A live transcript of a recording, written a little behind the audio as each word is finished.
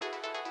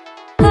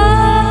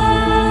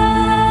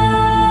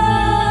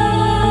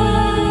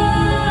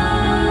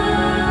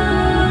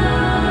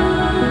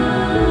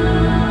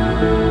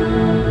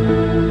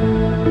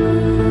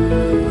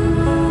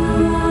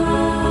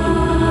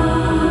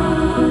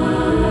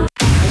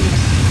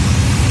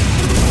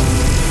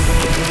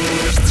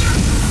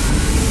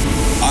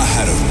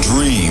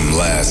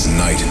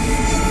night.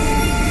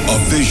 A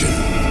vision.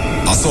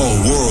 I saw a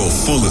world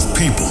full of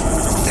people.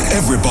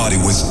 Everybody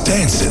was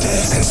dancing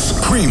and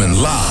screaming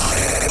loud.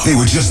 They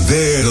were just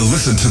there to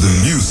listen to the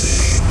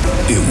music.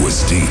 It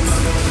was deep.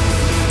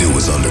 It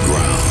was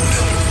underground.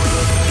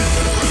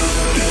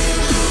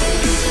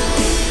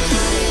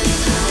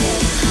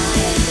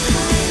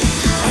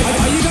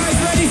 Are you guys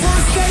ready for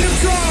a state of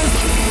trance?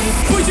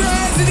 Put your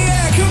hands in the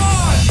air, come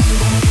on!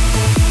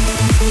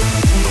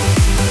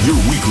 Your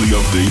weekly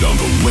update on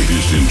the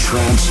latest in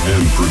trance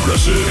and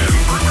progressive.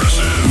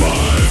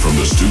 Live from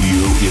the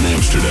studio in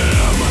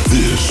Amsterdam.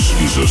 This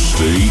is A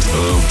State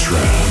of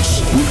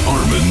Trance with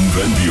Armin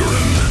van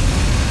Buuren.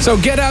 So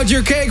get out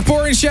your cake,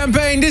 pouring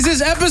champagne. This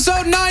is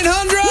episode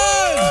 900!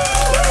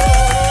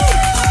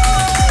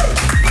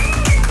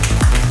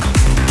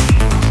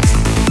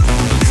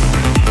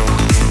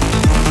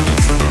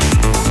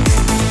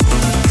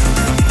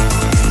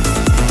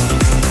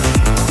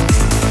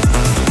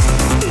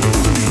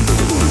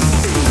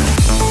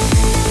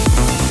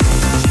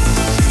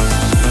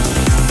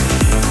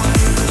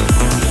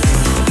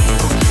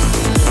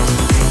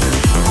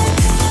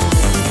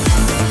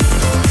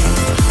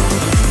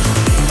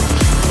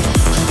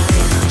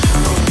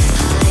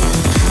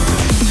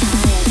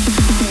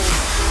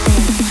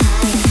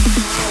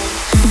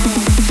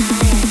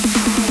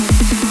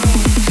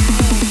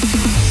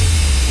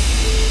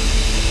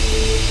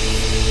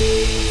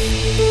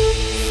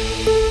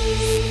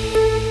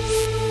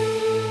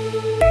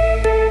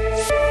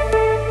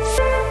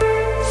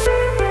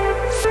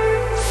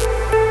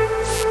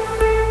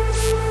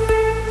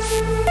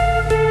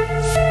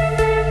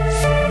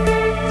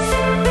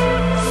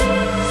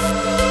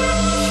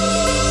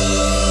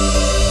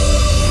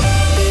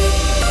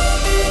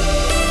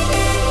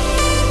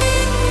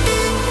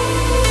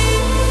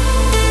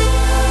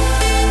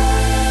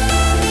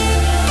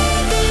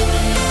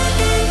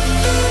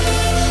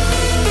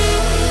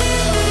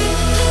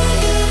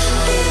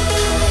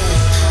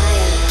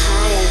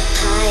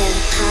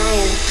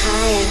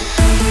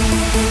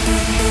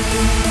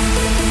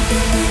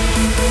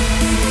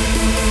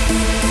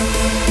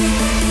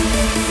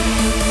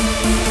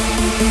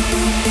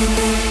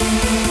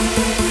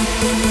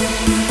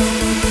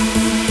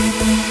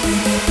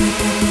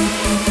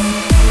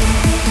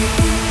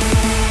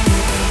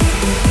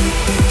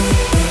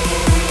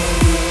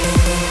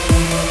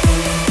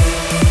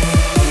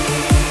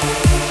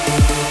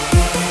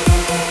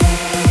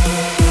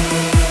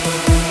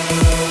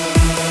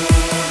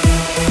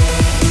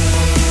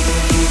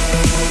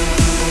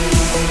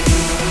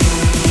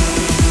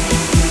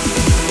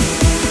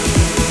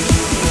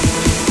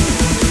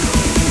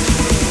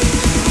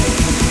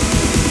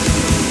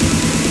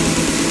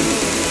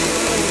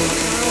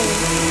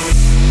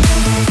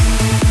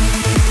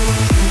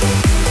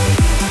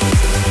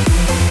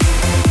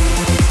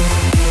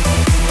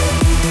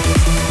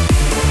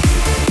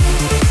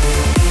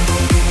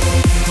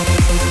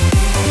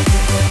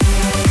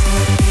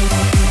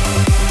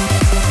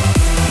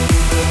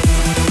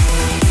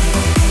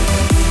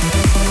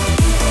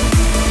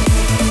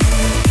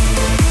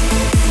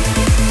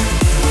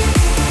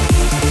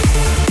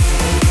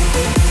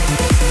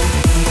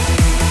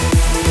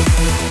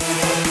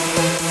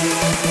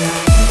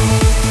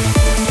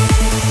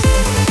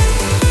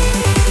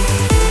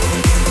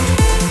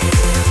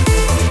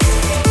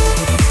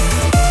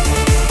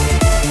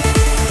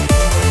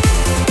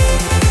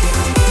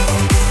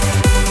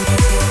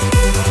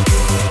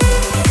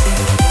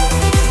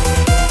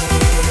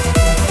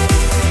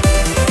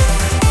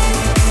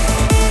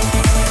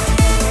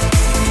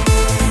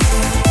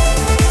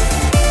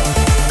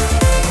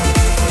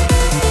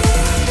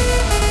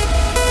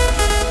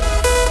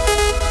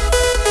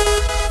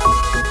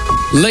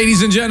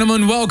 Ladies and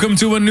gentlemen, welcome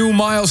to a new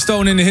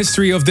milestone in the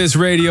history of this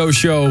radio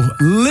show.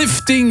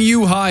 Lifting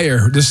You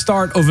Higher, the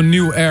start of a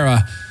new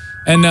era.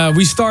 And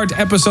we start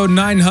episode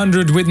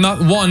 900 with not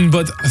one,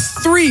 but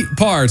 3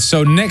 parts.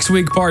 So next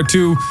week, part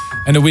 2,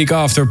 and the week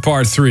after,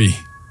 part 3.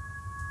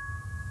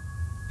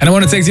 And I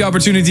want to take the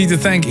opportunity to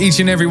thank each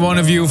and every one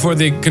of you for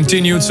the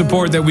continued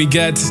support that we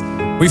get.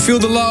 We feel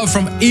the love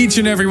from each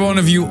and every one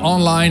of you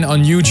online,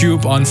 on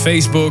YouTube, on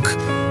Facebook.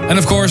 And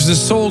of course, the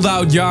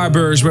sold-out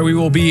Jaarbeurs, where we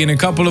will be in a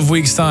couple of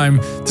weeks' time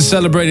to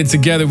celebrate it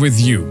together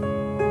with you.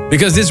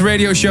 Because this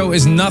radio show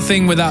is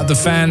nothing without the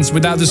fans,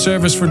 without the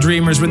service for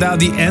dreamers, without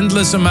the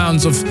endless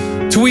amounts of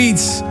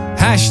tweets,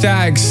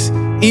 hashtags,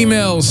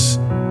 emails,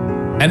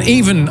 and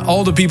even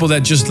all the people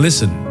that just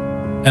listen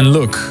and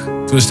look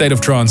to A State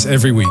of Trance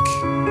every week.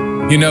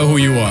 You know who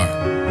you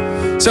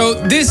are. So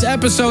this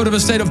episode of A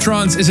State of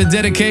Trance is a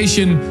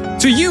dedication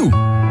to you,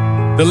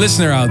 the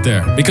listener out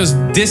there, because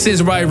this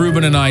is why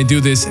Ruben and I do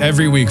this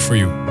every week for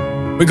you.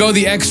 We go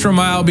the extra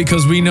mile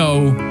because we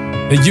know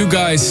that you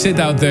guys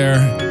sit out there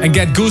and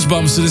get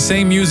goosebumps to the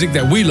same music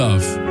that we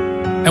love.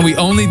 And we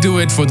only do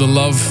it for the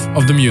love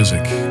of the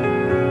music.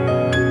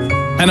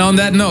 And on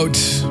that note,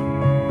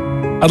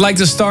 I'd like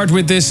to start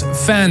with this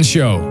fan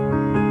show.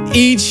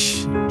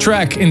 Each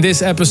track in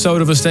this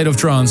episode of A State of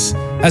Trance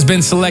has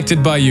been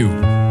selected by you.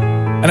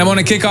 And I want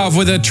to kick off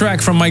with a track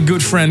from my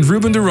good friend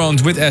Ruben de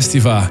Ronde with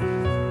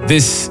Estiva.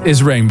 This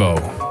is Rainbow.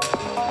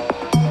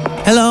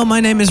 Hello, my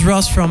name is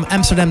Ross from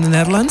Amsterdam, the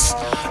Netherlands.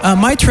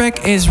 My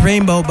track is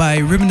Rainbow by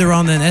Ruben de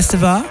Ronde and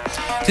Estiva.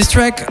 This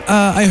track,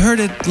 I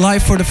heard it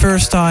live for the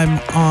first time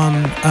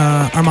on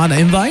Armada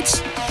Invites.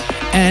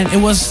 And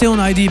it was still an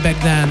ID back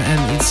then,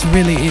 and it's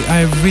really, I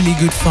have really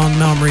good fond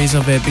memories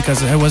of it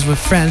because I was with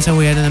friends and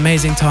we had an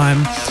amazing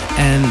time,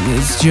 and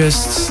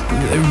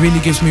it really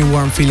gives me a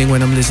warm feeling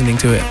when I'm listening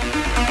to it.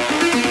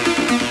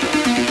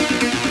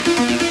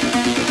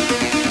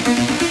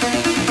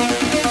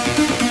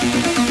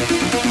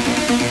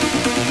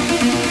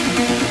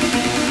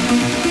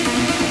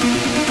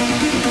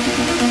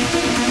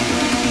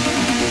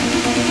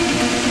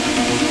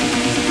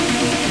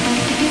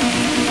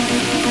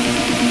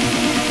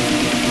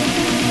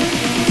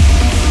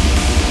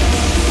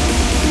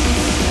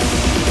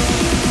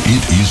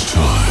 It is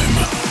time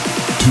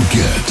to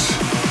get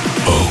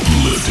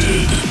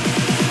uplifted.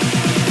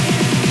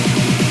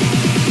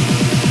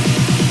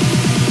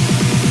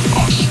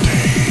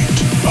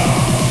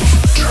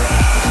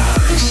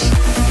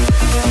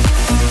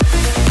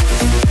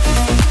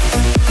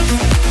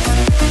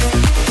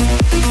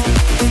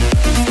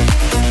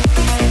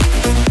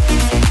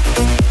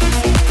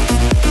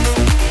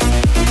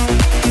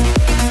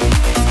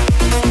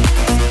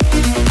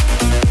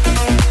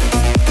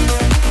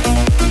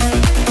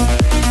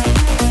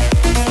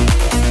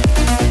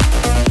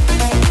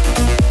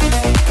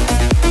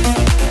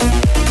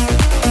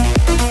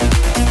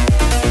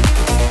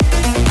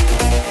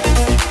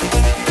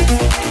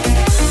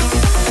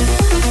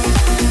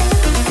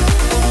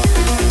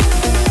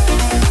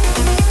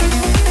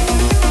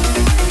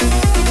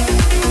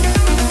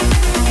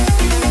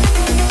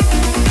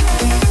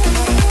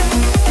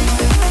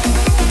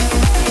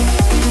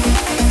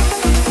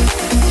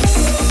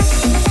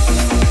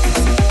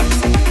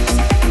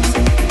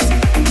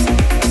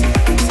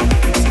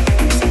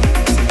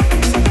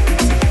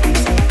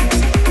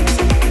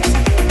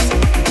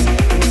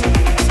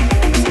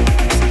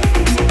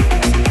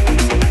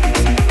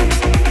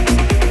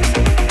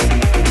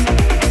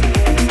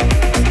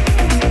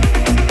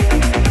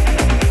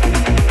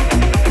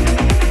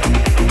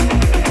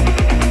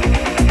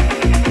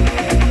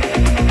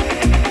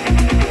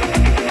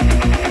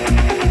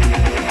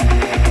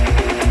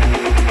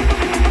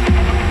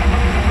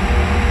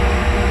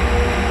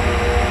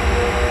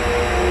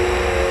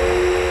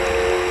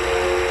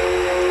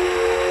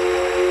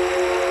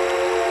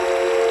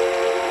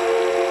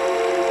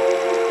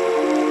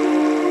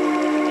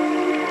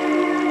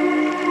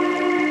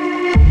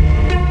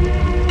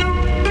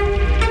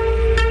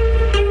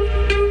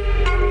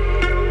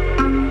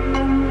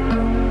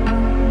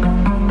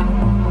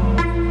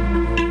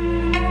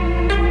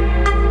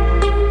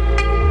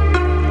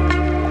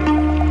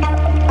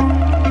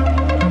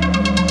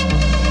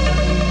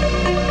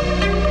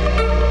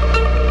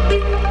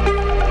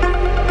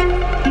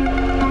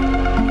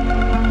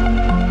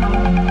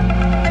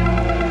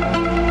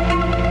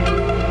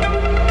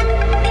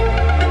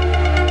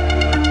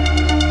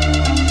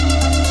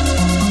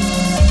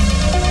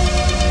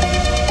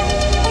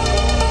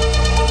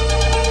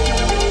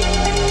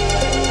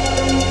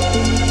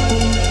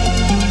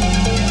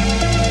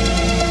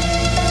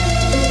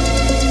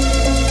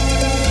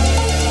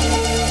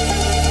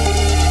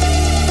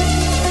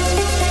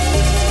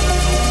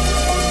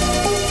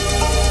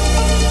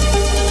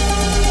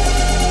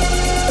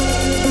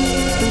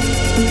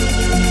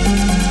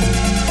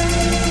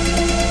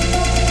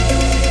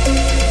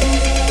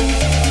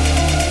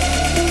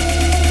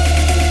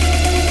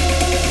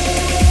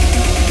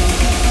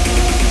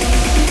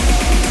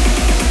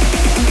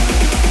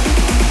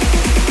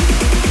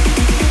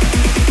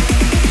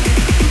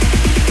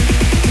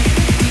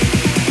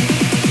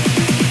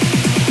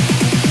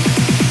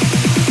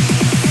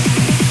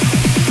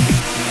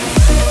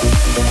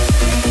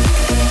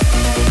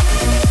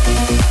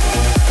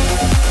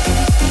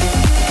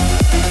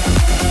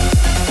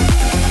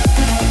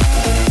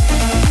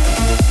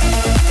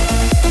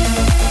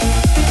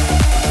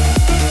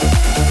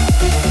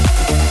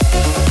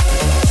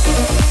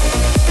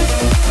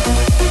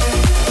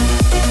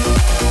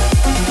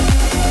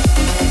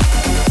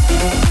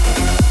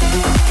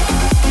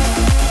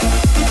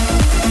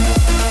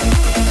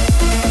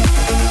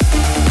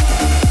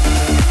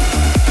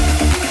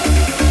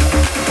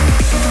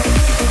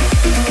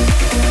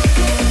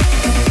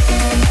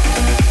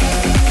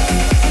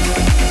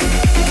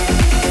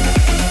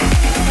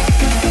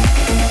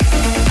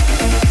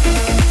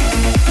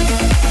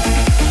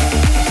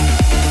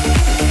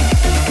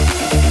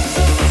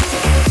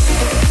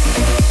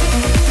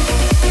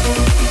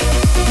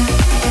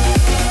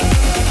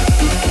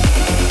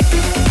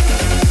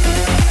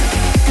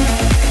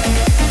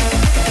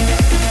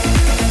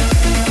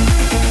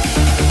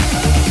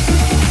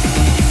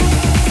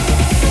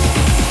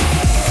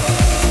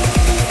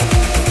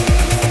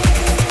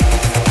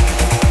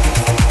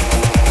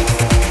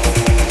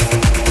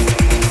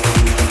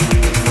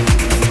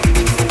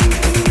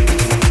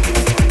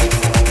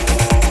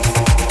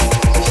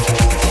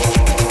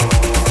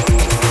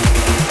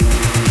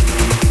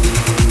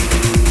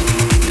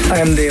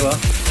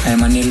 I am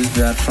Anil.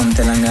 We are from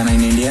Telangana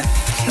in India.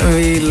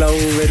 We love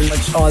very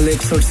much all the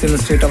episodes in the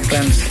State of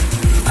Trance.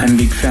 I'm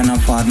big fan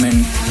of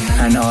Armin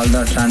and all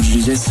the trance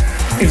DJs.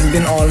 It's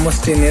been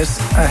almost 10 years.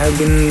 I have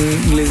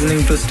been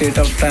listening to State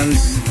of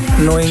Trance.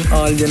 Knowing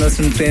all genres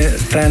in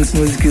trance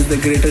music is the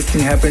greatest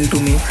thing happened to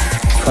me.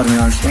 For me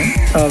also.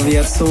 We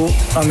are so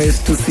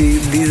amazed to see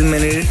these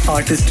many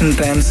artists in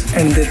trance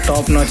and their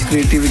top-notch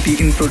creativity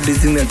in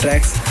producing the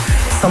tracks.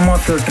 Some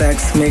of your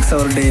tracks makes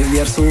our day. We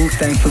are so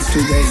thankful to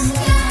you guys.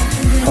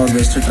 Our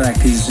best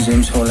track is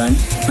James Holland,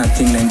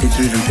 Nothing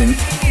 93 written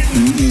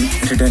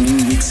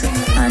in weeks,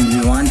 and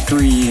we want to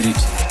hear it.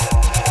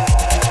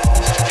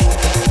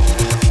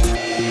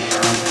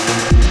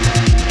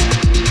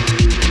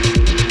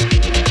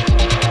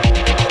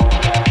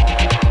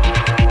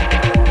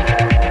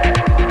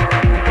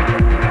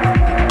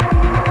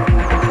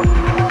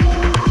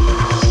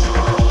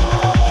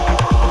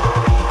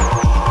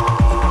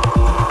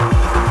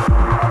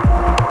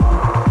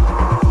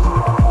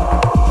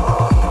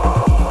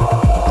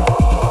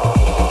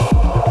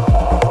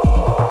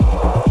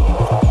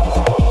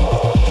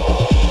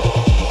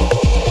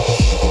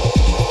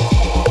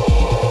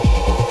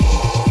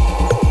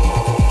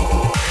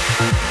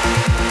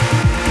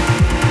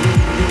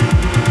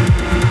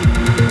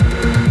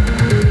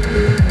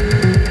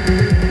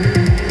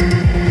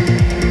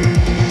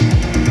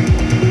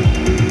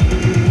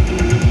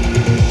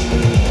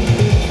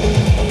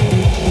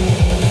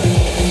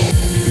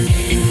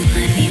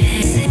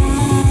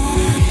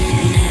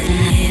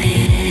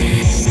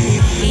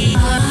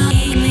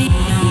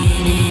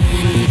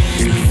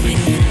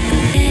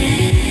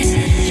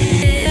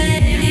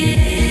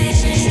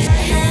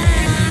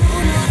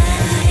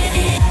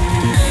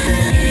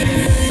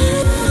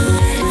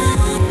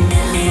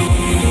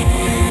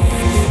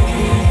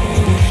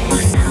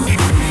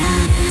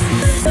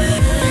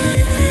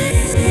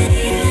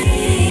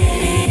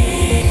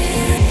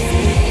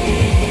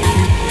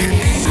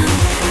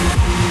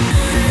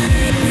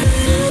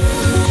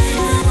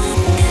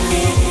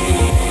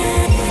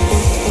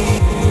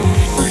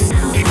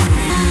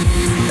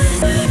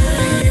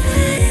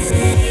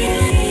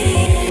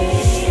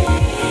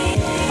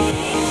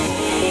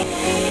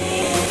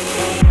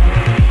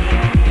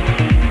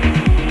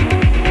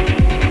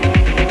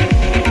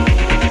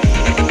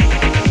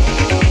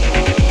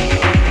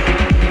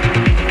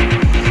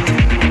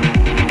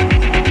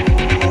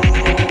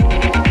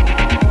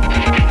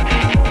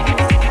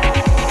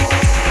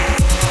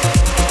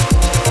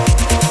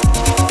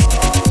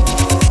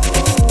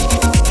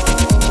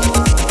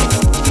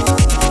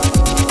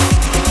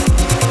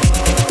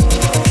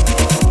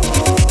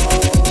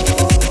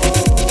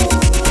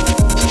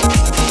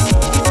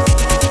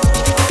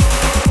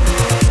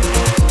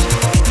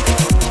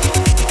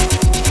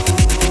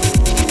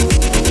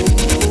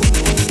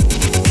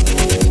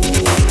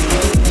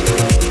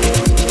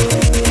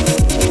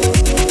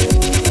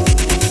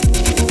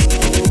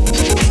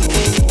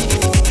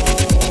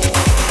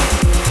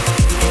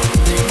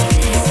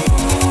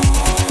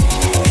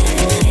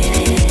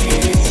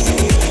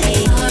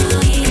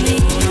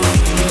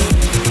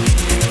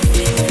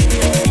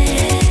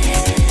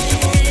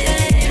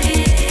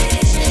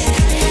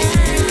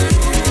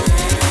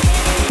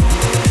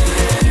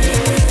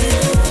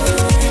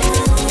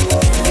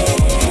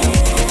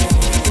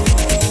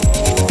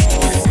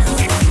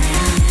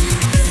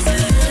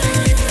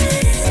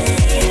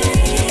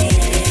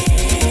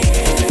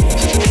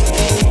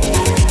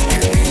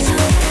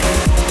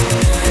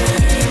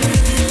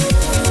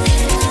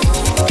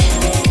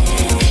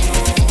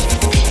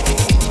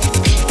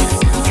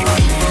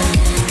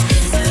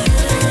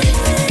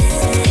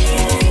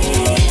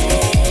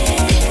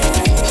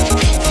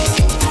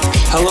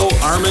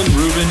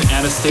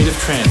 State of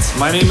Trance.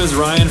 My name is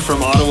Ryan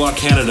from Ottawa,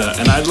 Canada,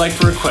 and I'd like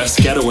to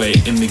request Getaway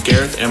in the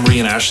Gareth Emery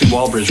and Ashley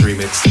Walbridge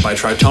remix by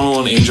Tritonal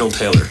and Angel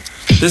Taylor.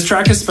 This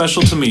track is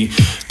special to me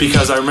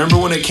because I remember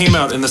when it came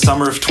out in the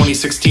summer of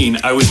 2016,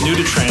 I was new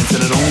to trance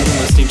and had only been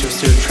listening to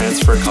State of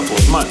Trance for a couple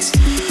of months.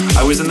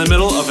 I was in the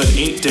middle of an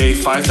 8-day,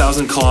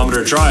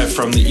 5,000-kilometer drive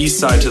from the east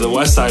side to the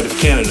west side of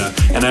Canada,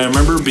 and I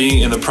remember being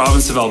in the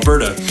province of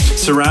Alberta,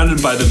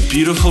 surrounded by the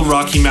beautiful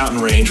Rocky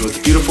Mountain range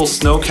with beautiful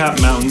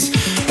snow-capped mountains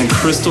and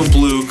crystal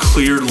blue,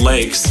 clear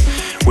lakes,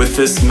 with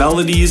this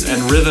melodies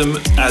and rhythm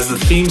as the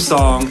theme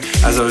song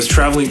as I was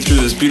traveling through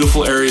this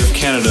beautiful area of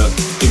Canada.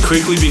 It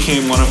quickly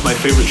became one of my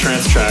favorite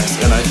trance tracks,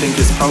 and I think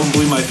is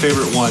probably my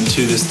favorite one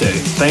to this day.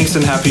 Thanks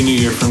and Happy New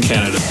Year from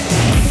Canada.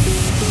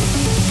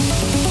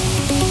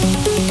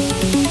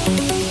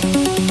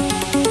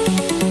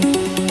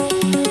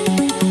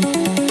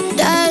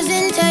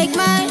 Doesn't take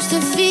much to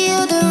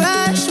feel the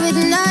rush with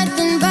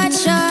nothing but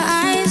your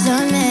eyes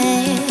on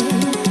me.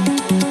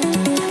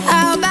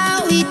 How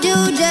about we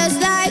do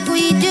just like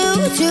we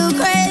do, two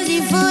crazy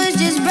fools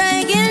just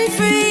breaking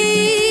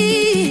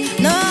free.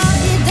 No,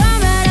 it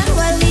don't matter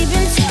what we've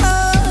been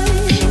told.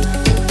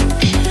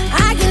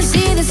 I can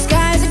see the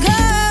skies are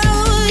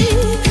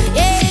gold.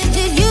 Yeah, it's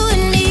just you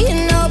and me,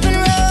 an open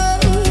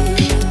road.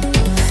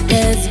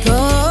 Let's go.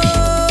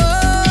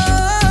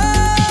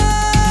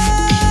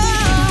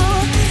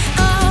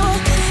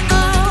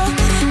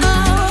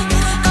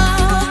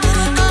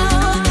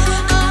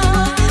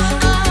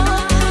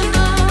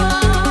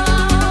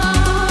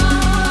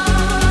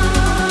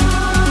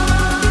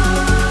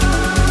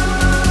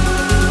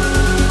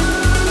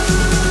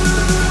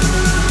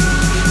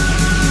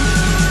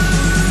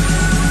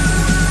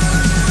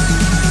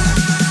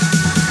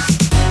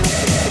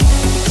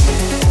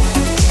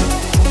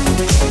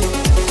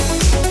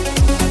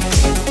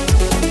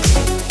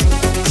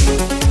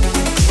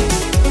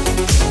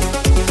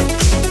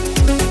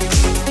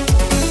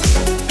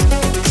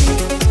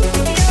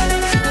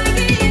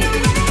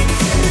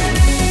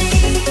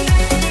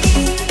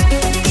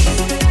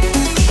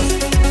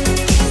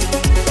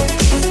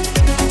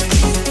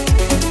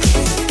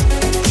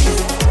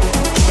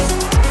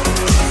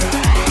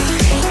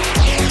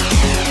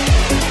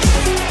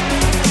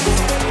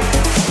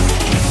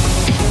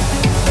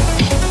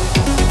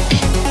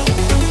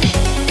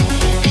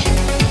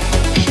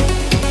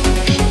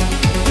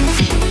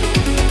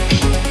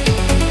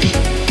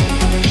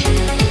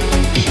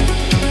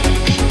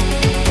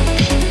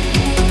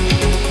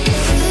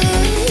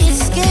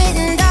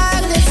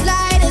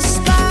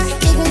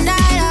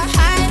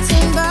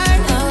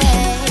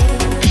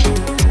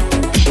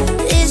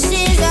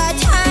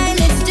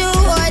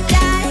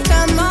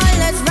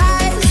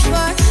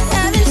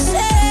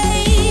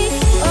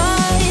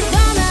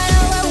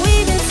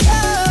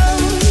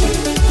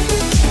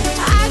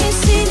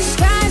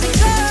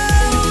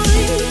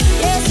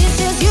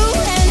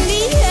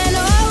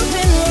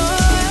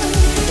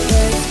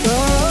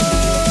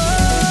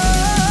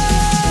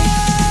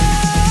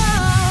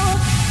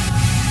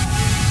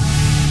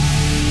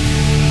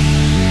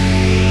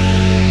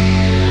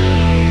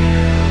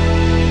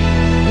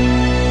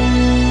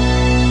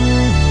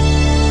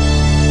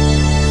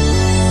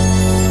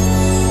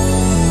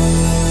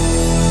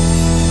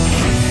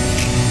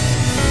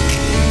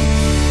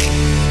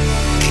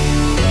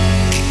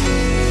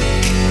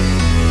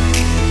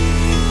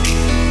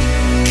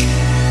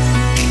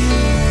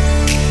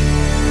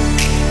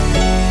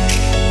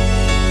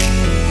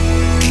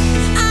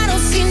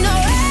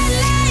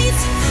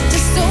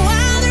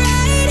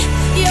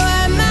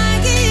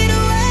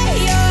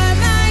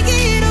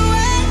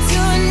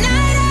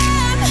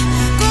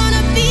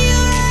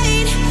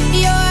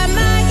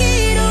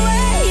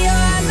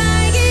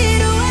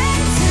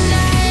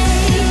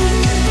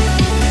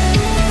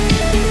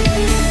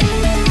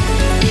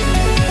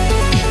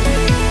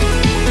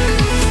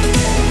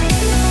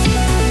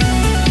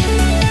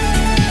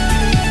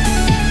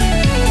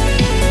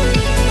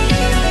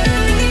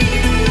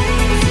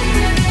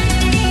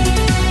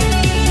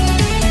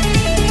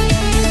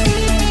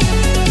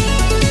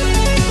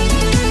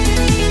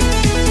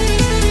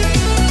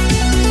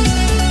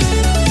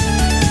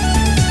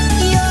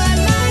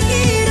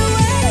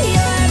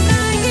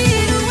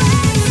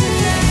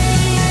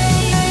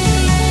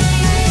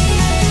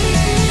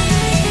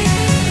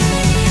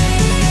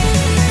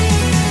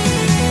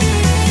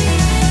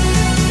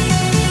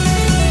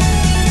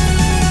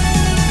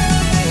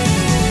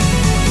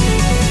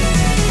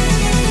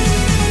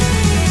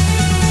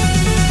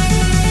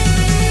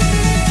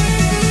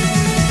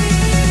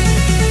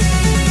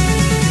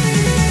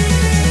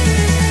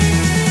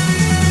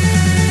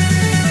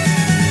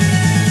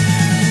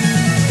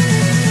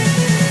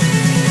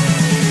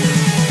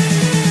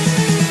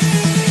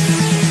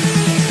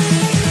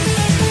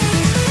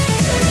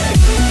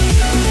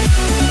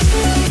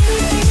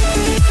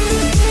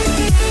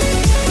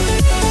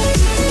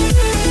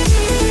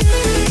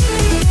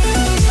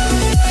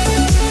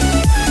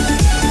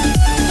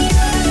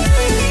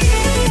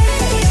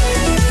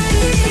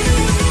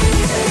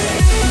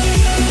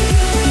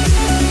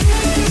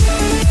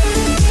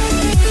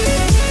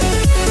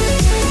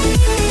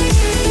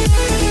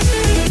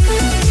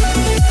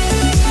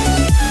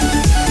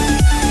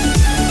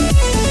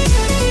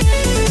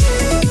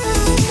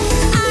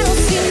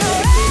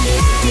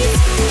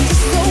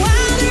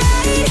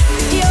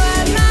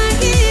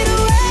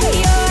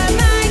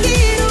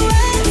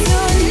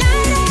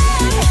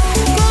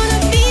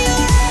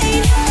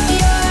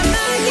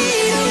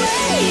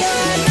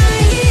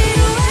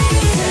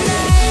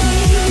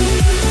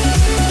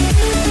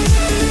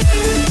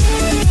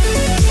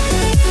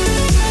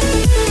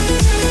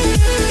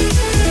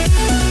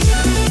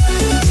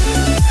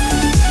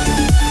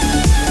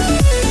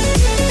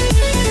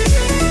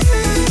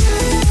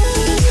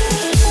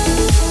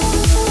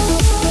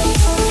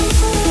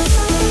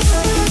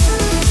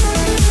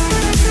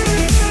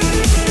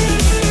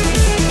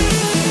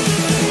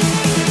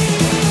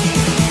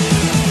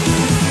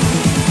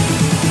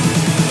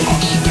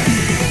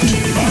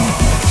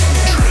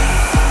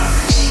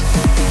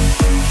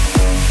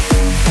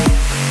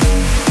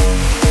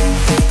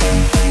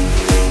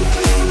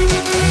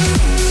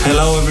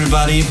 Hello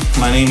everybody,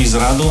 my name is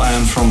Radu, I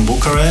am from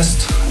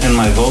Bucharest and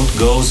my vote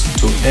goes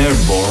to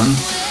Airborne,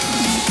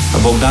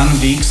 Bogdan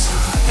Vix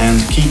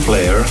and Key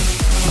Player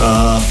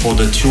for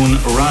the tune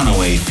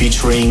Runaway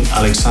featuring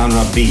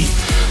Alexandra B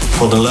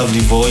for the lovely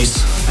voice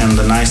and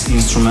the nice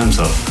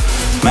instrumental.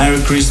 Merry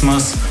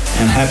Christmas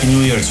and Happy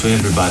New Year to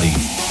everybody.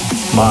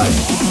 Bye.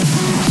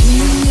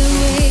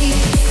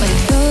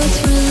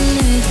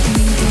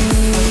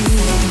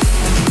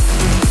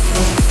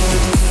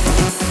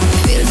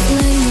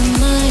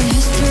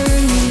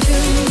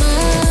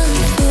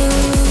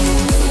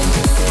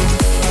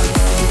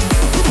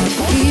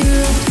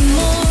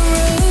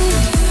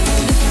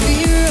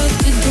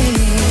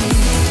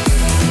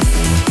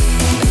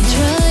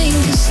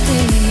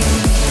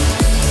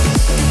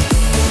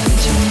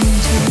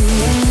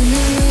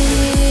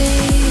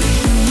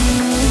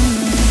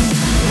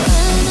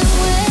 Run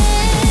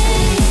away.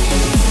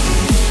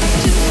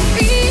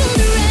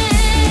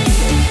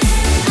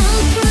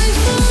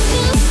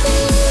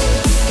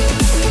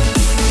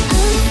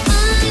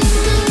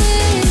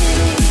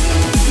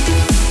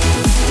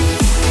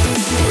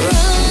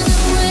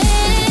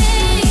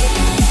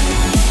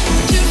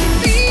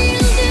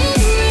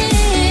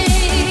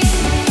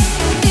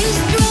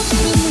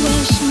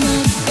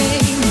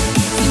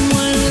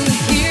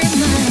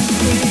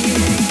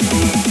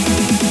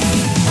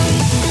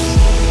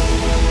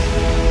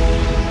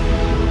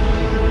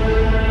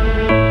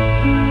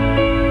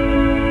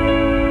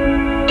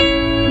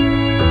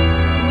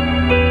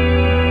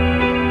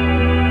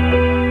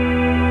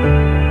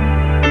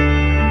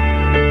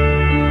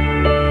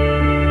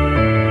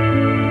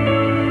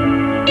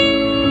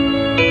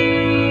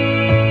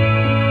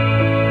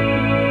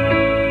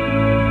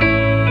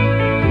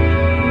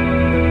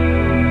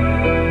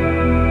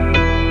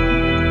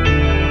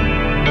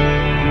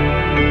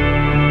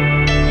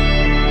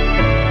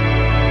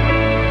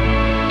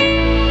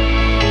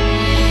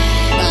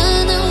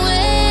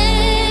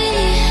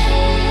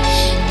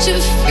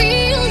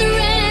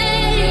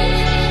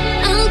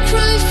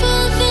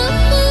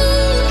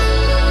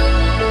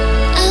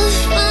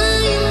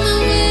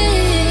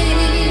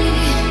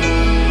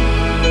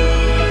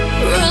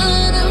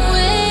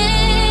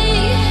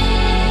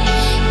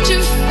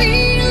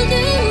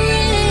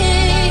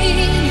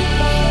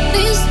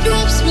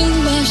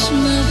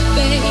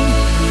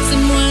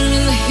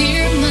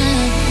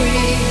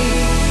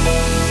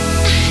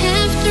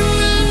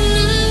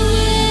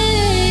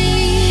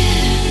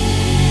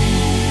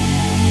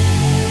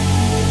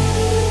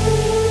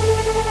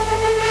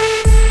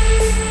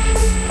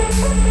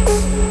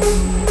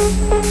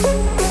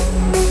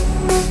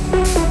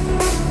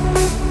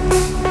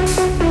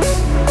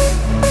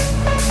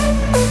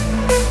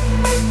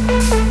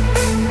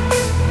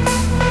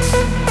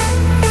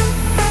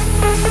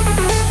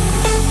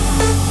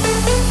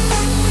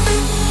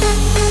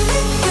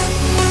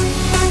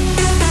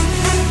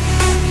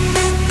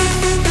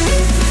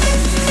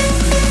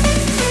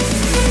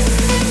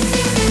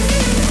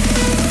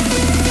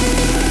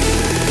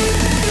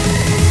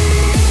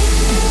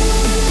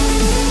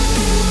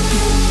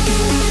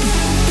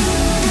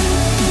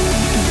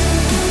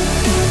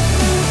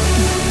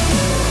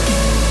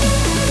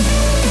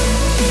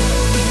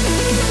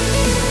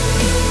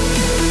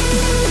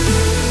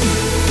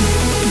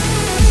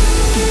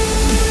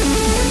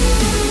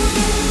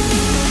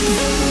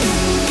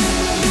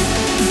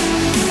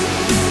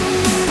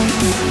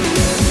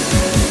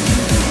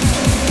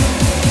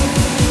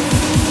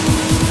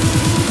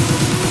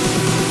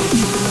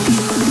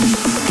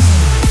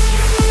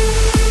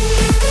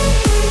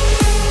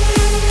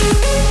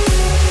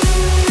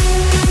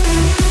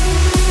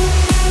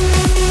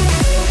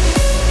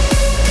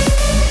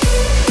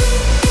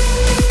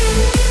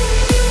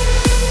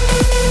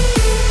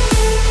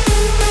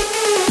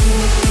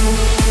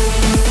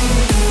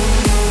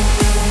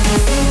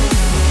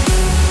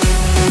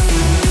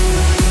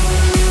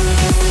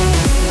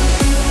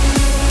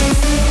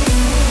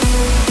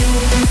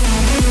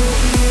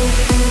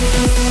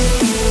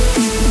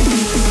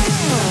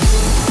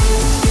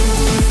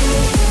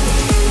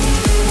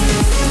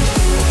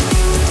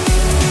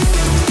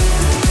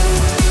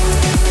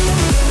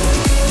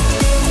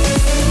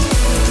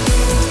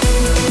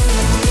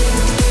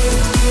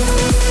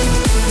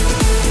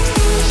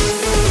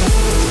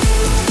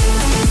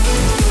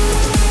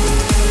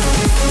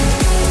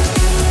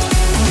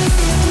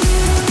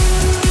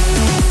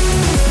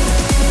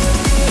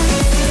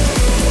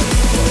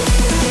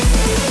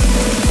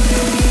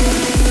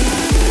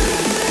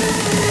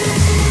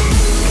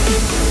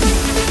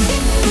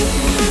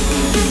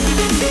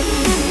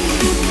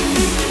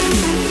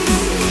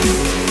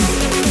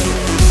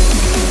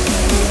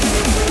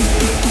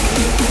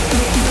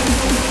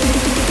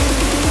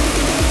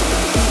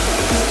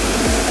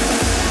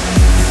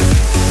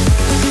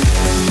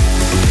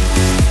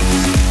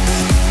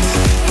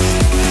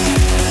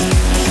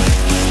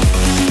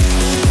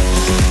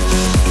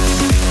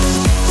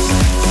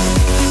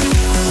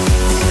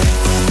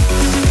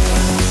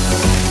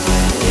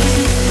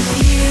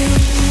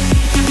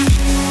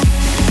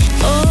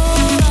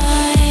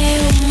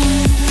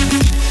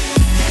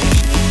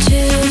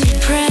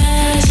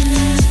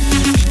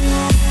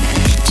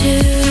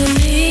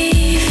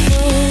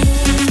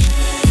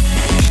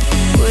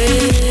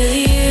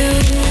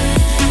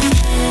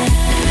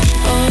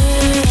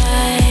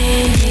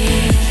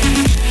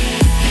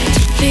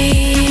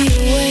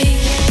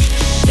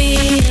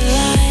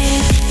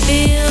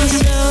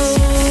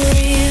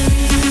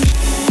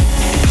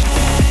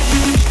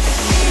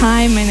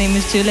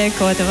 Yulia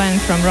Kotova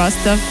and from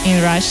Rostov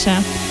in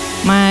Russia.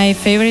 My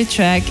favorite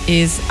track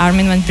is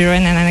Armin van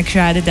Buuren and Anna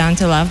Criada Down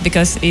to Love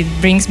because it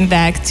brings me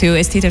back to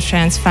A State of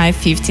Trance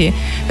 550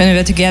 when we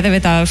were together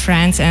with our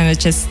friends and were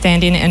just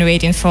standing and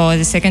waiting for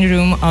the second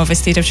room of A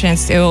State of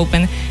Trance to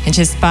open and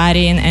just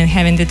partying and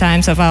having the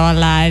times of our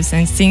lives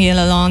and singing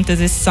along to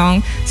this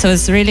song. So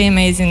it's really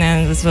amazing,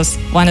 and this was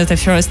one of the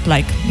first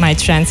my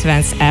trance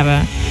events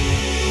ever.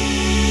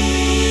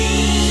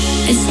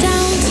 It's down to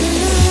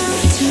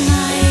love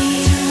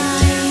tonight.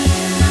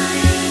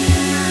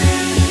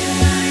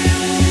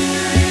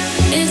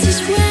 Is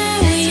this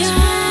where we are?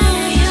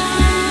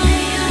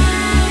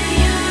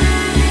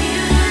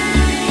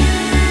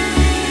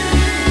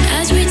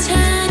 As we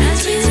turn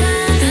to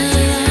the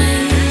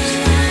light,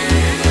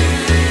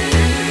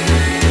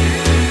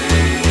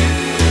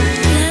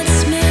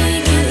 let's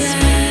make it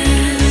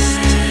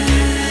last.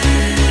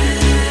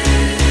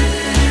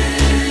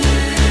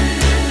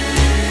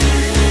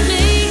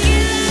 Make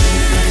it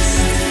last.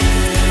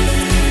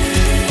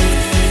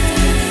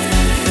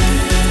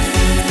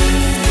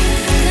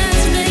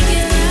 Let's make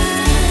it last. Let's make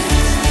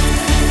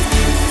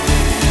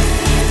it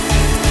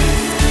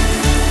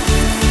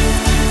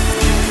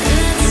last.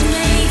 Let's make it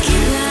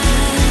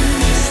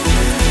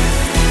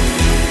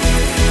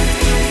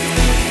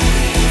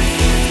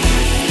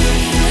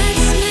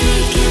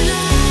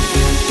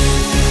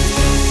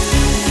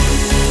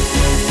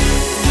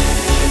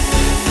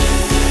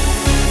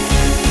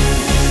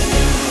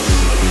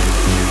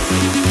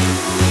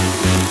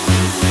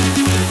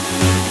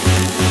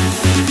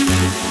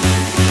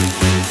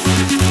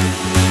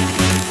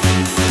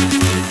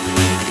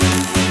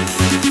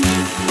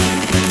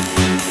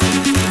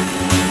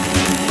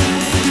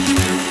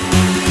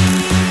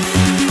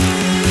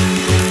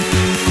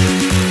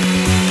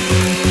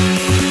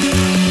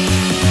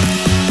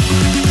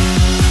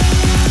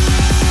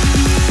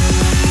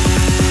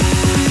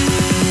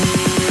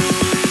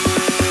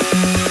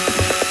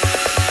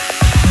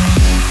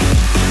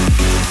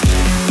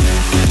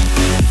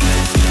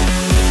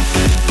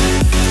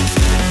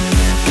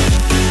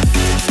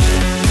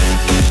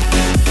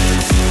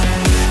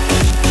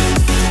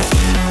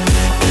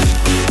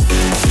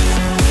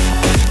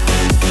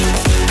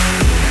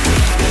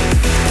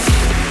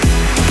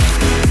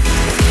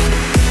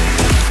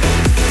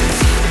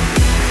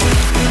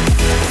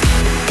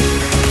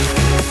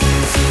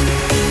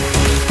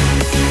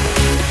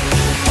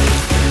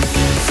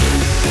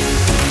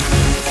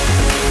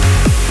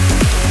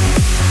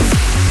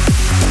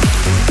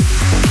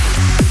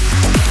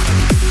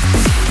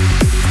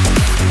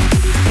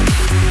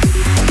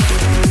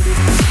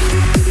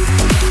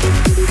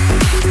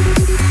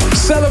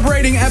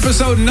Celebrating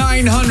episode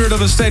 900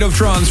 of A State of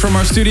Trance from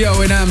our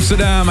studio in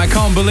Amsterdam. I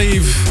can't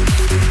believe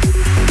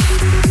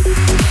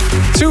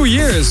 2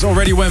 years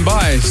already went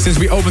by since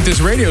we opened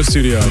this radio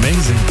studio.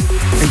 Amazing.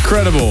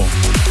 Incredible.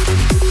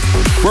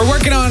 We're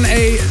working on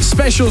a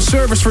special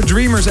Service for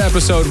Dreamers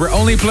episode. We're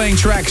only playing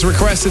tracks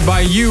requested by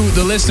you,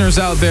 the listeners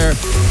out there.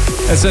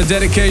 It's a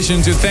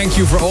dedication to thank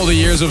you for all the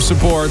years of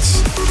support.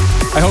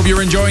 I hope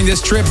you're enjoying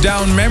this trip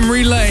down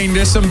memory lane.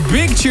 There's some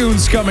big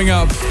tunes coming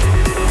up.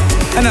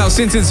 And now,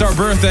 since it's our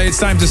birthday, it's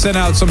time to send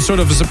out some sort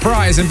of a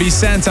surprise and be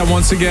Santa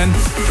once again.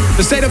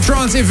 The State of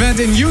Trance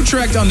event in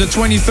Utrecht on the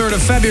 23rd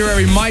of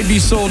February might be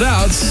sold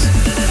out.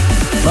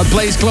 But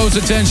please close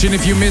attention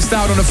if you missed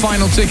out on the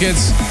final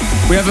tickets.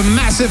 We have a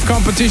massive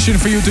competition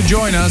for you to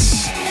join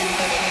us.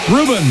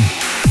 Ruben.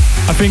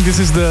 I think this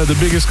is the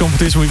biggest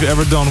competition we've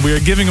ever done. We are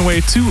giving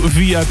away 2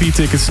 VIP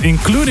tickets,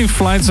 including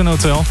flights and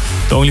hotel.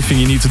 The only thing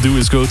you need to do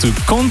is go to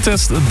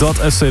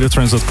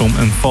contest.astateoftrance.com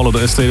and follow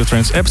the A State of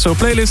Trance episode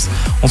playlist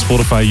on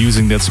Spotify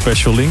using that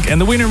special link. And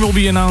the winner will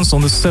be announced on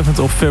the 7th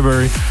of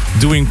February,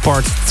 doing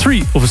part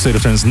 3 of A State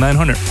of Trance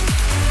 900.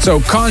 So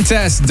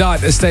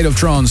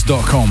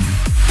contest.astateoftrance.com.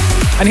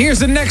 And here's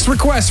the next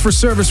request for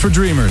Service for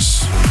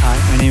Dreamers. Hi,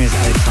 my name is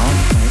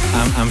Alexandre.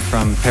 I'm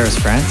from Paris,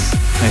 France.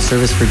 My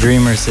Service for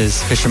Dreamers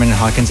is Fisherman and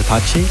Hawkins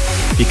Apache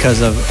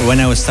because of when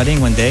I was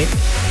studying one day,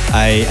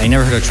 I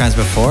never heard of trance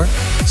before.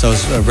 So I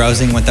was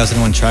browsing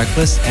 1001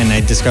 tracklist and I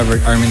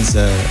discovered Armin's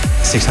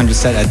 600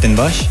 set at Den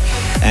Bosch,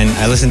 and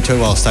I listened to it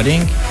while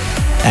studying.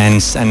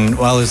 And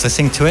while I was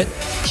listening to it,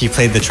 he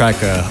played the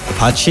track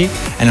Apache,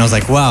 and I was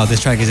like, wow, this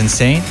track is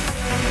insane.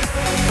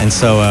 And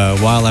so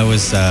while I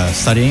was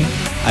studying,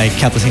 I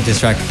kept listening to this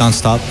track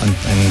non-stop, and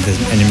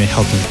it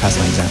helped me pass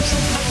my exams.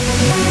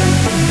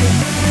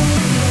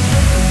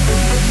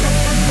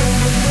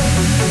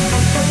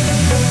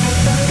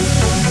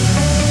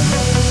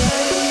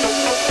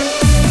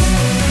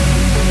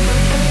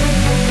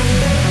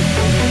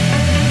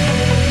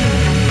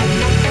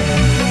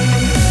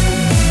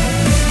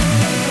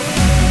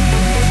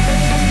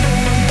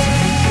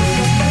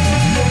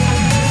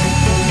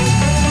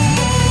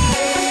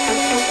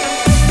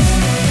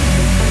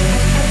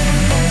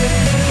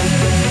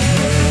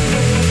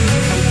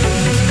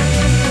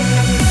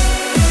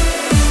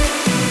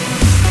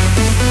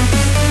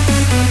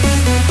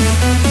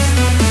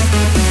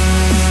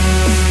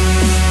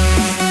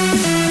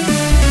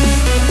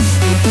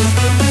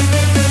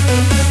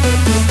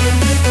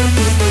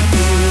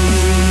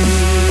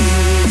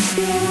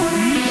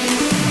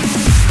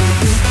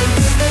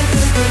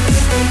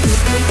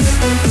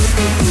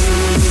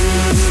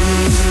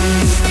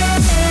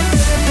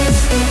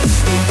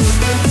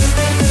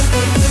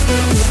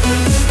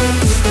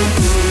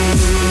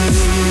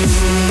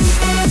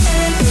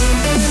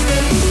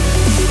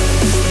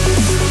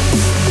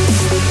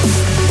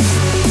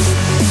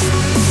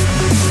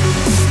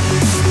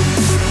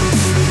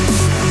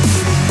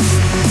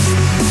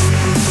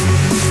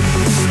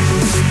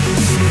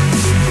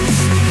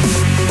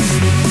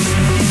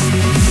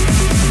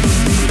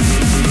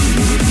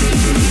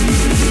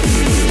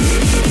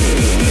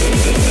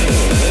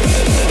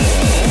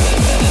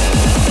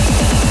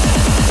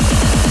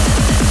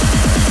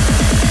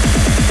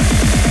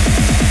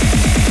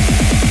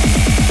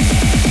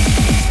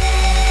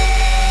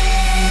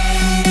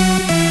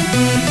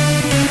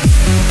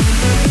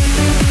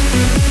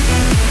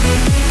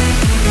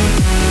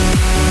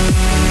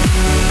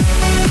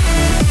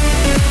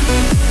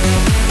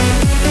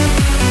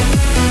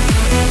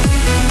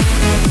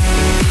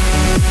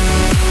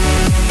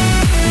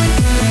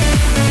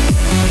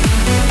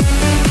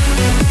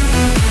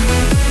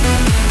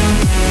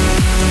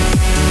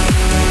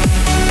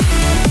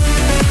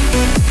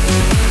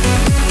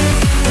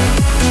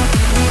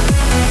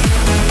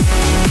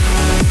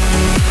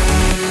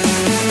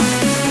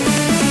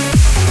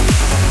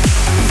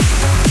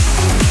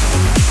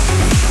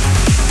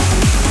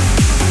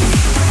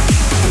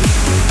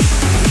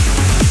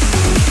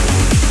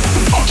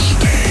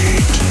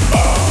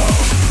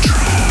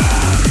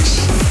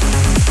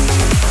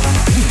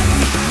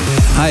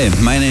 Hi,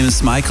 my name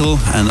is Michael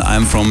and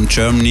I'm from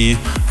Germany,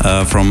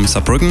 from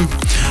Saarbrücken.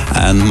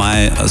 And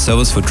my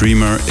service for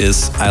Dreamer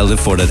is I Live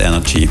for That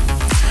Energy.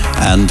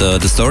 And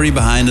the story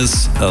behind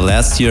this,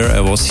 last year I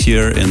was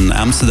here in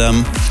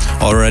Amsterdam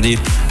already,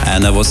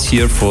 and I was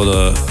here for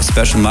the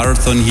special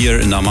marathon here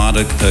in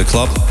Armada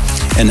Club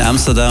in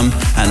Amsterdam.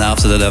 And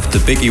after that I have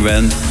the big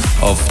event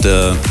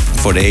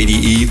for the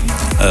ADE,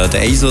 the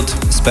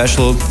AZOT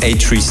special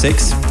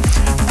 836.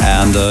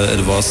 And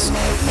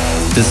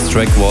this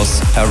track was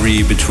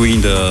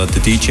between the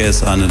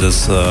DJs, and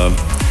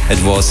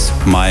it was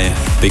my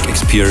big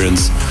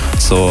experience.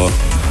 So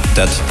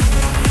that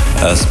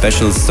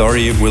special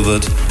story with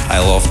it. I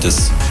love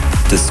this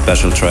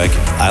special track.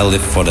 I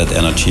live for that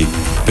energy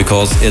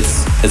because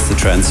it's the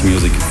trance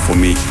music for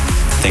me.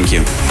 Thank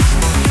you.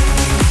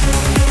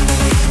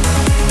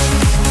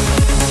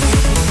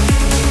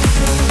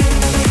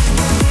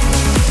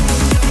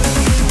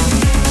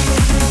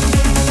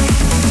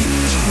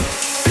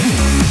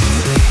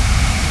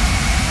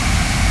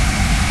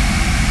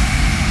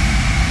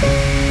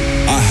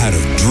 I had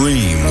a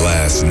dream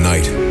last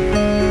night,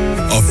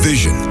 a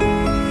vision.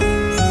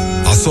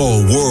 I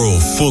saw a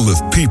world full of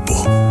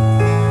people.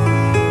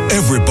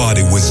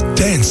 Everybody was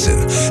dancing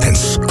and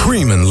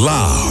screaming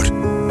loud.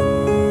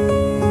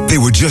 They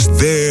were just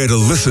there to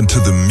listen to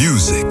the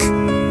music.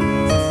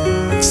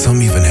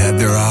 Some even had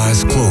their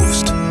eyes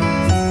closed.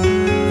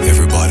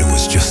 Everybody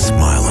was just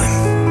smiling.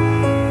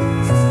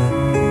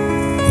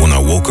 When I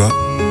woke up,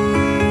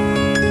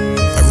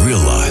 I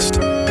realized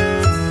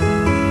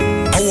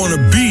I want to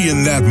be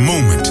in that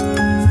moment.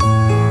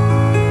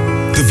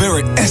 The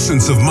very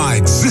essence of my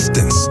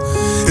existence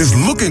is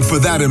looking for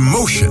that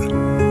emotion.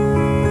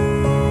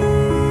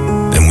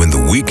 And when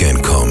the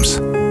weekend comes,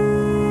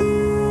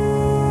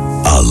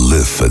 I'll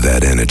live for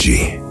that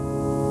energy.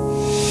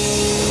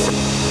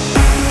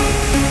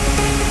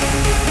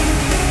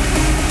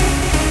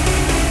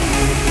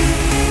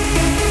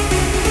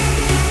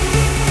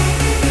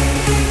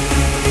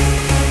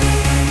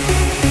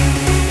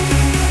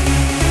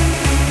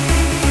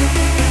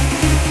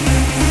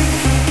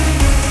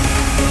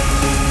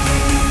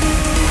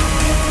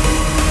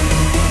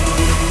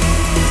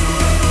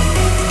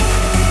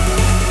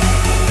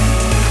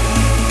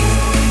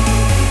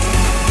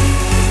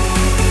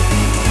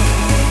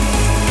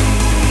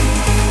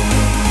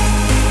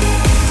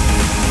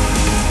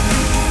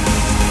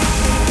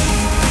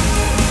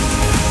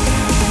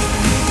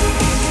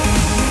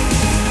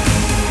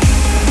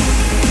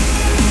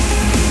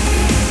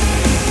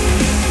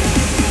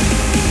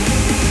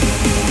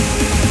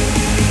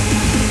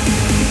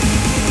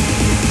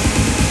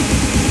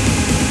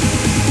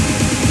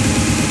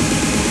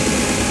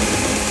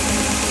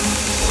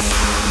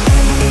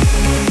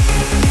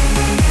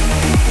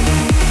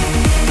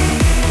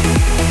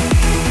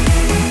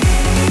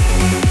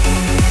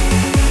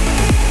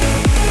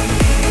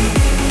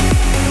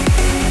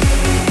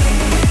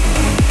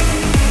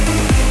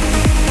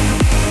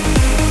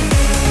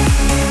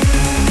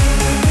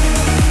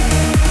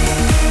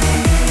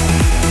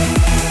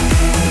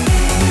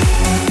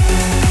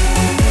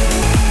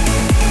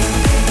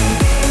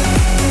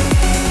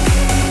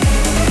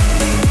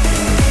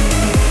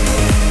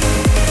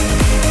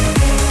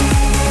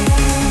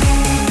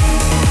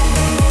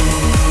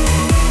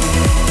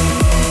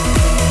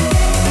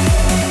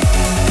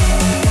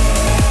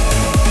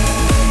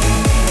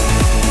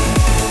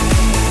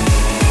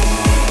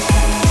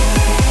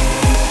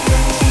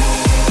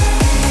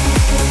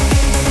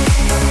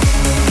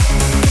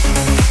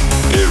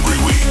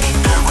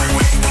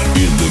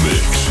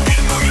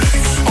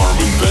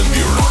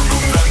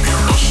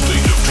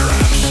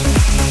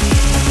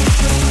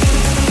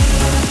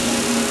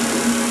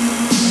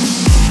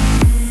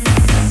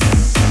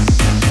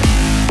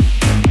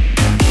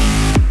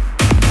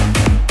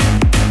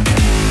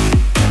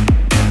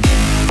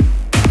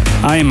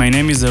 Hi, my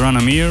name is Eran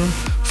Amir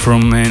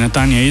from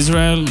Netanya,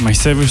 Israel. My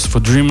service for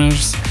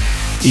Dreamers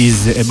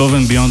is Above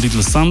and Beyond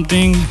Little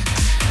Something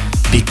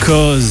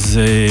because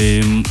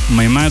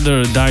my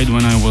mother died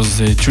when I was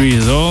 3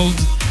 years old,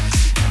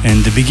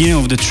 and the beginning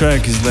of the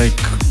track is like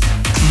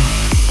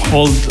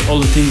all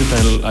the things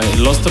that I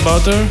lost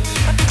about her.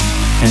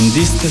 And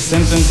this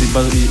sentence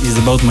is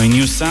about my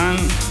new son.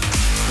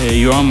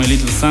 You are my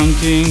little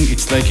something.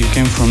 It's like you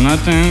came from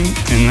nothing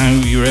and now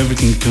you're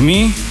everything to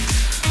me.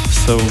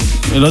 So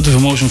a lot of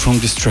emotion from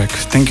this track.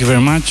 Thank you very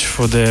much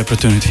for the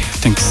opportunity.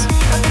 Thanks.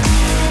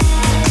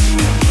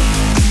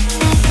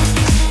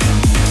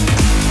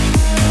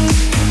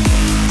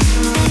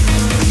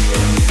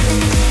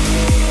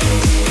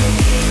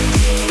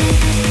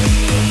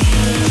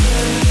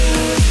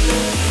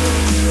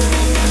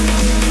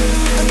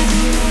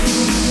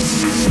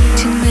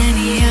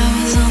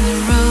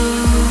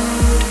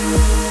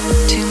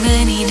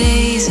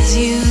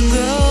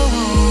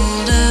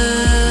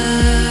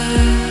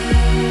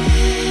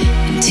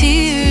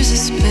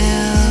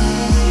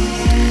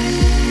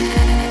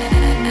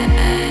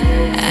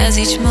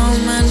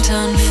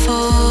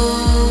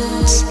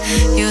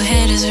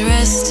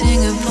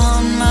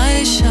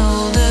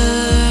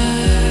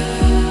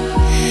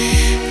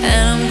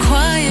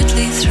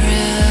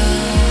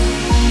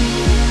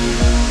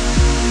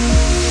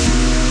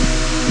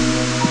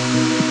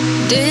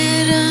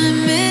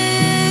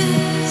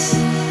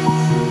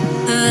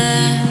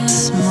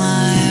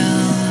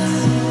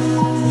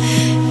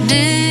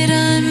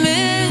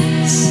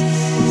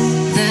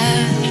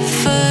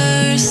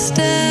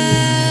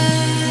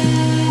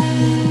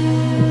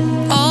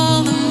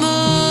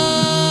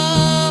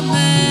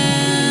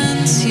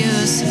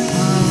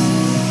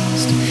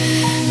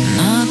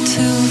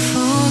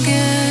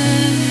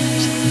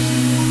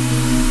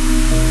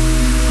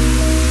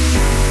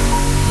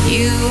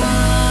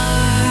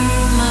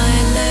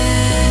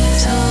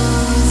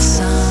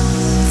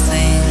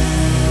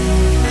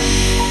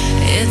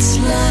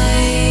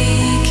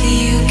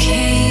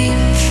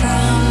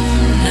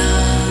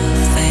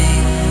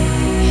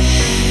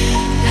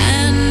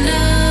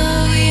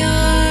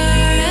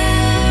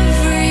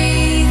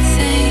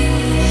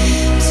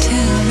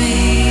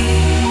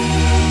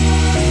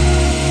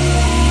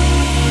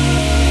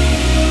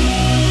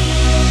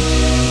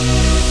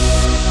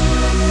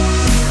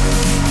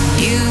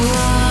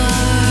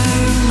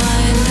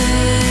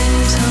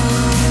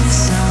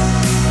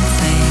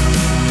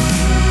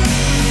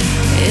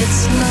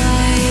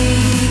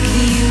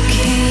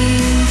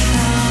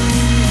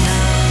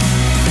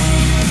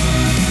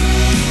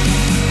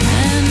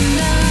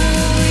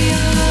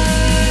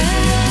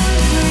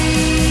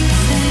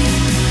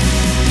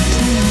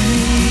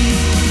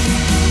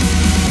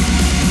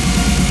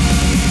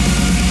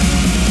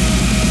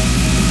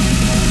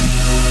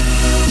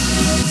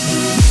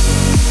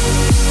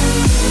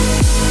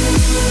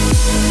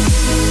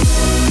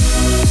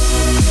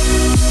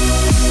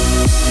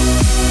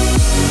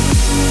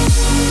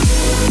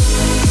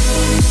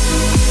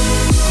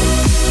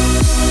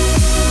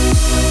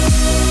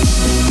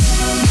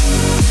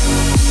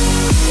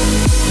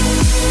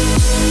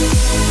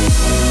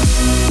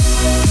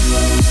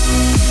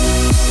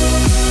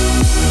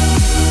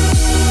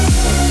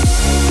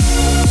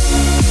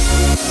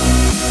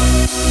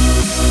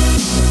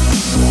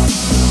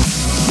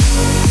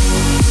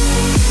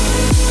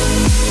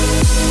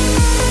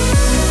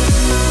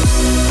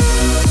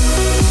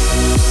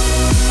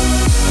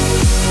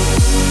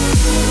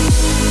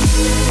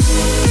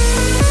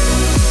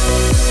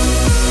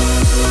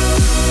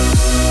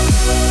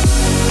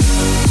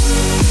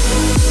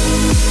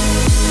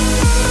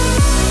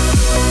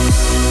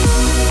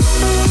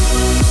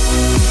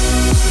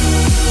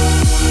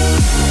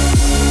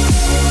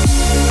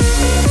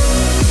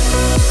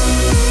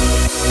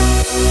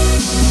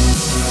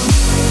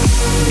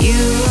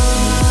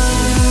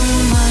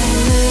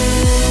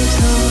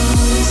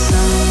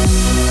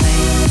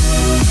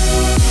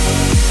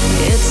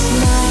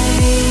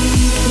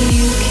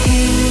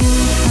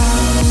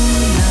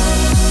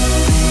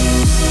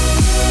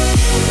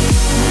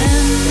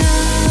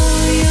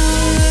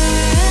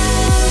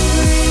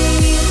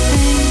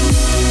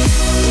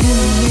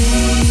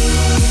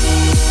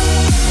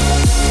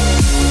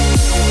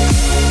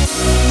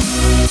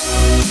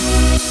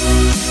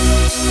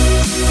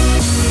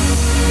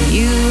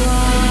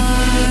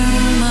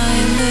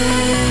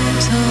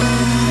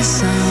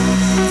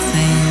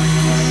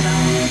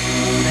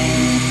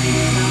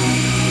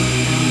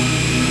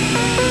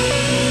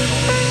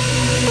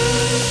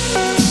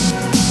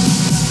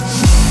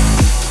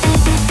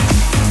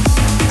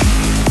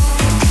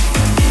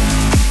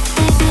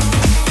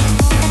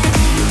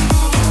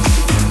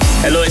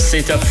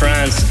 State of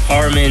France,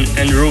 Armin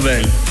and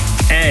Ruben,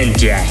 and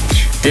Jack.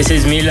 This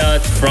is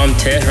Milad from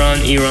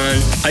Tehran, Iran.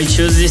 I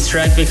chose this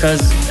track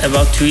because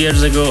about 2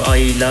 years ago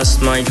I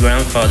lost my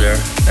grandfather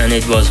and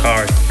it was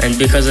hard. And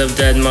because of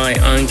that my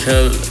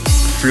uncle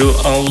flew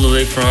all the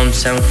way from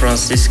San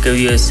Francisco,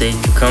 USA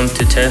to come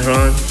to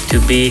Tehran to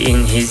be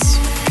in his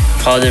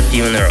father's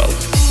funeral.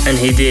 And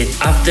he did.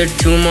 After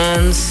 2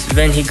 months,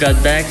 when he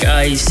got back,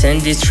 I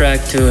sent this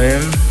track to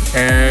him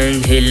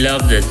and he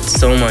loved it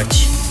so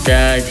much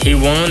that he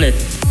wanted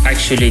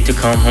actually to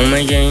come home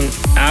again.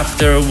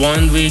 After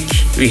 1 week,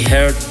 we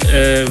heard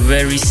a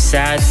very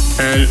sad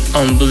and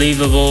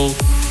unbelievable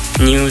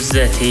news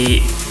that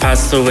he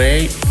passed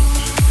away.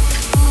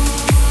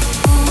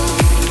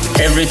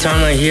 Every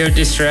time I hear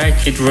this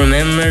track, it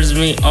remembers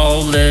me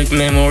all the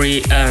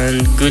memory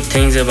and good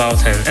things about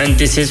him. And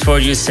this is for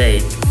you,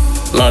 Said.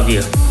 Love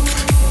you.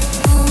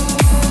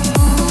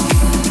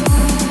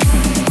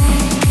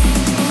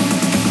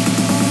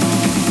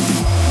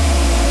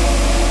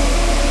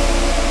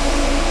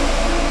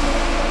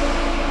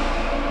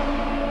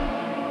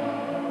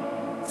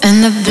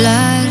 And the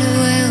blood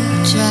will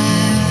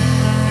dry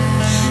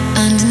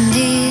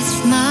underneath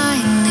my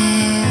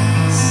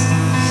nails,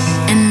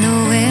 and the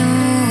wind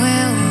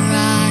will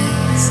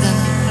rise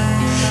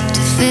up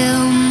to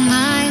fill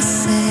my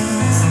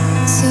sails.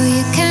 So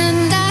you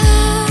can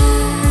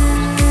down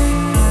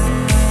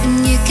and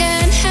you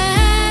can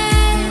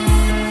hang,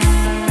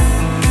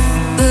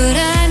 but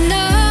I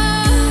know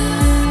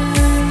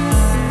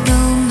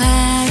no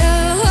matter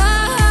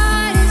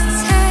what it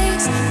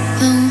takes,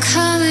 I'm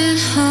coming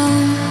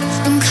home.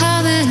 I'm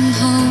coming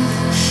home.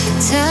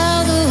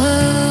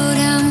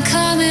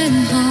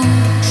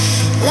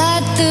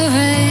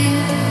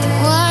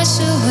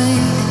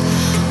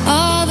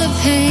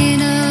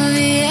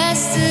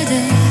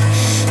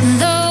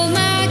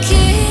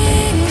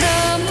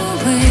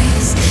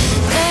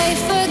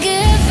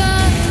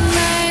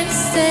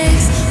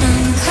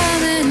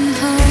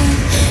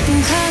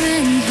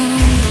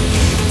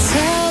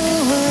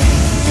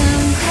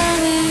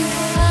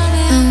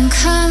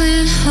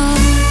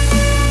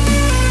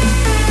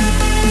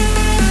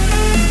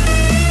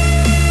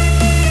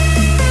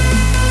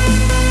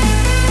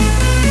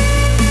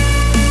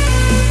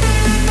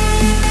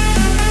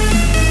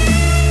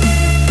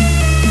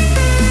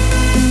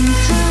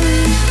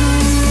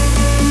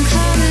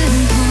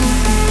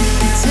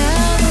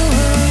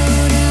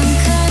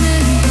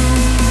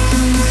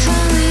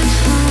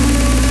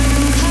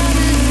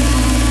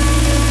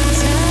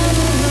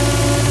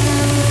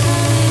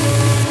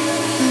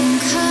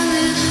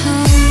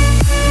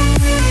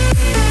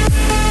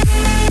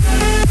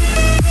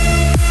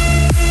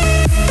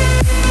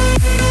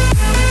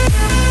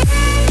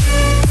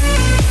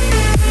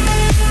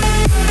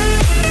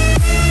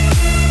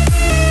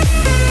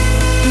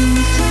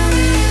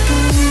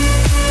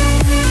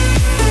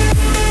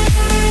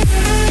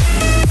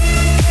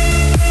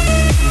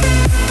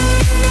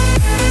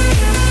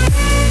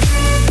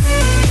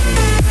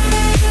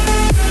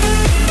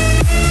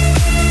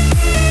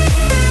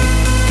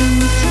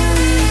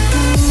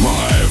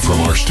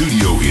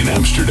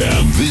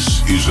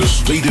 A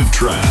State of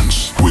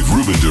Trance with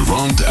Ruben de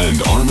Ronde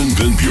and Armin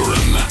van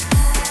Buuren.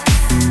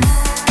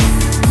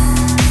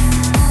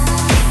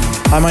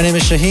 Hi, my name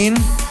is Shaheen.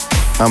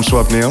 I'm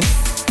Swapnil.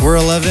 We're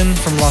 11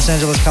 from Los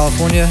Angeles,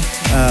 California.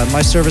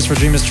 My service for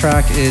Dreamers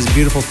track is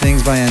Beautiful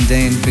Things by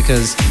Andane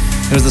because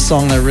it was the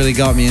song that really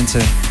got me into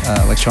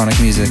electronic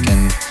music.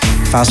 And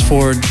fast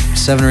forward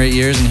 7 or 8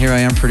 years and here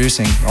I am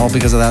producing, all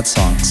because of that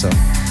song. So.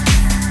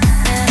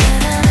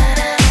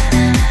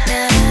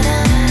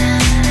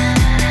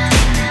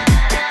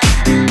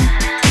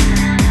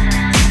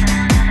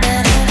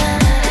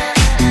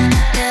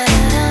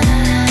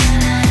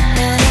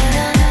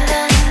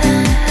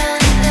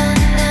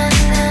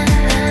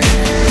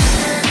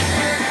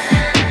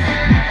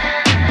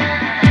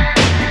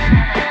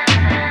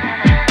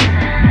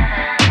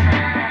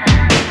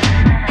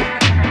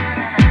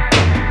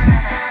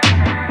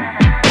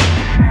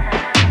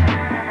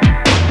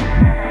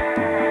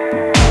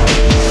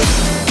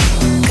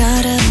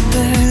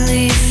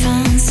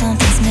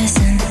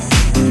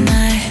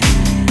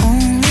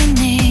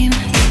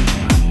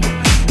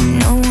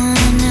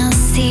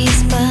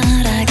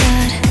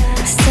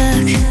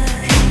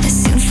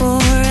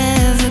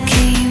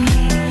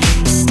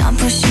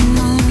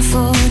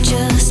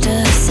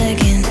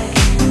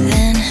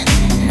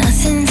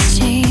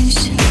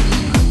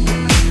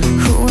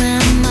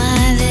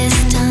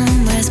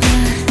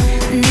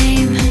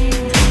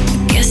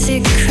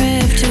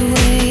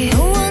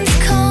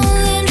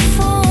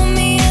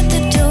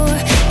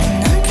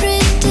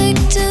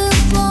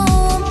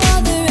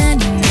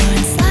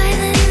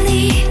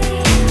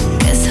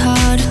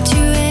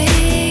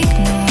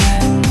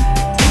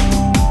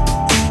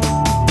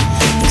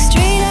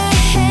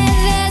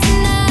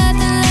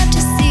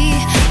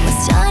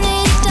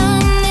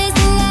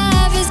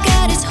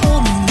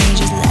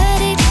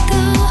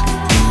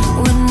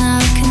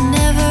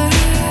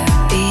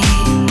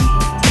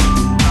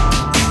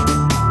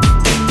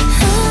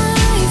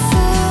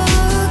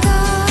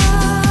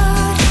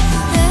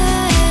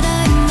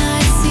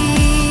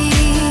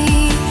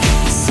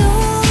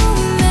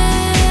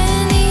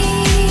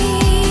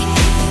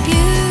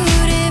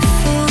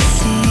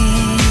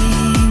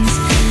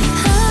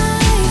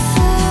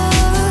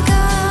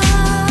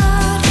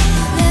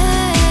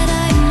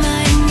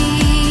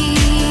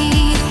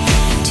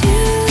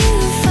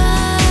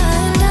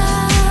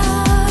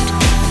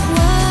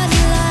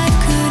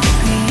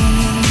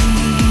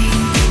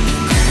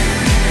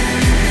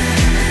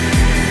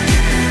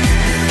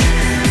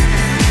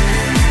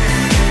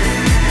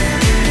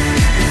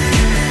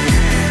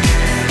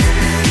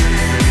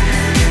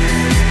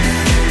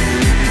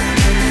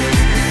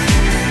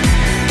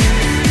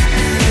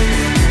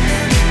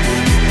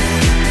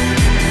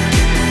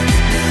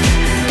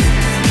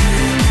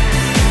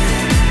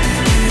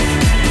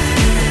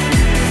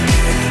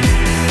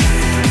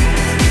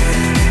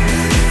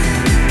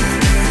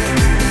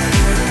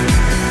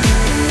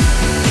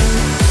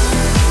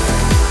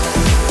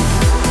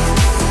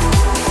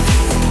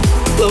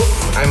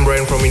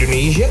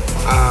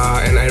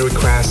 And I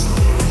request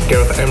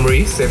Gareth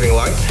Emery, Saving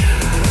Light.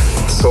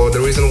 So the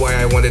reason why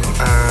I wanted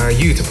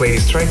you to play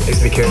this track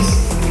is because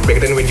back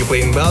then when you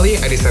played in Bali,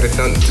 I decided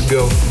not to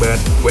go. But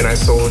when I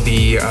saw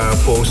the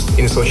post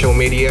in social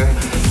media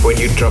when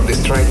you dropped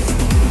this track,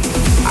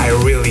 I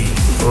really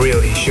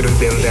should have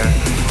been there.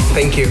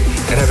 Thank you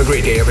and have a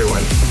great day,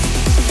 everyone.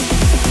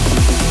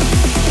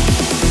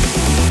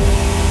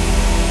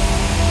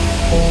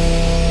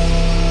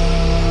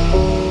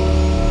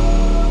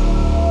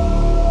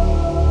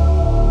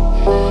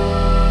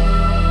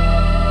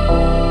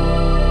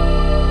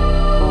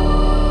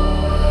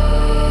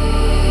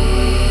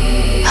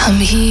 I'm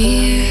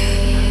here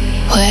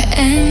where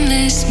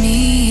endless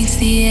meets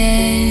the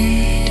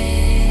end.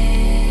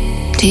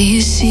 Do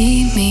you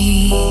see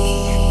me?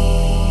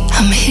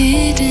 I'm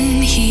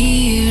hidden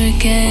here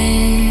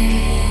again.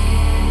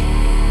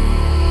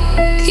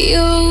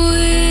 Your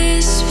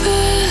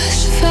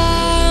whispers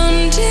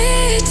found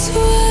its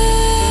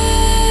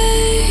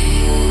way,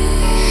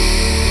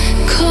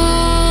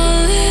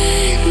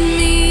 calling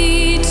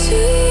me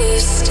to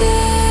stay.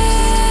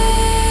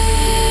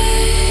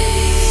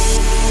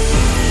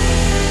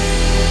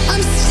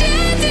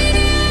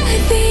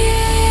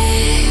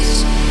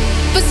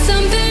 But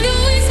something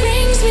always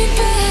brings me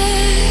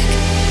back.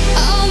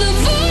 All the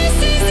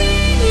voices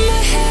in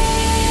my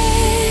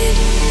head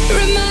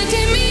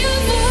reminding me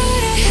of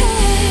what I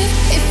have.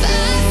 If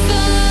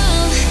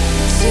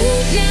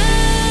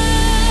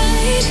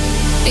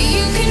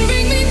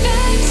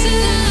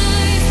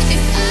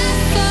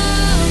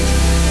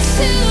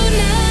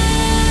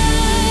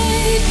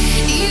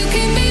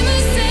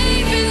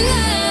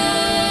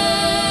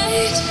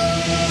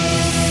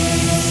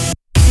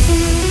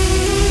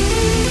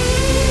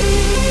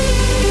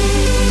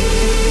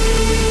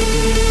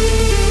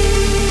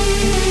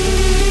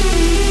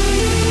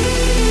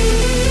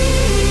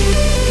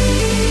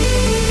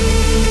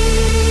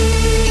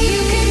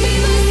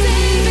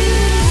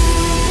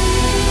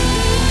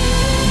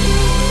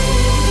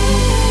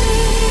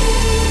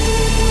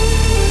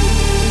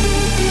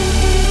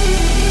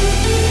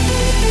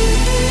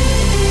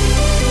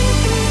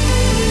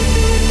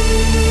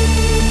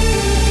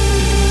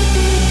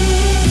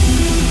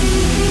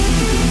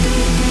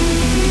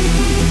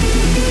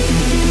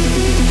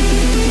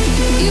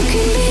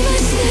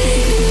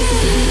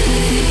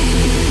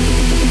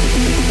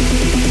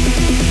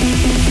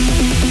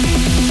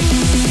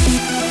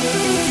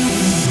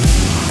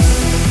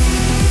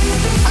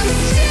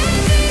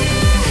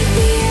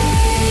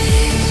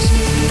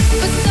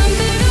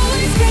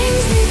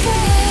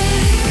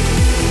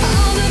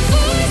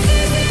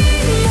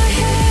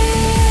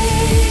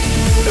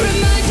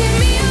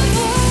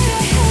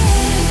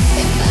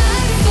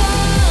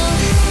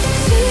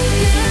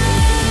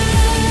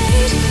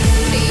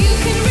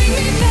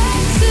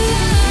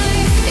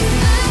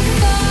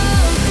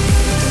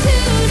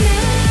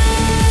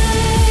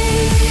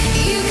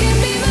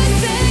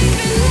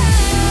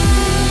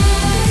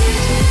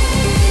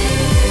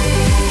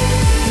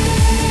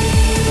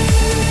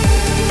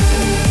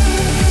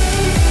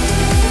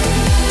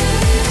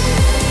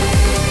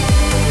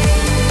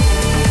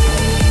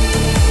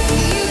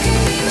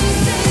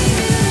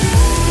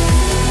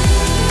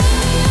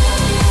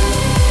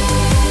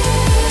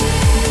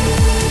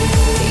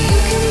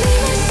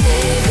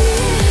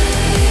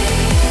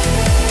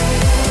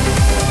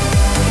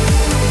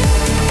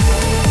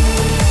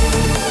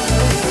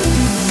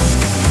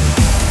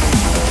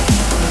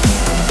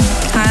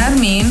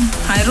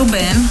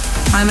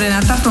I'm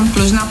Renata from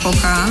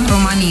Cluj-Napoca,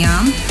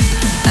 Romania,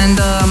 and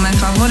my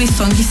favorite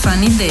song is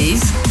Sunny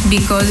Days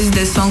because it's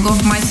the song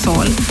of my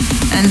soul,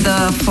 and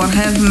for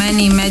have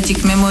many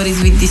magic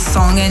memories with this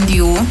song and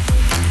you.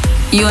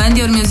 You and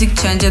your music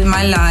changed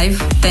my life.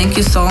 Thank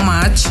you so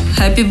much.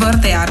 Happy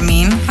birthday,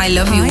 Armin. I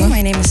love you. Hi,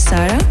 my name is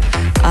Sarah.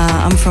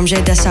 I'm from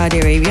Jeddah, Saudi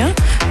Arabia.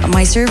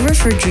 My server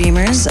for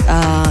Dreamers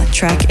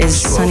track is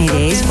Sunny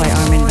Days by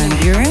Armin van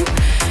Buuren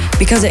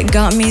because it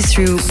got me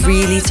through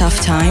really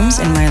tough times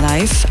in my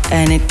life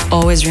and it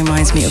always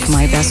reminds me of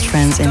my best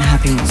friends in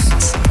happy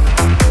moments.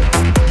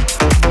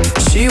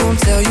 She won't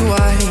tell you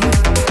why.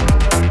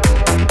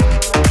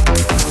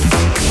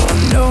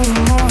 No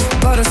more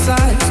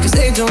butterflies, cause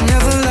they don't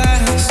ever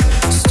last.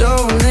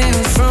 Stolen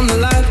from the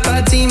light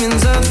by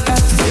demons of the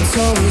past. It's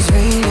always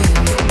raining.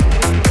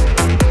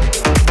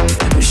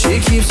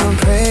 She keeps on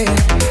praying.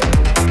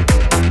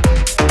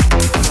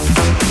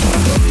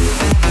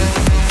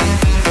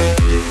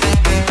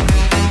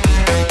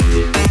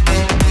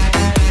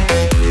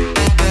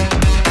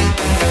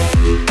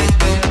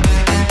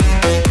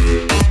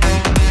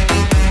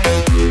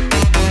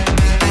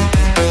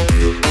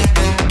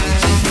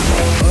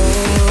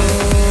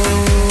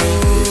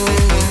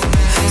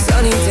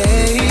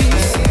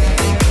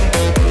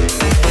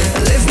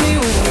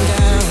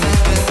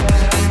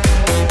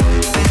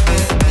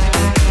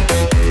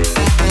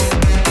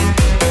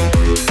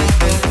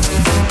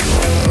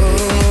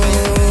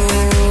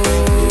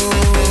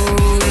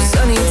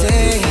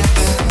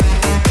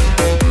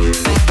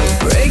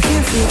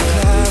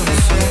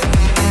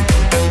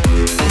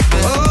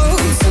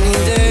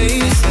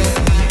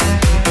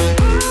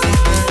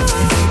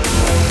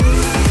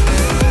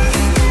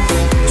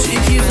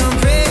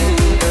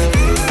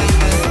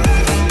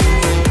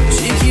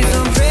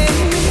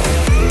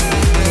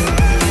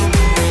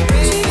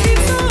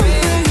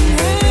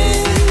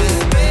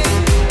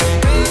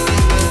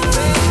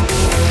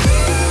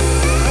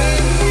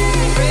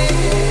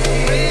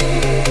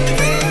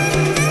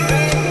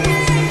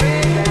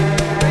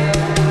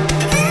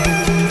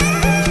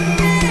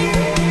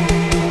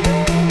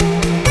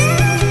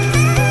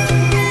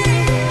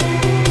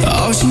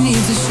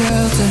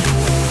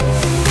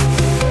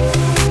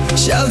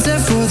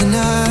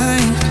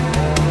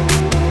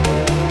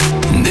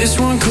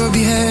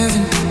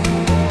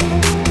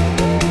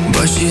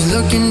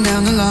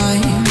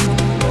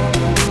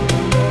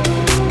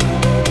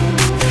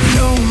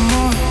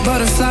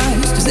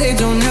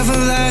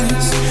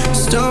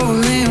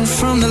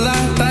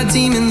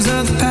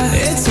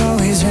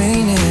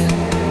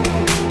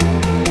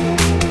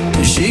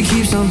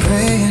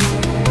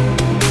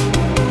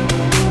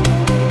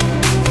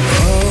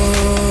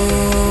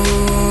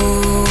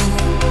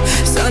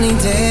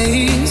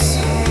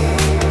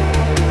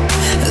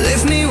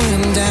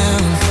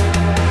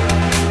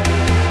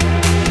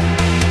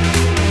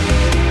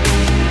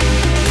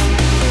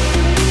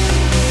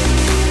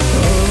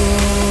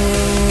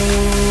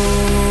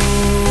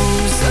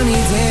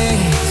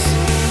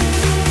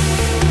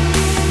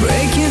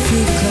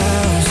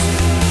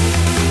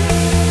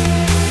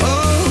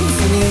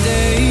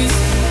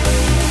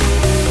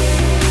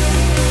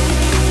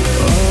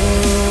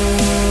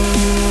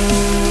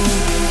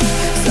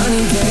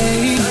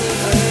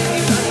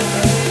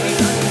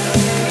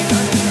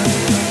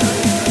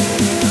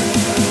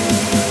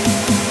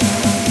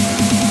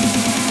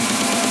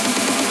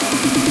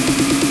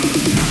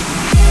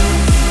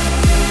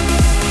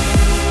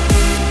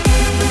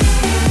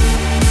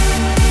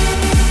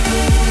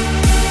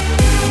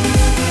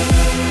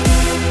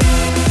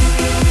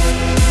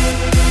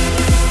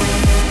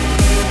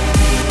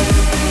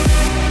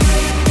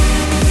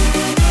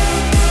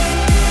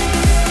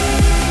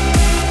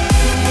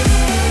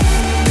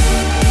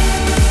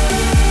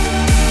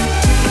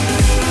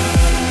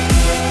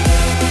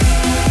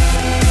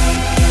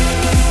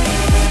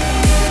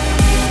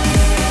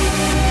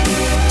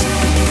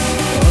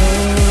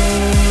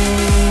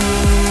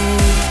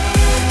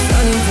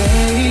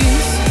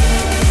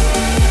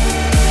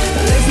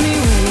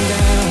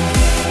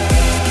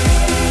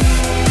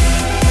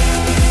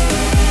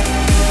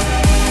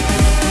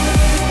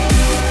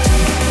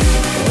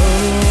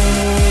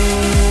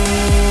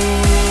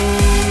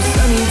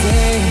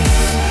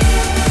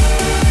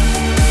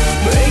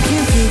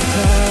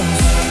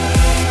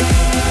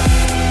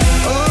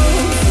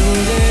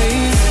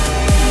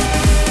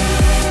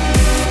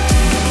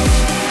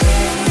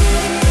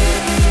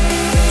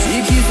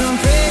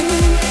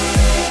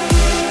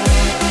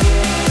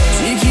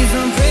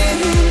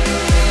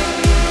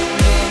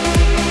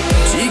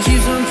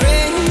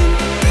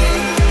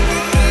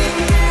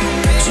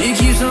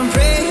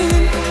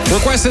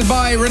 Requested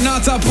by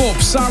Renata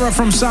Pop, Sarah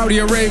from Saudi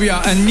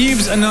Arabia, and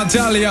Neves and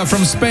Natalia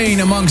from Spain,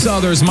 amongst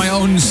others. My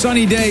own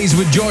Sunny Days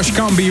with Josh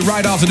Camby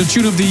right after the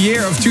tune of the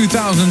year of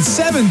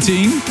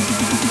 2017.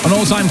 An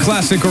all-time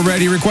classic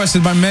already,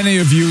 requested by many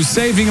of you.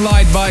 Saving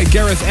Light by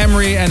Gareth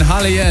Emery and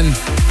Halien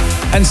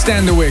and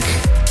Standerwick.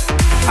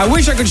 I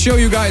wish I could show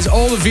you guys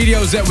all the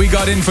videos that we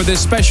got in for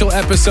this special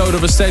episode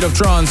of A State of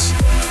Trance.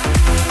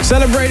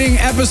 Celebrating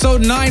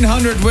episode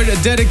 900 with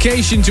a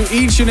dedication to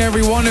each and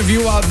every one of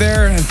you out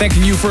there and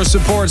thanking you for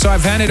support. So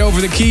I've handed over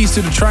the keys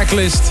to the track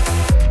list.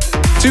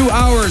 2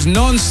 hours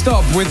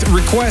non-stop with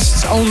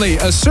requests only.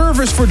 A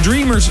Service for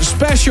Dreamers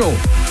special.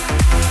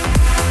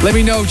 Let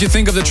me know what you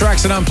think of the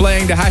tracks that I'm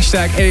playing. The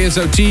hashtag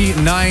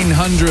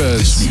ASOT900.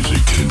 This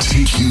music can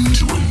take you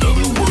to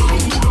another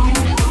world.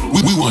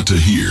 We want to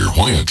hear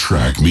why a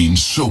track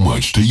means so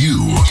much to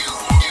you.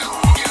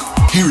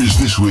 Here is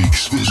this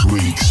week's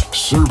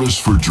Service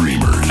for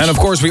Dreamers. And of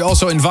course, we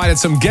also invited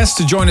some guests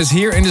to join us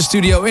here in the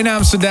studio in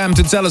Amsterdam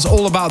to tell us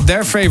all about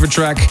their favorite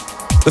track.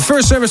 The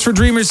first Service for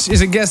Dreamers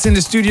is a guest in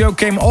the studio,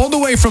 came all the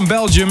way from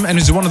Belgium and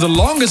is one of the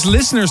longest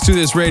listeners to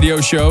this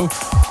radio show,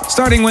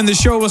 starting when the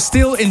show was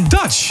still in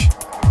Dutch.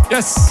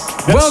 Yes.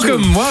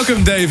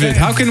 Welcome, David.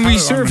 How can we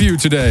serve you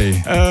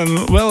today?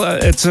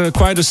 It's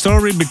quite a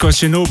story because,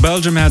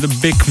 Belgium had a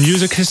big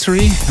music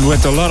history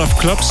with a lot of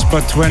clubs,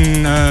 but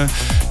when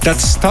that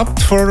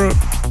stopped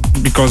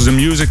because the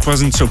music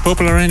wasn't so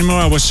popular anymore,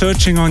 I was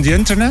searching on the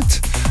internet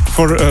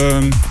for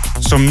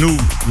some new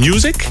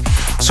music.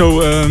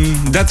 So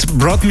that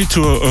brought me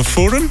to a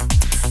forum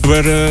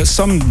where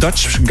some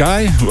Dutch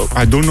guy,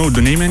 I don't know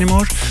the name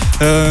anymore,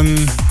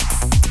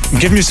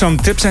 give me some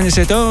tips, and he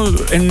said,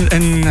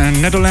 in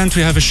Netherlands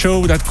we have a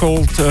show that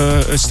called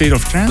A State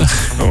of Trance,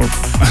 or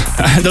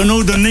I don't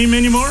know the name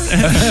anymore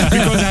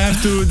because I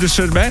have to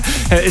search back.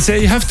 He said,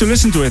 you have to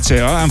listen to it.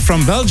 Say, I'm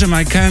from Belgium,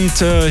 I can't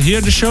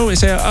hear the show. He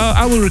said,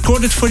 I will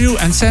record it for you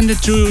and send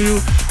it to you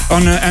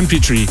on an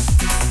MP3.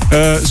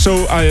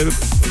 So I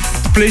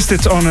placed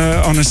it on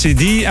a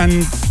CD,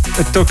 and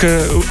it took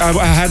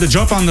I had a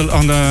job on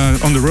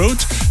the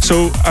road.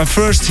 So I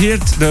first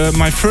heard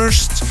my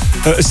first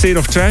State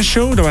of Trance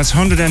show. That was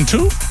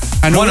 102.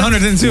 And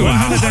 102.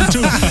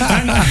 102.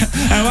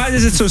 and why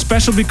is it so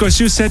special? Because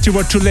you said you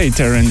were too late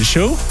there in the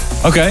show.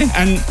 Okay.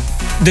 And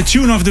the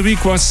tune of the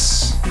week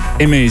was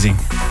amazing.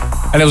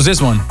 And it was this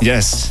one?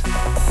 Yes.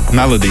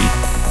 Melody.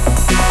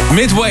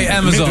 Midway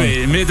Amazon.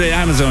 Midway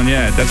Amazon,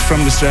 yeah, that's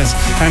from the Stress.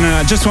 And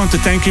I just want to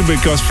thank you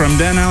because from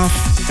then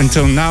off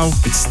until now,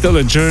 it's still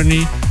a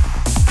journey.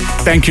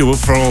 Thank you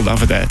for all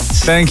of that.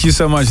 Thank you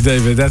so much,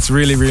 David. That's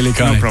really, really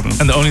kind. No problem.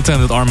 And the only time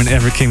that Armin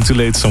ever came too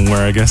late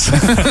somewhere, I guess.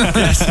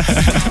 Yes.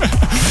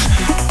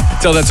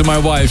 Tell that to my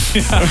wife.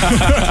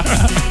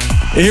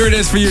 Here it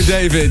is for you,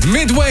 David.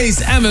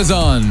 Midway's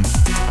Amazon.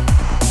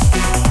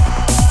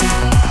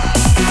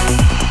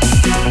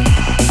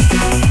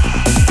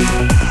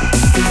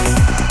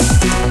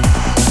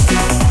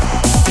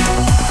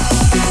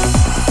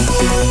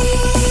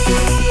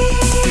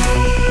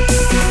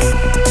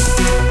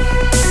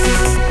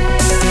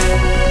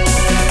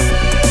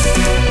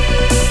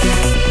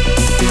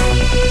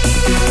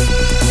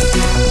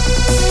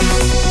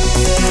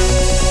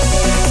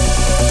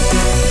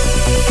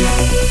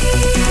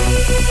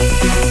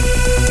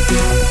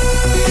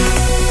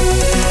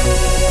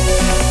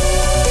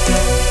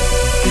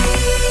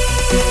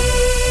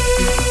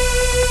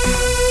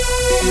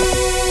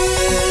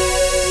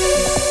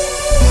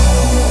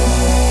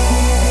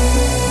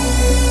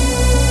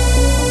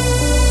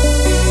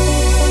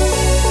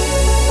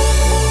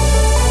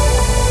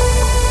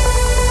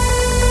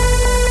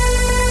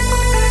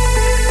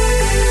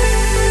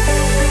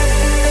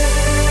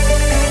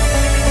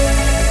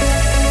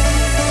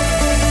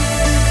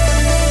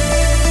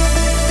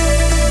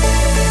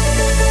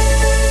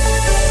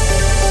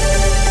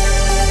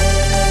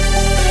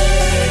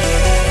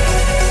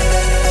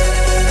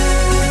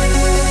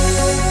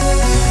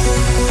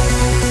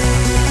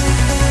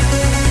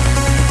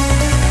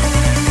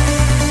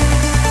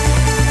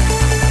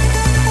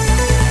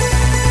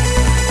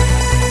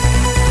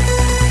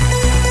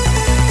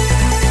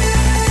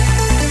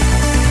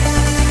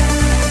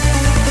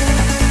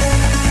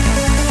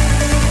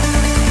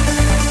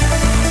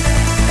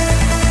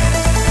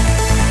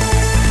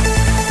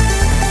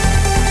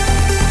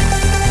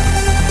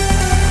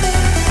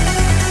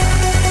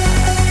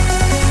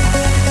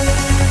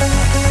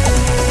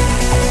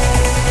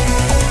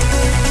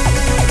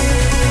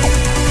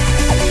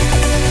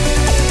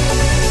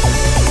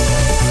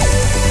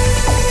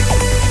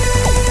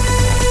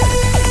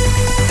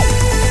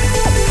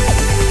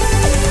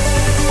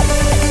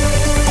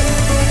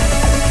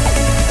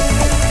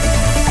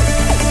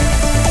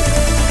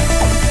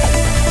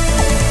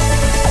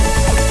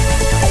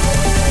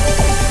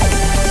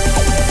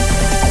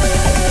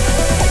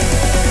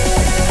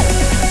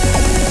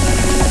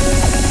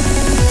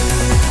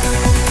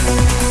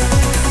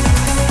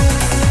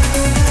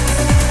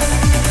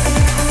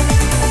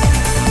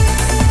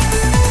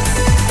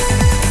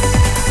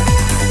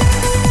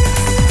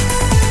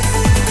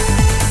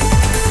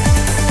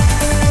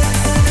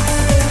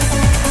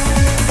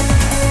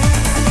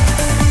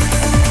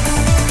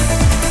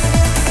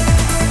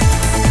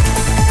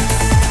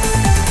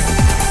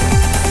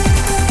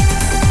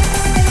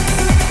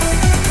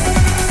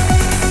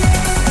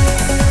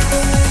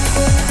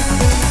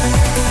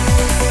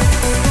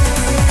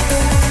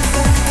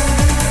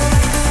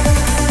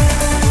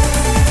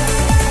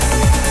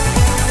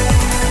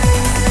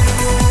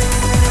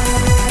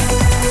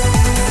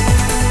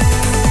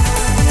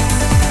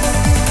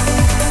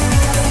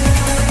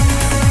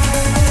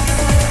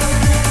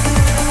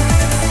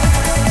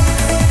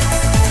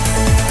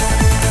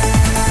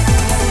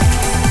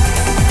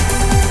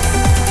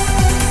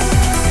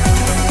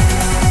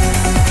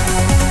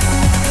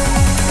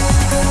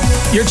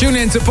 You're tuned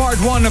in to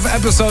part 1 of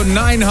episode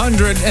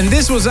 900, and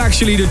this was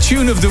actually the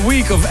tune of the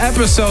week of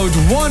episode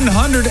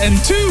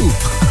 102.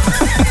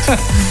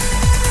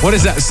 What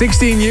is that,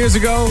 16 years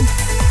ago?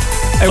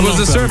 It was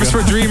the Service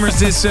for Dreamers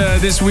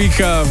this week,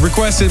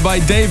 requested by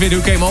David,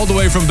 who came all the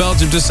way from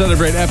Belgium to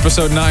celebrate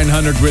episode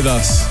 900 with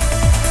us.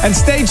 And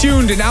stay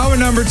tuned, in hour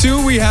number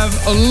 2, we have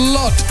a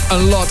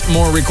lot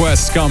more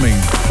requests coming.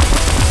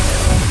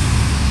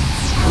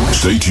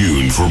 Stay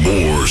tuned for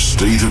more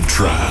State of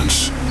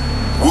Trance.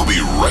 We'll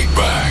be right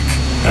back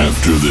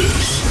after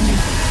this.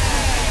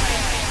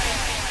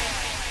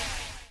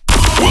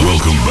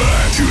 Welcome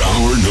back to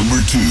hour number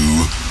 2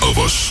 of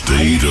A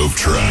State of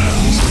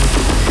Trance.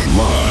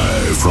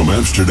 Live from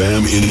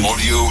Amsterdam in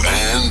audio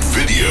and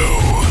video.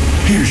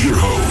 Here's your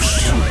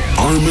host,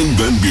 Armin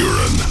van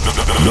Buuren.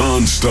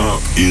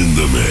 Non-stop in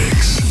the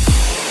mix.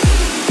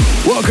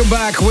 Welcome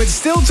back. With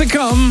still to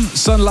come,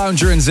 Sun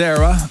Lounger and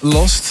Zara,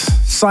 Lost,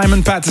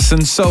 Simon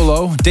Patterson,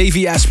 Solo,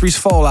 Davey Asprey's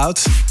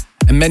Fallout,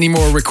 and many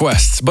more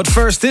requests. But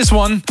first, this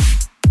one.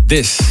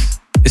 This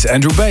is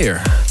Andrew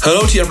Bayer.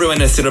 Hello to everyone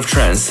in A State of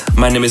Trance.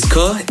 My name is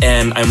Ke,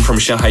 and I'm from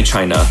Shanghai,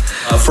 China.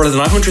 For the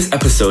 900th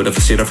episode of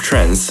A State of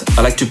Trance,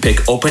 I'd like to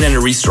pick Open and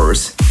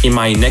Resource in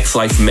my Next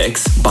Life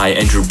mix by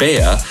Andrew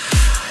Bayer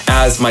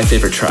as my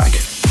favorite track.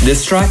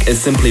 This track is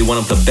simply one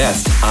of the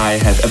best I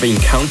have ever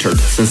encountered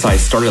since I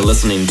started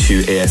listening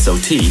to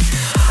ASOT.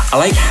 I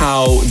like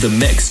how the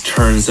mix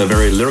turns a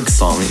very lyric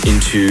song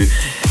into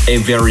a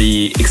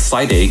very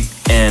exciting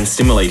and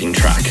stimulating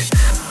track.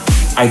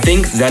 I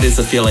think that is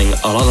a feeling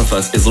a lot of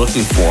us is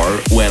looking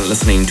for when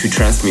listening to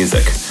trance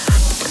music.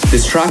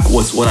 This track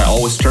was what I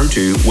always turn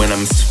to when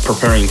I'm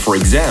preparing for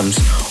exams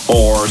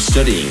or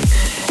studying,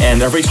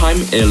 and every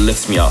time it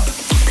lifts me up.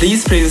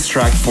 Please play this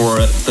track for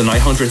the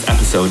 900th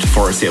episode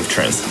for A State of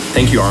Trance.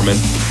 Thank you, Armin.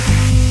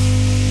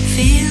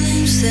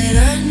 Feelings that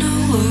I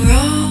know are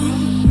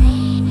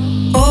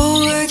wrong.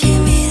 Oh, I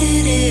can meet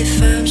it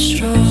if I'm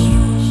strong.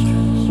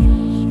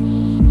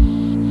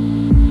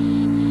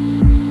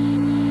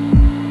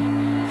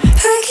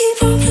 I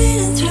keep on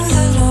bleeding through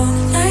the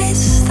long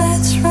nights,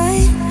 that's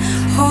right,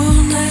 all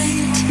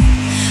night.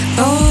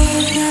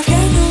 Lord, I've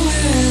got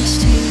nowhere else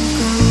to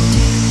go.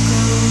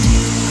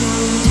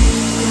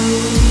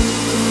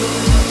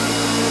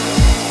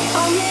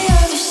 On the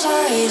other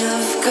side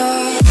of God.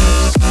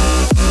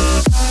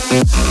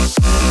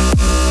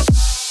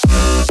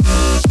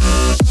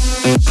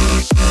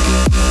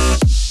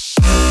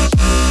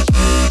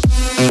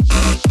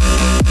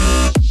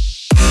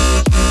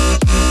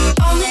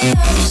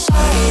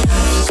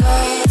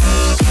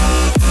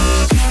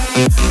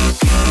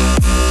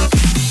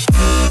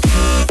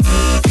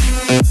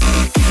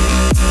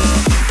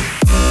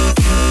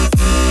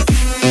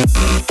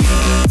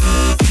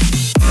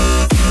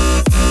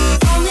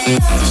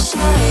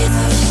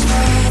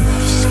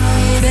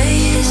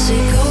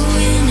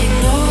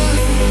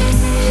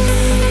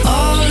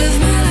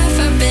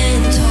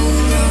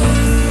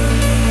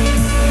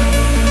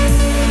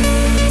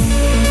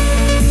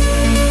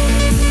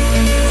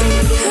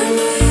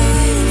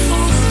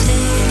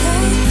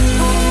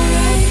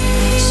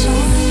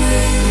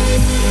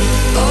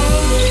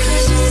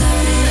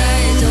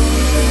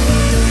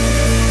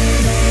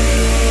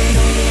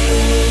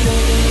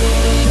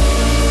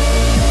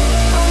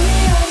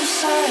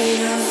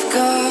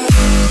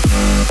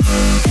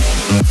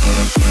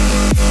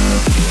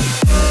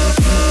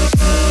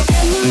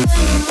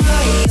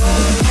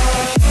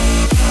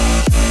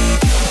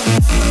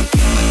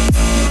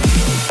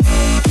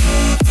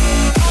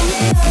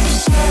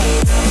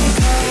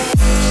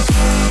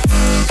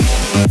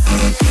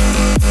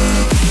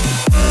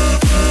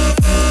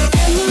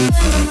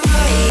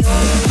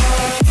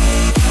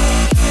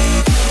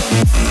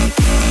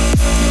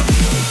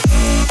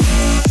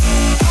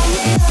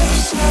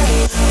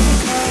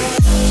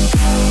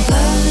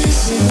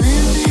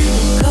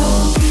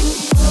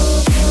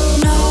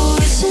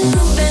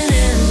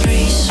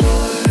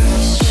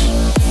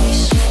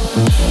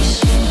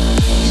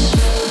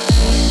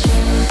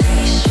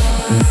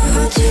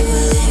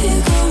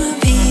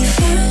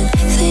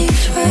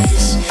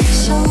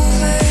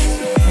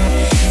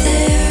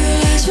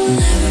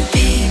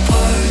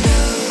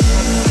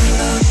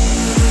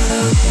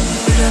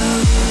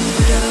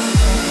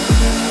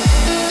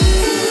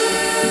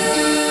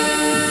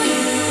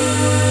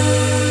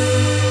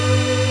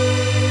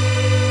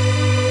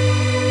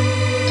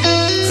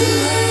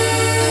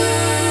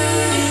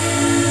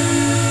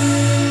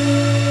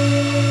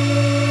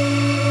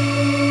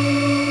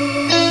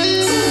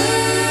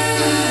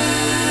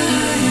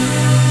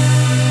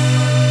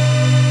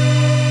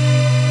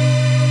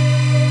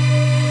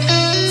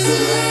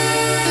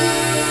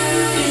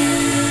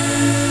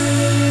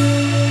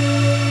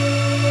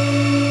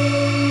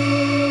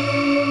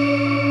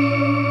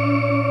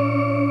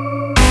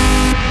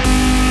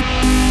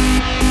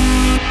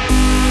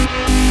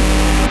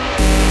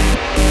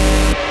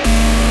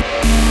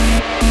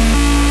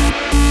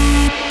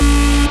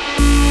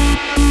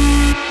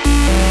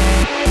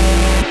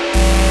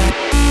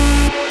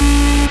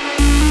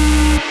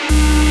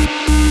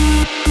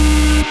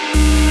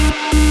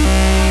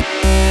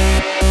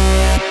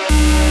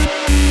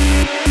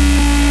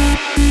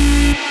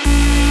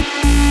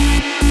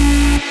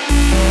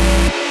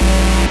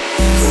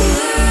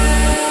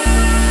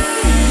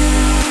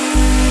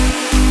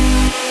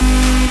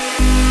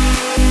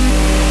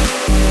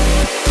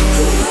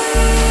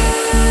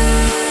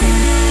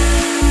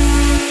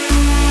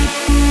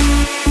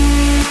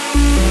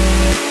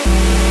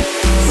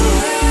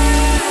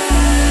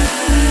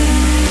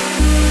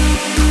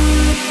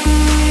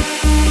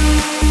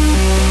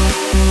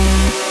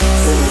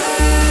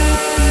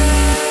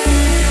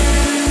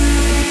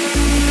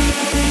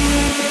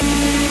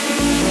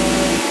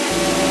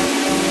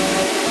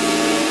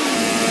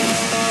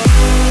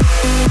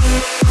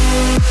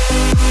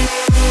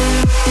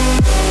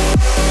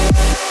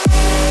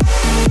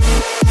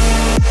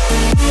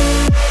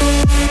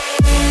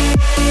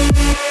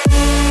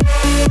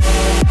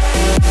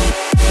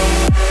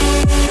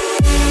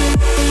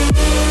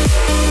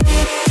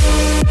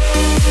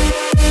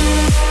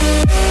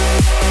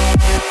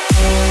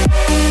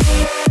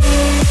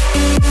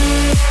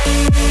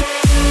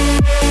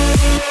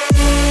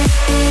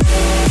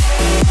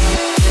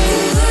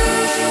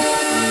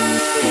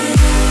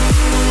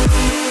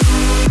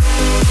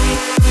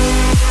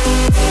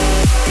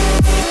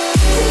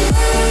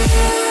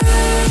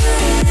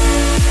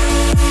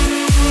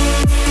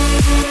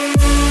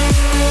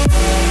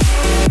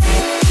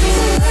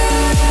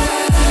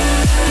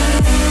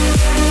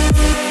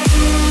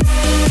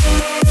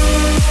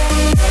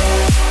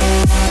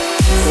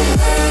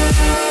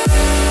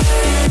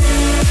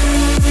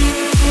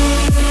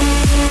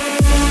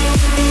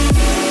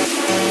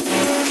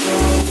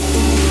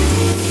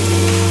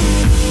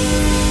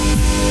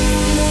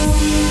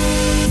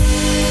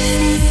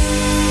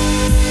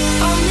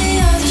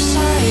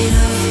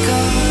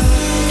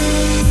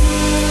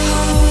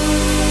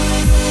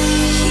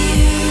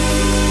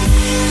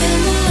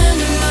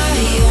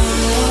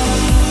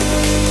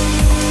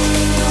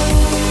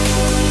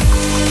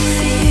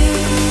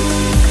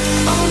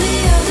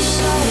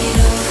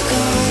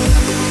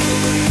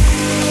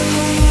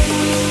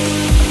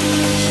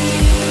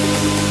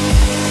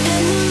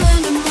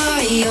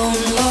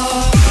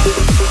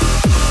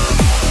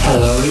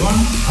 Hello everyone,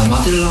 I'm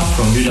Attila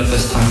from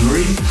Budapest,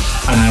 Hungary,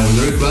 and I would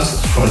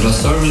request for the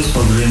Service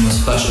for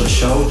Dreamers special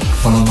show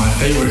one of my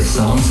favorite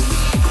songs,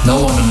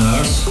 No One on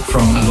Earth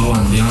from Above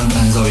and Beyond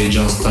and Zoe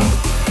Johnston,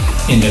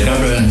 in the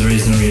Gabriel and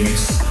Raisin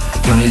remix.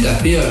 When it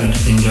appeared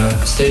in the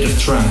State of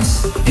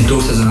Trance in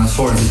 2004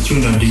 as the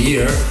tune of the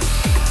year,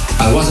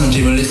 I wasn't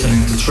even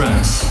listening to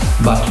trance,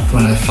 but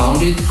when I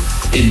found it,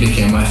 it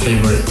became my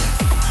favorite.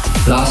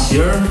 Last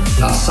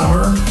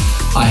summer,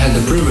 I had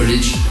the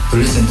privilege to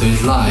listen to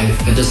it live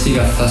at the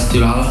Sigat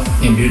Festival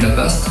in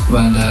Budapest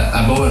when the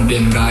Above and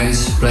Beyond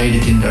guys played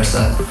it in their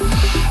set.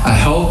 I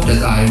hope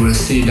that I will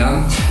see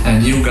them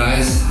and you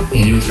guys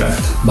in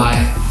Utrecht.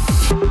 Bye!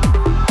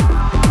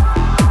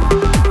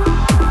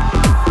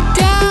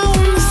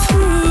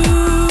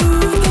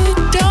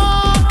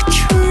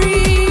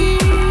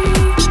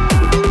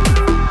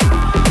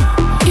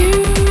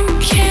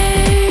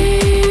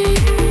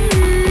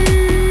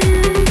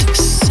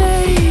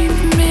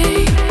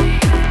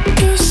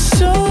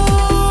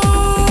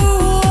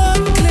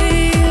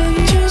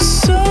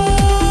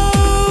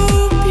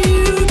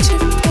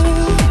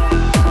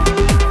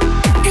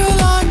 You're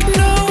like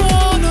no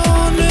one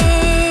on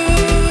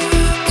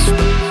earth.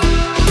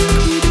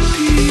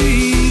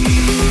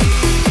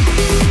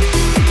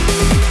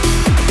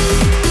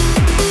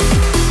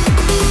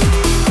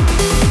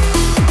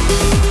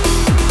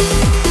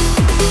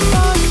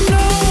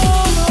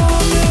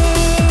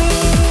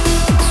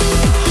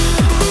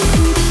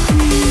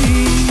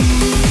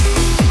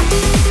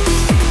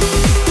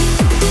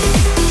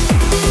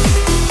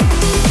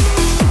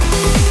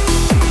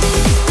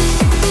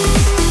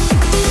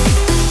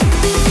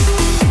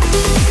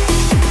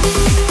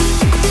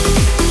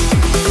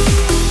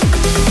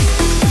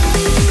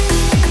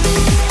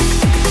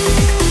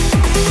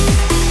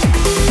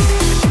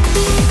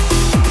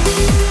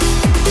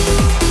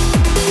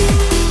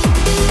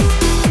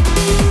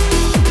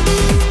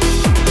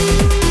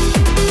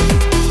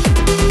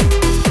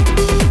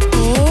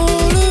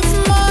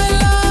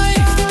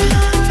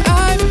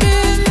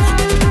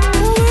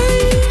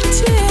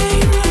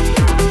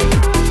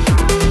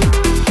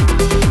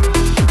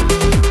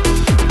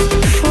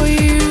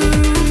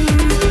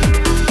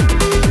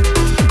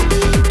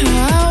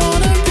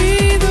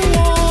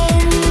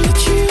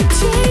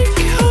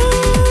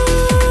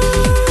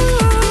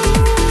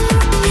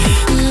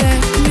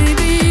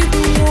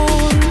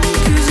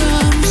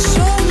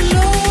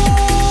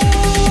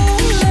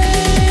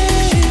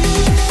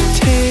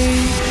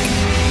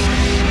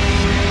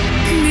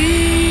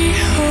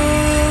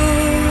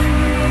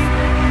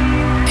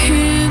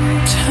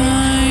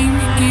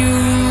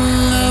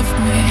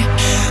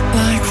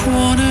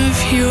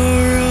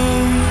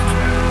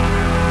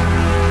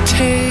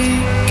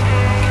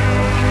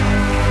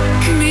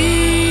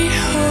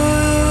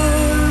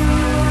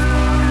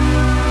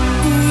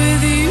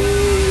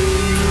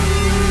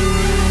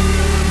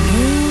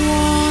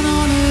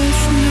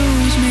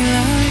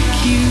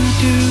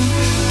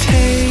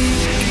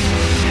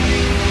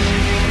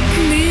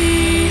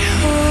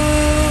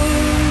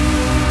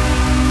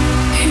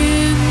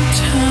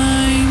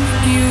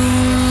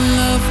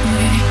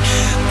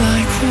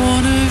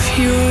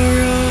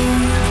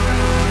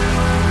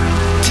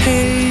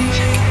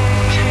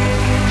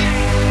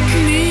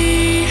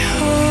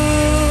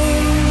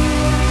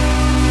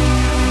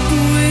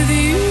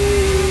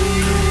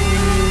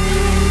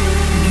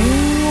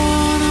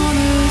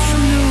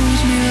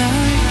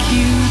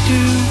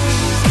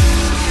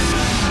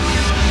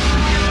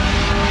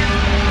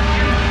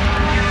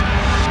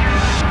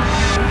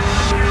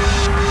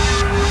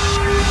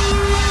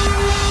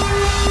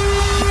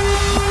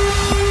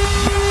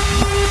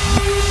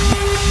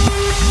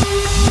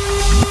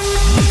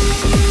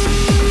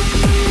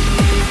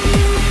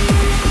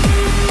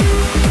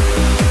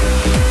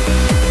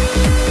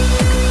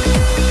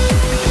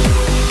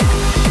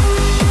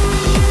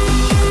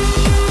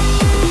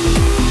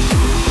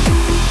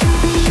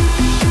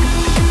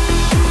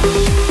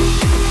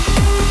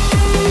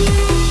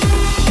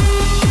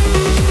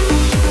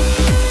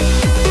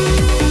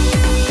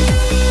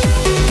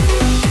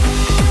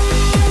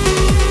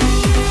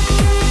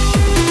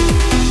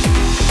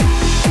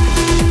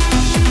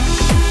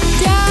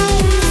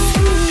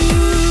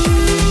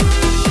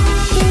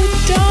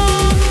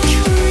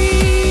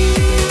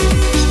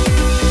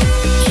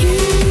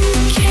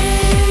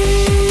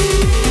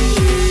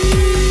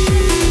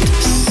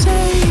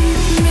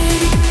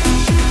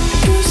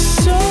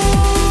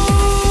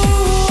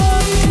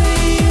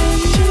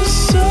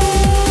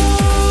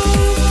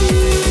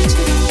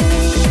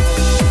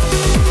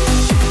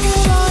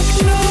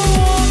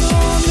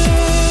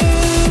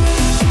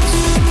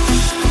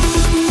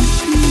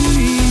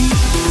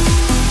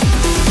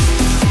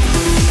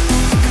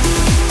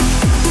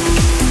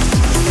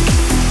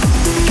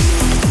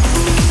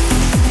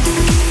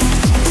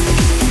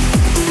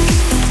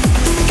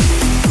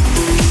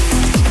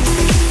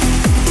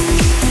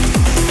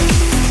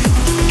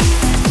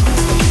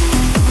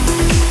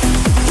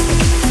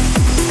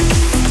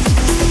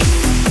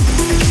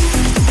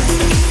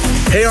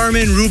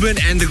 Armin, Ruben,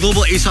 and the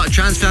global ASOT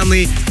Trance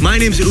family. My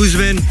name's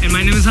Uzman. And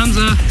my name is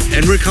Hamza.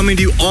 And we're coming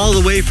to you all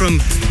the way from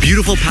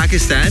beautiful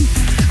Pakistan.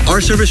 Our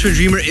service for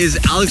Dreamer is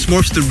Alex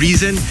Morph's The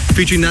Reason,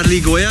 featuring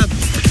Natalie Goya.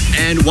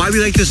 And why we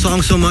like this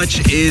song so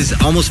much is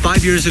almost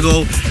 5 years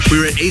ago, we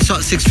were at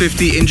ASOT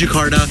 650 in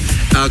Jakarta,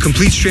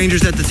 complete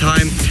strangers at the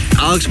time.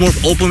 Alex Morph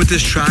opened with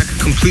this track,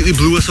 completely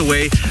blew us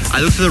away. I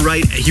looked to the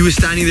right, he was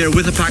standing there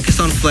with a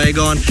Pakistan flag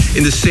on,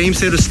 in the same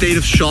state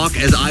of shock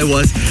as I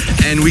was.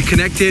 And we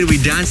connected, we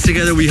danced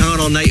together, we hung out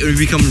all night, and we've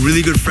become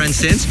really good friends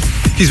since.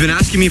 He's been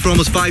asking me for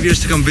almost 5 years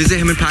to come visit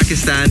him in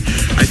Pakistan.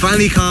 I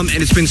finally come,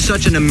 and it's been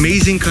such an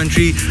amazing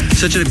country,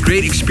 such a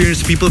great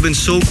experience. People have been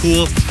so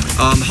cool,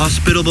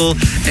 hospitable,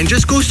 and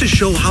just goes to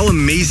show how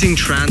amazing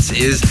trance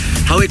is,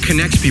 how it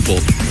connects people.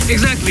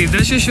 Exactly,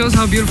 that just shows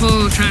how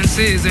beautiful trance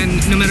is,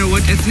 and no matter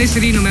what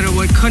ethnicity, no matter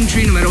what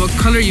country, no matter what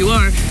color you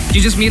are,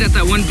 you just meet at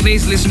that one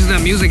place, listen to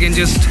that music, and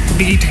just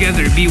be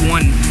together, be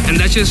one. And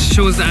that just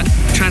shows that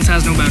trance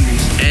has no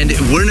boundaries. And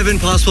it wouldn't have been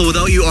possible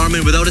without you,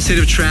 Armin, without A State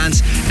of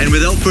Trance, and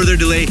without further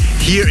delay,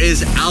 here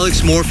is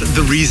Alex Morph,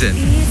 The Reason.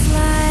 It's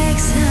like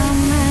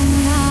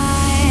someone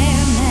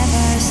I've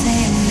never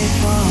seen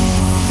before,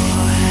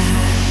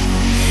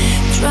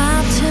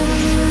 dropped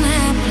in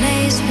a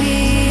place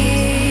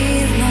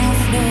with no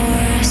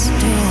floors,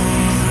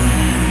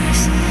 doors,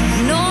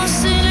 no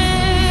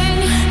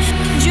ceiling,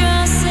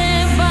 just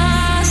a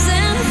vast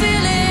and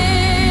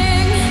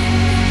feeling,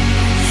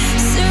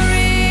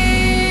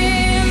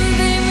 serene,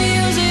 the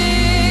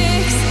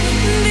music's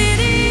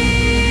beating.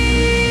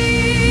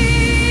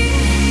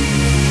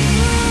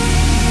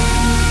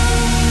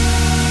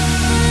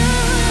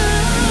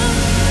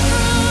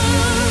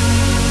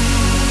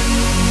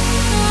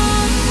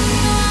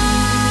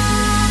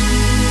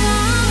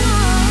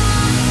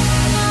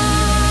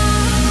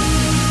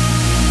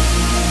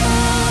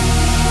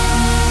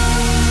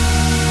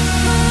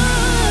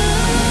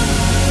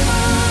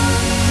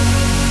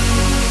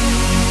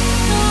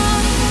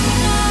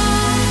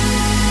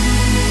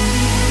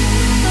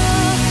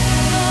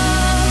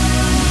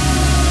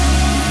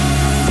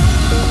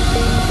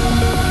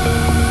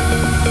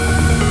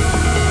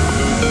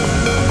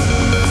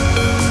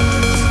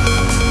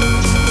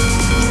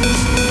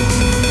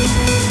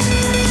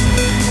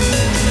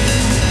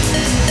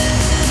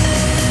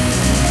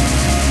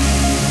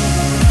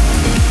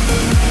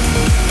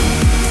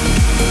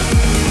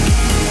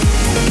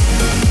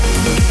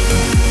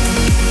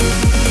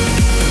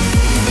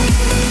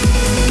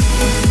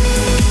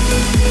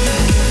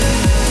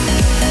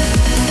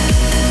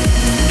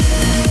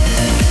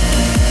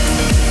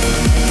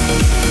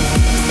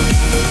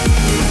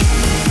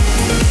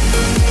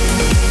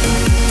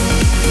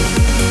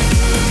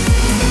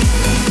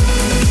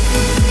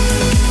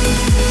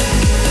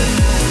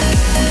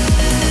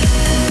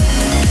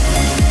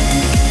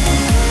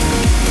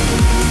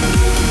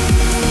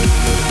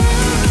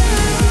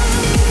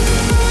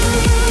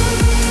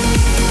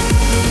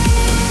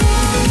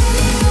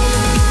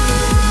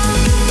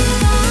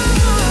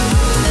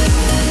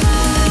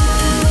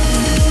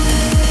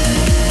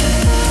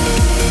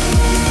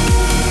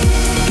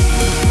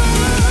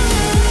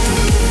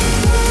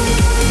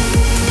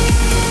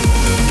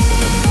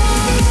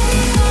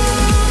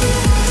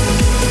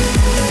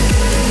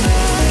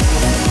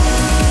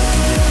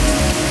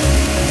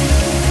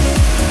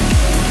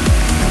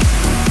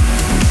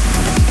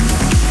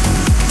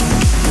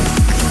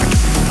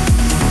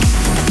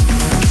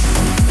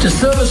 The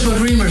Service for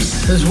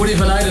Dreamers is Woody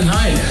van Eyden.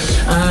 Hi.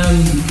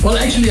 Well,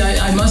 actually,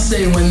 I must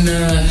say, when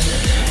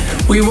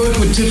we worked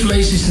with Tiff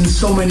Lacey since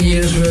so many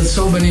years, we had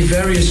so many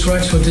various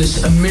tracks with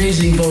this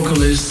amazing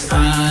vocalist,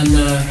 and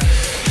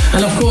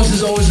of course,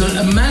 it's always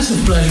a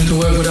massive pleasure to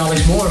work with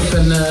Alex Morph.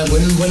 And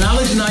when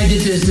Alex and I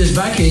did this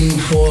backing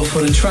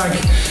for the track,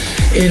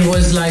 it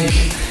was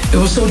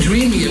so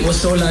dreamy. It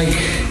was so like,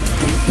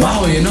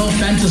 wow,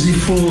 fantasy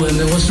full, and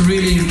it was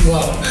really,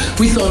 wow,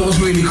 we thought it was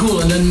really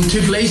cool. And then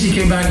Tiff Lacey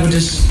came back with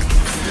this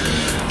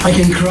I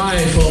Can Cry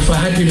for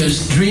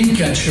Happiness,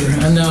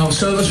 Dreamcatcher, and now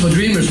Service for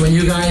Dreamers. When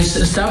you guys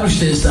established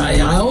this, I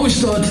always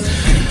thought,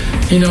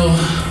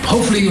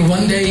 hopefully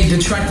one day the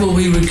track will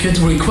be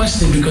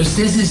requested, because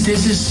this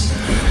is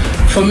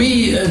for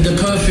me the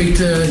perfect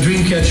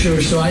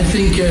Dreamcatcher, so I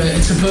think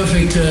it's a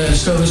perfect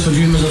Service for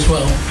Dreamers as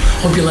well.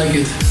 Hope you like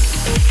it.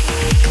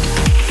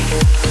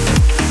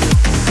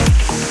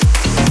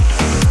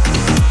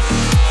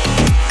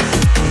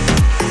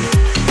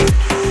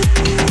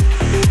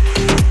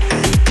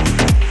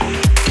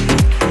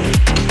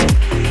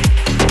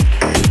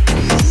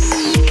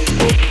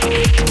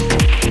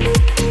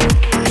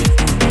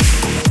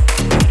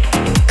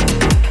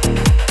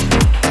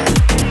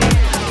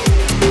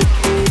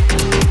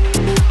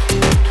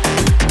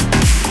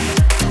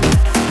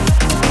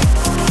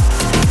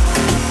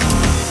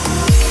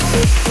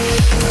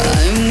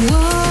 I'm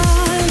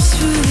washed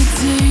through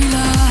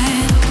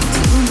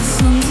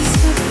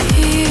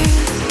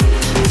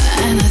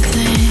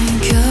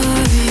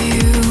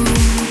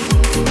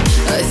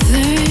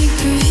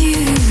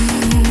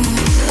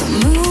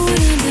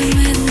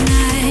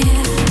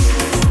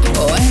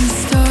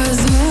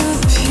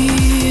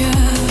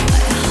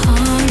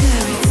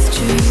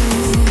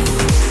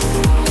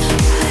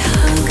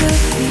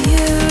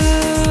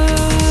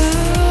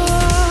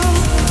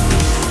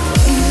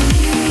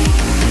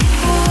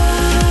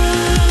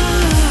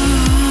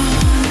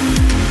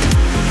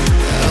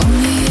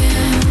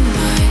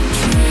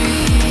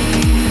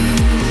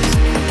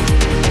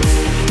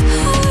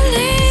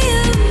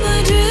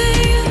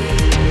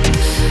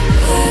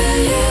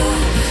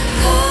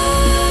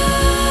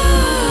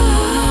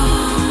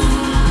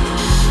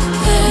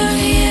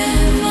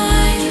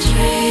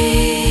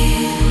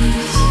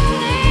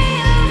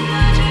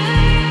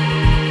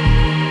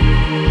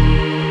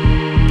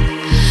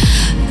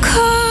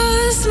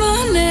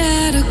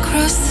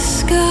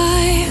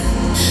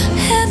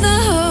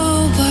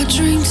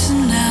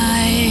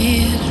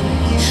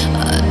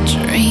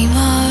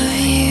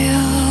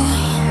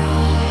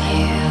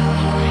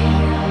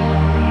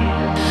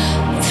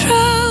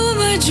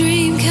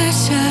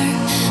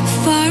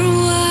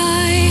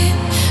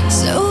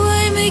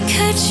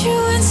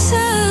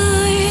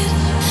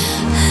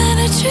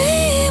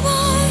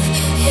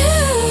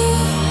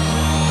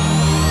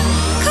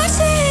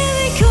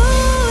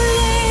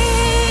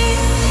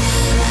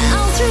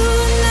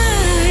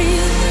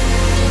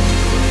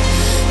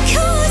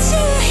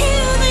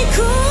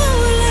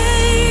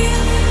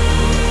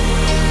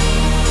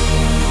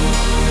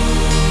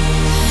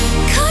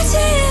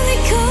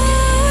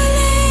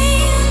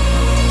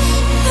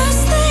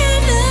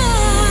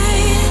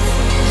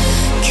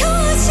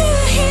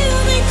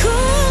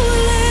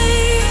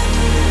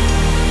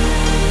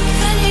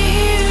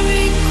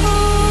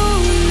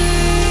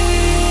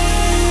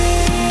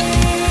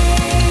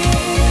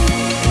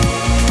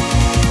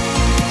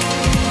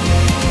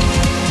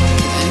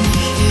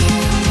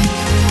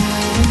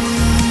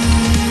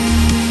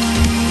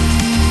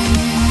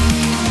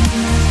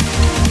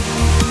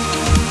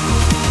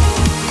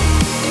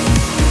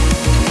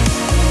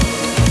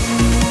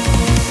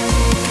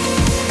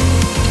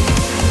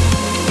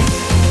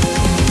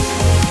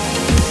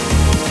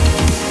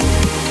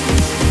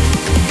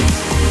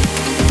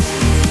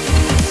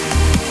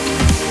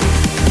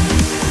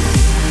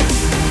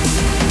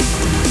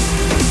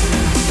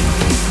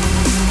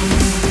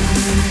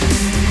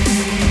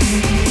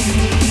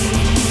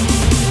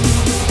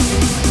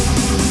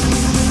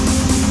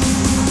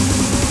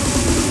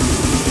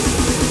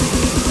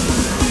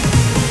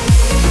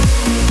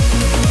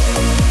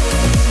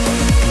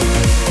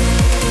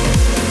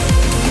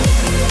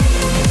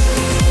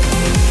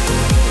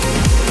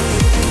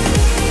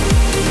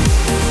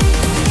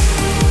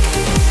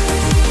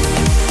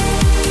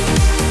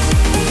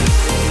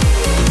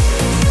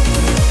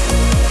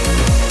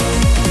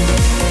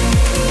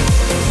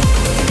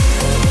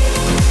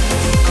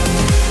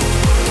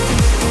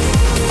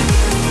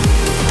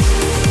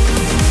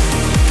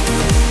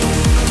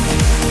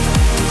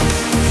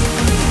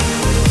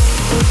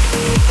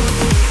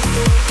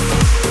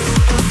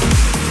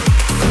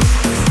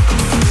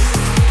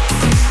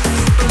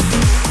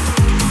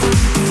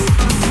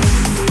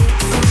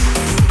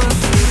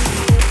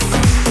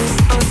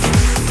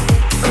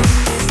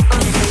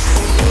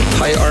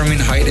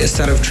Armin. Hi, the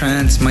State of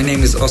Trance. My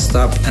name is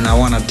Ostap, and I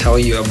want to tell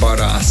you about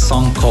a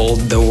song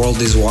called The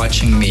World Is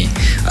Watching Me.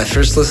 I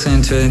first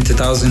listened to it in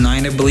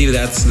 2009. I believe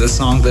that's the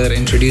song that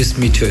introduced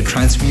me to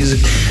trance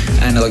music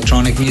and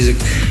electronic music,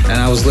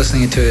 and I was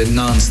listening to it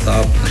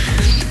non-stop.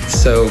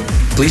 So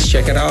please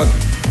check it out.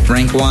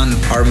 Rank 1,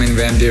 Armin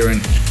van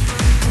Buuren.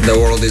 The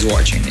World Is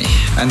Watching Me.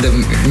 And the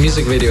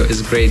music video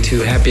is great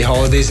too. Happy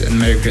holidays and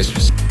Merry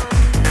Christmas.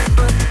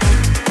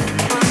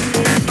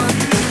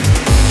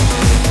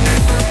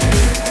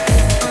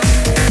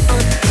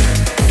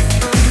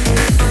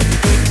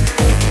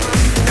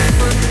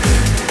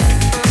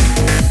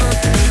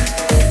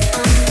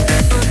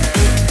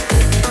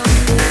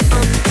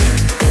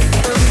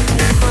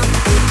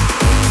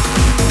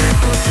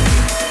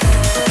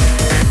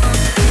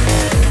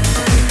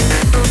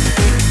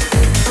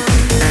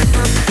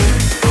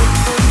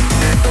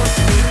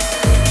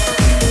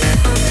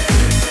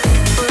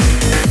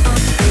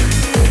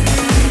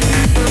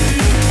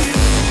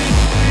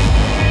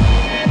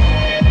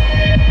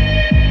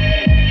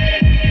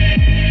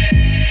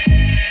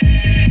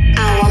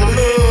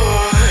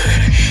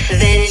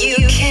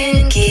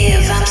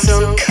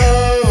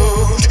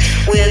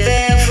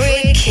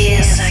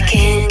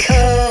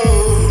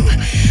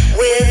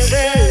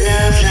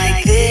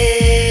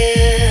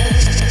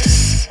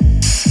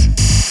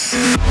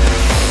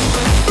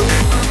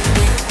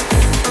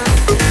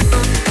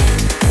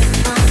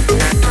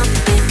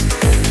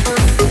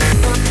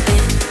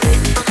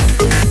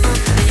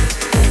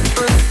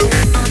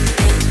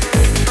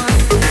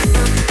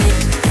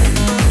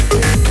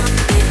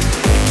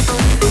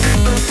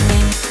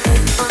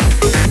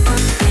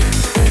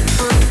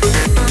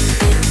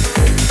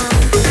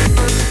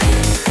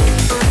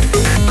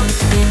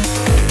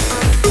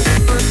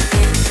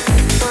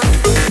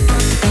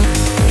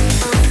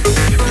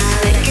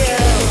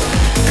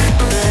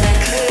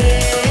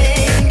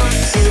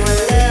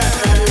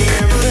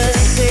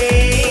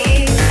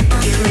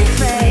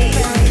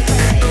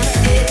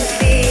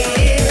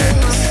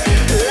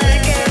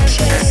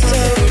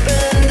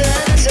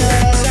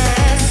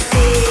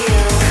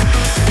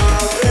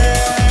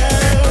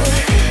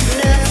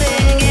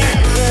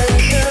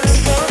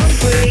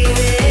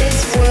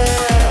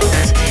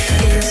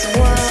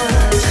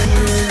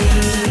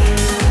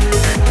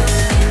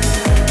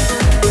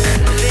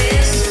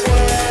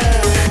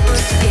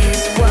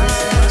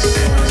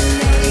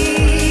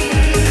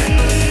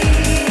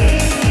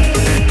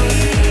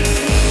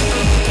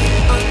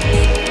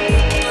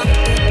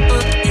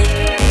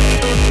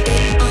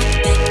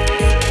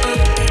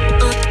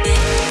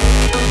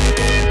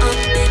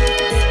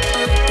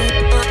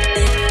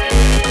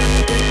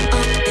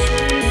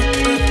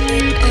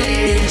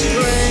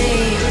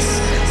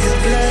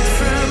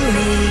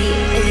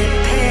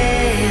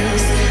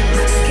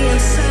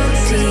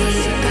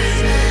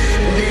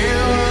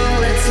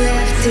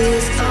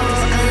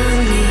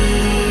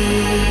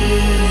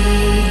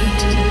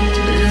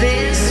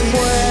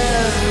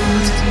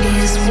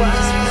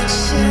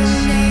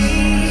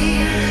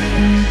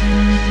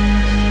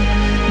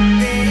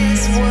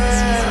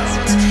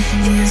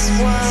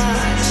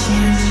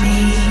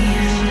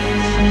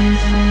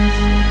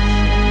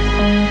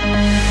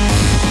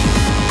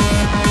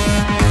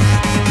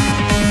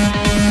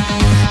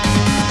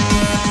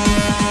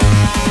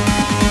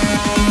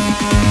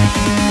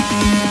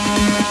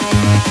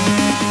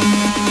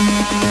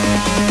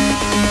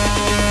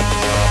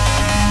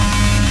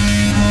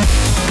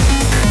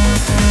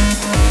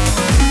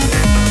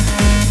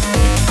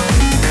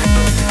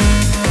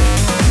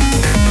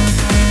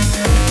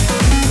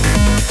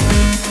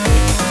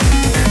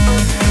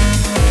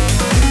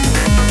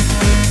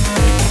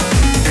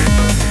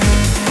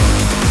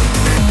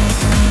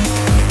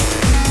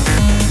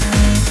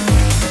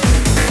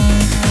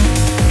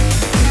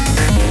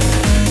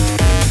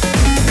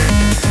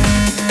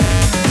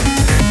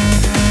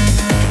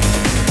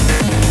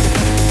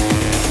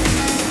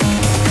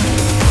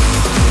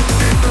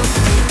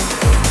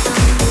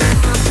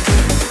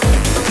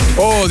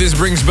 Oh, this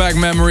brings back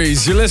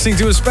memories. You're listening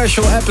to a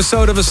special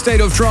episode of A State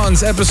of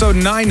Trance, episode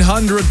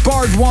 900,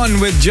 part 1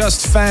 with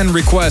just fan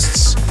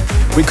requests.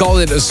 We call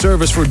it a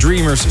Service for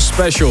Dreamers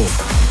special.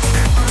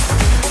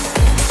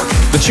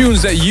 The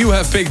tunes that you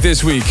have picked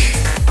this week.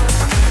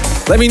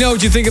 Let me know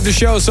what you think of the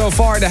show so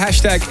far. The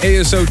hashtag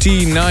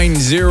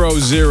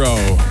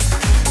ASOT900.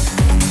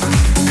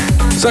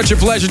 Such a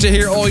pleasure to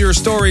hear all your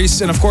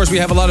stories. And of course, we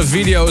have a lot of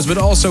videos, but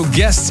also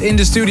guests in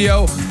the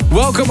studio.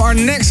 Welcome our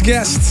next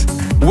guest.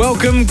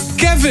 Welcome,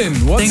 Kevin.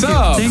 What's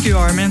up? Thank you,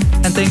 Armin.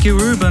 And thank you,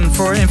 Ruben,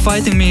 for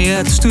inviting me here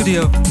at the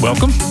studio.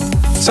 Welcome.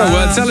 So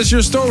tell us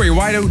your story.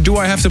 Why do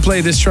I have to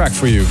play this track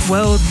for you?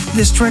 Well,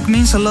 this track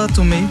means a lot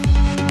to me.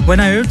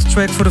 When I heard the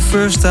track for the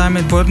first time,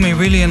 it brought me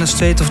really in a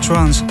state of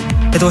trance.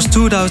 It was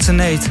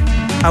 2008.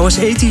 I was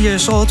 18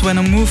 years old when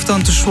I moved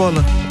on to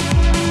Zwolle,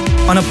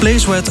 on a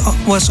place where it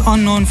was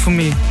unknown for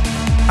me.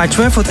 I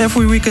traveled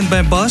every weekend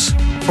by bus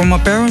from my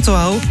parental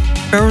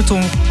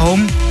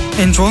home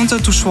in Toronto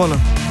to Zwolle.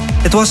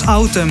 It was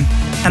autumn,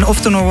 and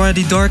often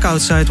already dark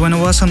outside when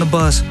I was on the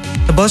bus.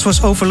 The bus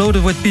was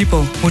overloaded with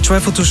people who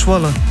traveled to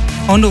Zwolle.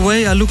 On the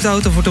way, I looked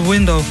out of the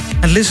window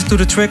and listened to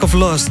the track of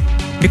Lost,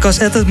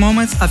 because at that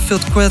moment I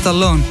felt quite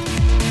alone.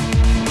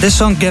 This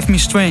song gave me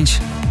strange.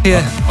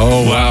 Yeah.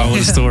 Oh wow, what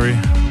a story.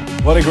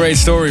 What a great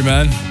story,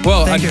 man.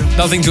 Well,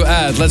 nothing to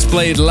add. Let's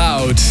play it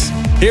loud.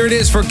 Here it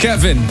is for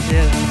Kevin.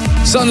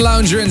 Sun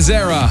Lounger and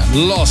Zara,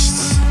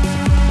 Lost.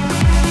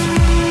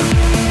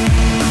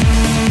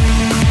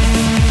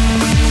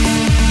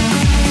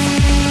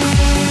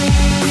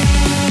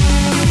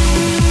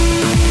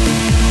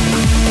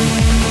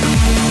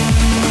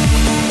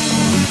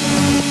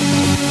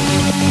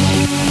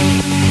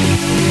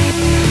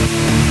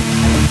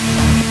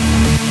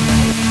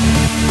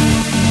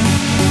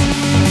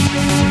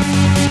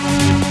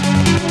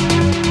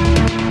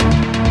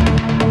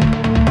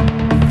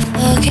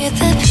 Forget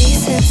the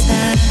peace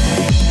inside.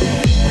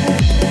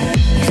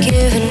 You've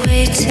given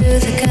way to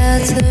the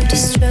gods of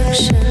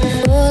destruction,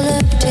 full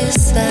of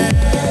desire.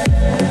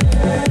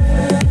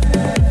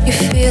 You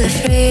feel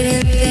afraid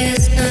and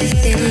there's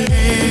nothing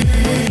there.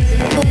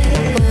 Oh,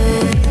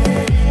 oh.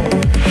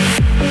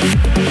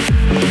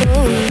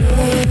 Oh,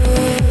 no.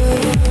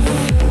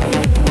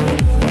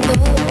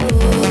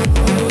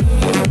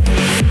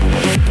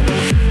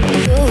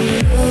 Oh,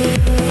 no.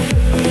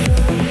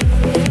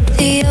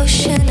 The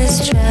ocean is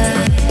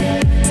dry.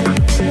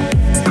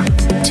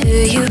 Do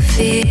you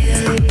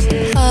feel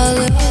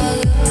hollow?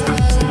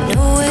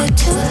 Nowhere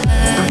to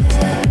hide,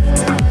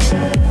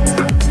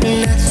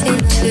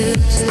 nothing to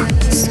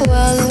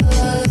swallow.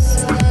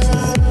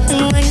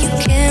 And when you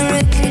can't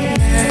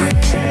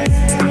recognize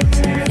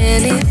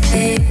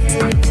anything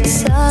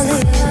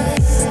solid,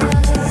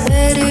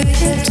 where do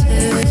you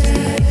turn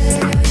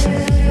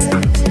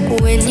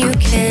when you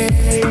can't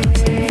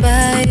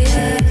buy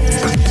it?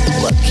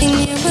 What can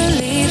you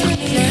believe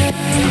now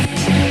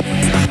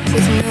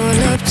with no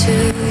love to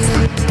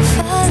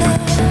follow?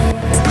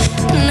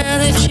 Now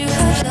that you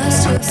have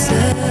lost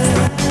yourself,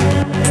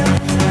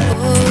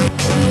 oh,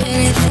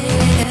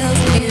 anything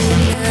help you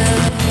now?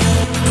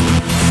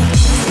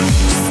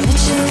 Let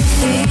your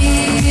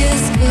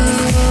fears go.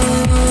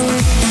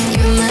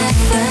 You might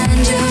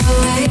find your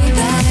way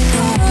back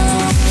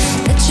home.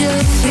 Let your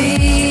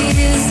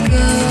fears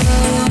go.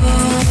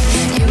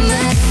 You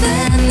might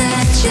find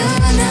that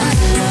you're not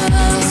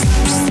lost.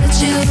 Just let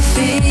your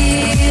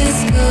fears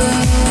go.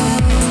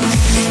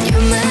 You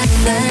might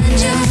find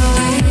your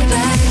way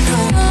back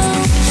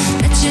home.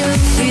 Let your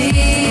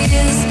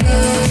fears go.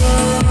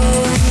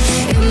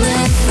 You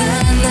might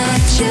find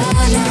that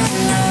you're not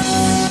lost.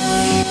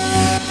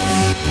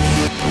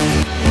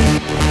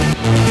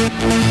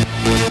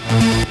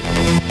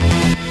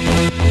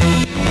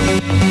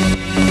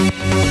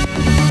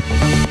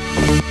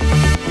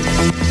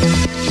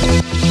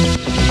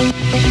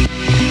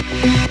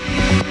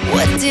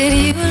 What did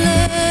you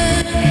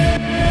learn?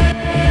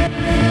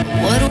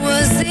 What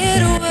was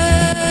it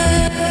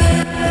worth?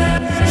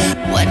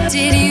 What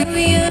did you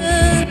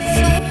yearn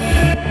for?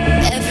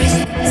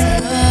 Everything's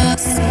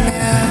lost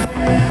now.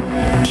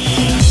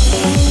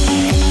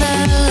 And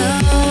not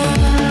alone,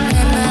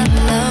 and not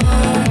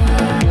alone.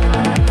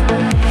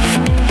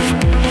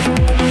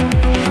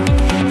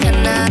 And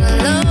not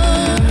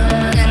alone,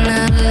 and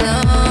not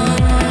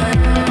alone.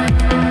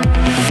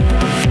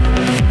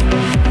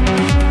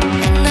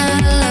 And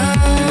not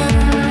alone,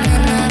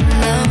 and not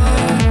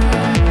alone.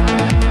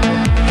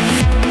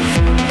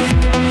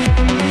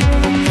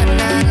 And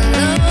not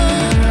alone,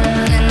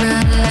 and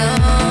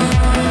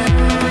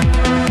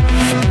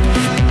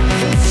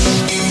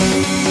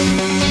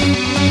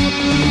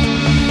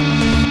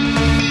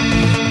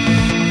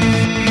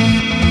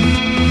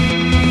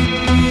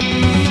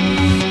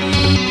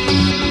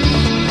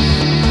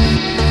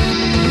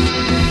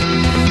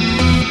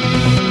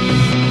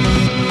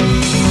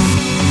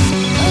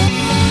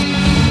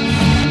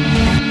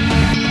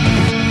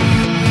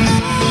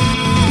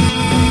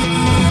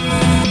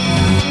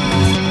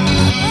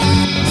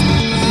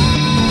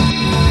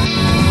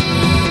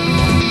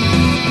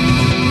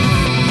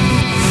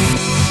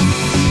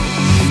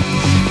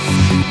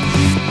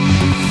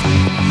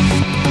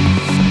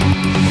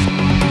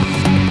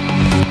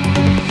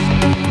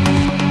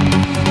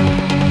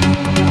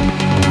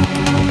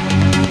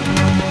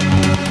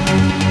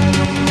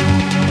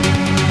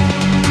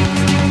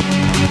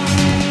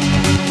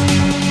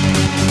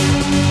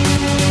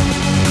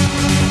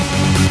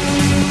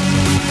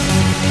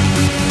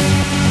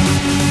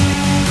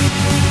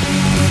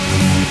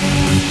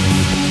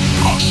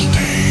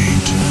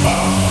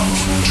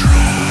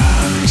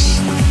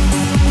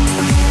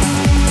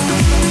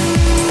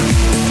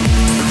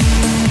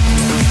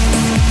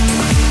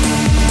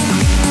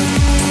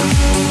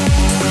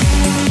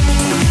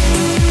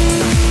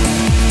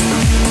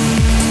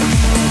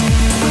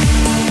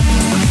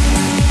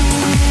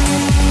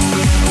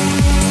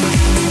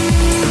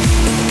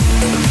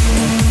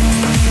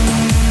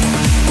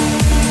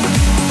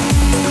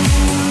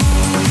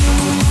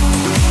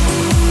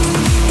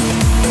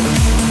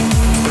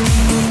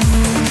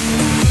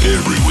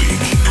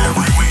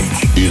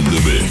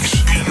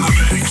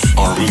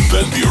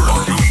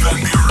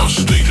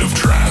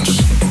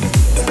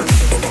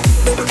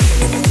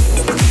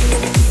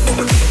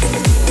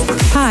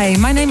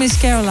name is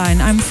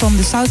Caroline. I'm from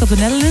the south of the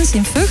Netherlands,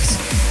 in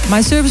Vught. My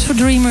service for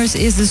Dreamers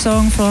is the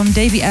song from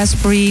Davy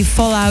Asprey,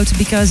 Fallout,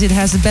 because it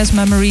has the best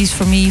memories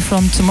for me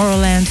from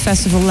Tomorrowland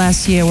Festival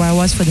last year, where I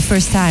was for the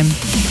first time.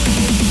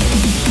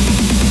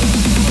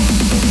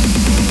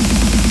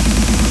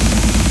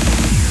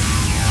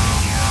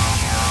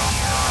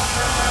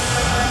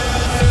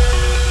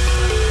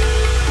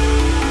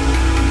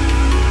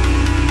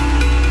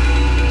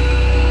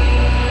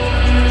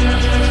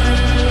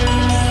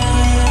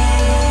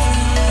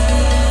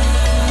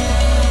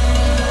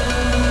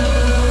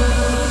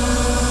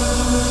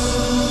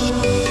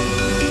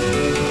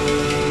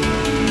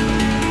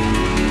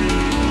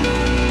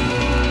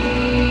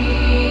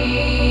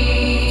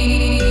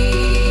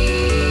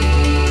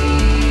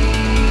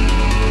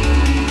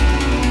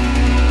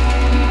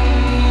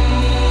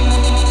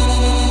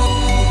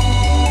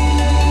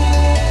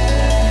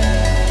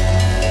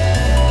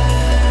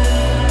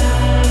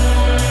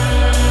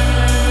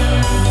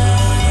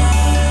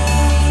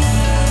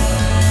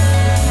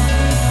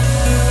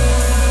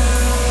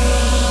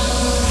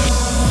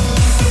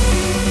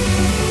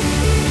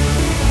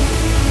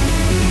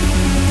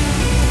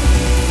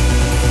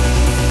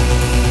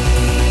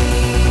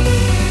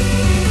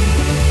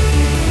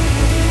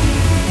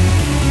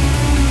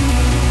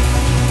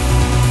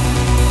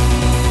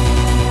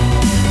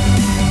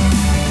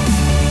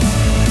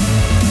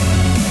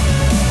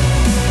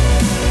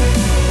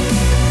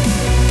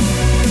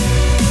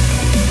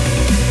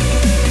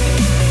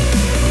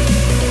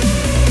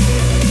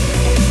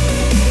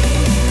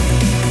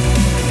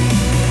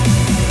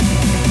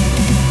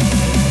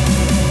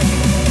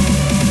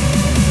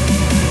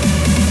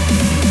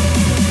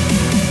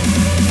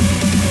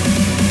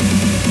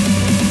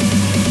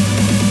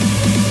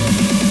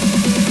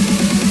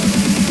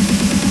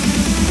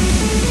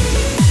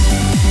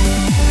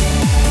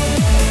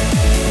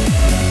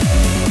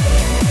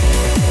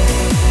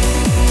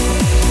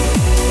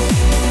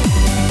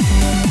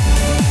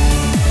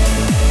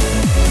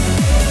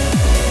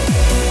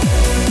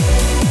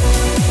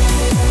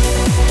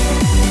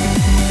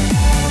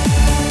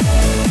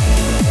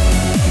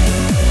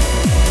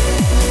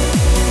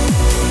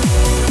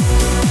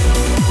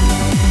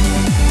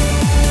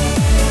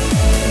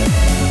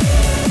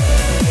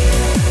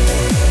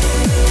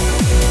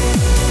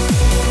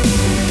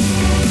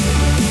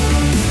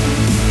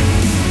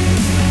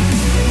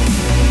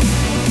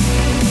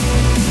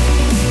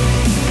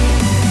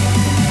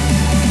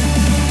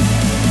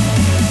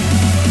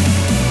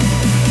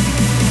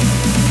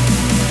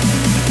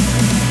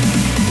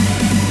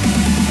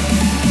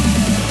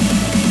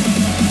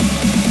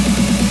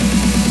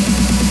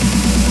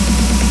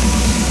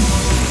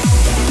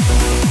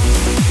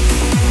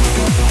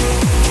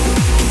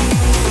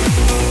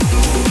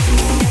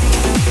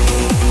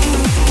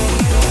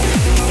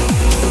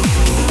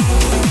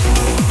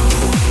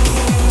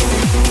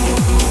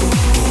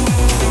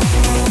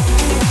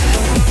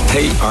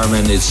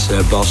 Armin, it's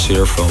Bas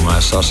here from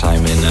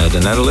Sassheim in the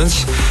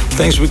Netherlands.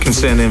 Thanks, we can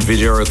send in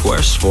video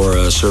requests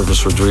for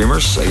Service for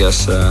Dreamers. I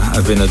guess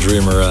I've been a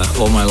dreamer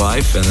all my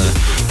life and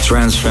a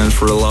trance fan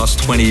for the last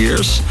 20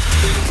 years.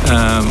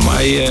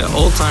 My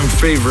all-time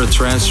favorite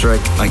trance track,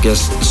 I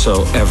guess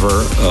so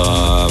ever,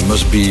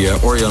 must be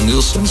Orion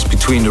Nielsen's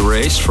Between the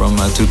Rays from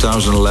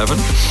 2011.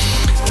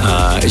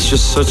 It's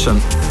just such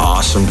an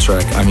awesome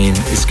track. I mean,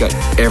 it's got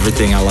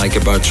everything I like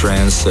about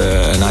trance.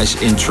 A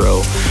nice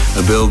intro,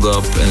 a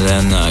build-up, and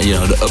then,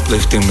 the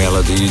uplifting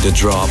melody, the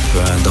drop,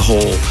 the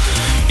whole,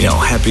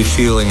 happy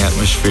feeling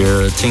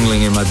atmosphere,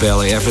 tingling in my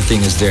belly,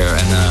 everything is there.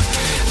 And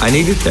I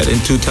needed that in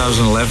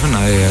 2011.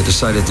 I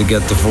decided to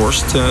get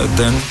divorced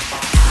then.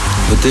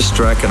 But this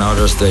track and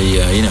others, they,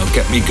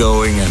 kept me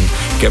going and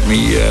kept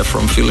me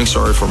from feeling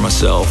sorry for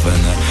myself.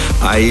 And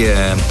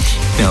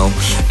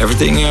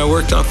everything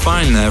worked out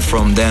fine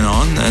from then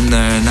on. And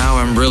now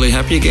I'm really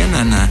happy again.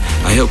 And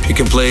I hope you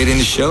can play it in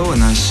the show.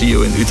 And I see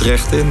you in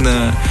Utrecht in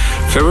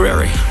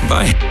February.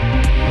 Bye.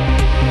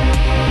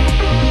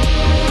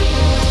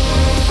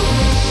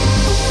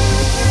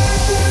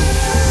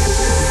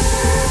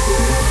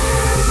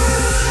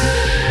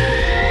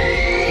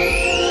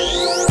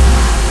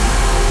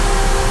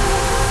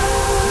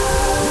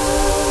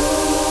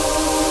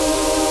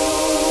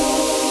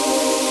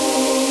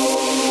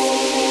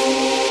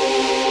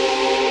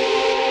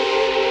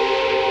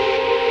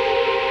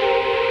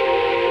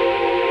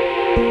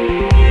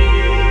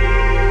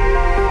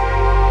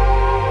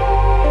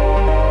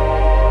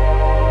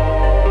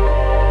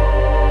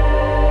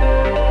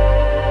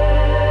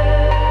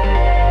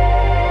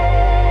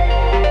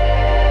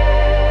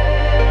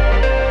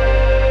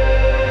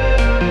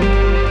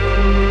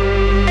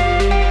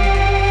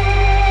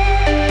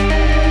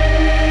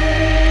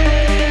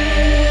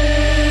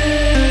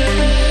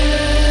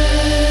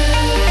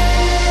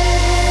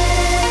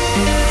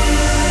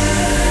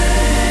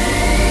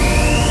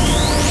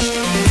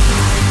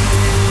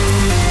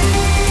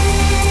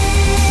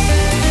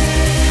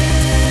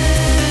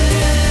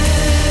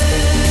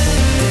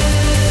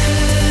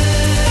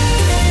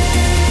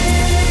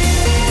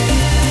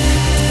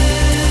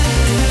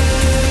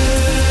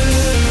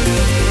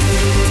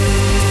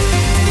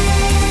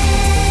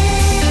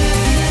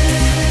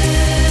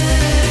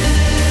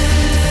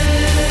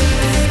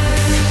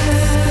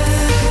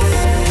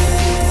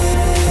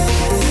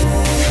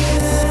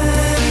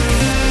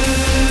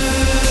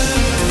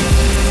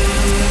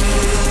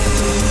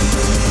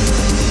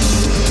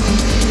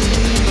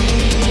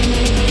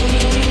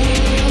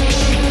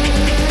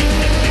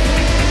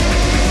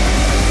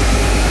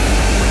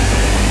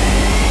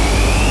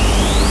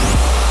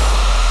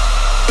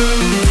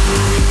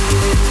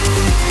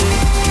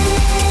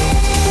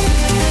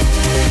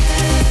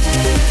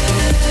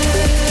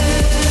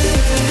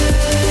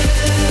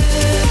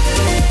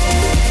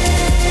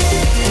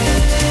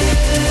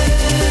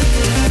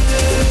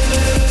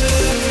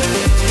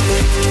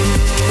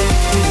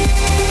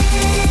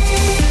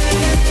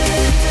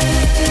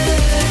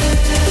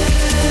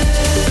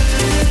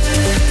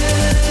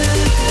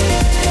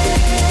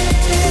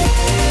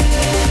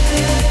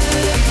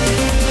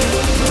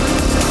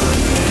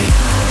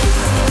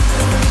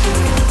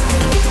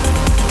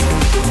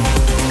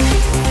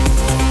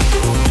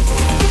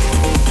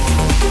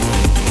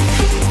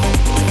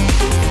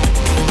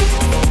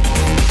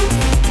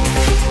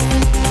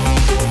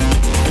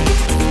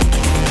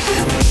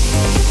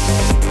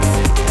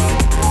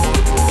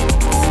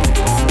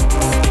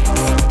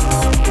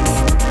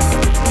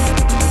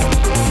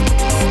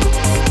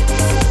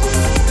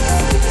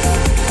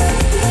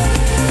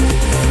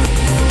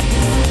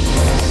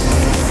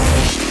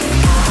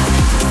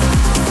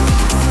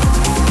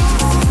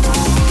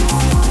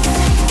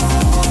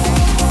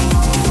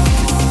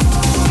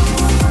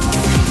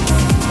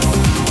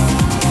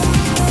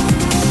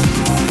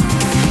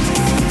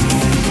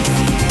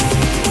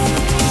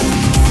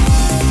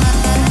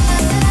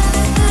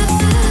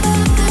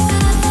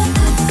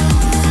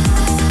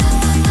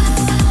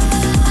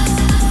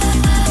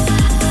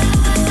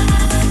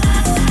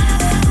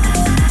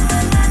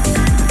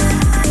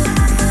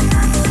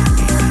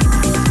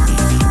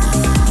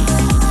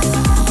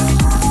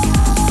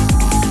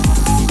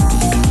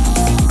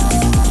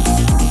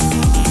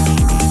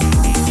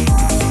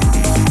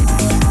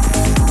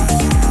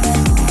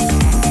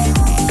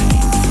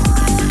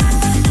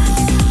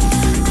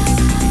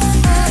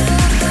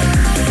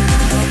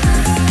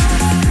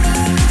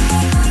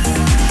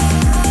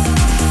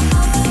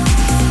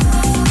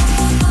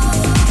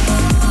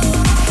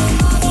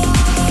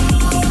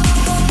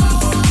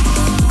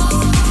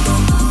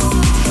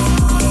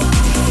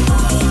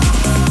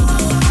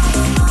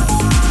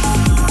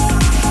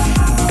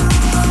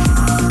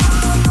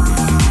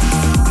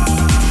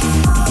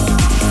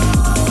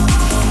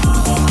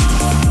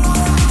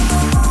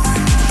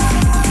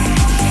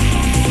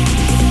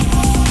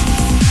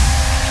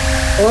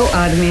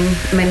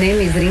 my name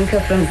is Rinka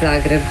from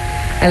Zagreb.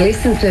 I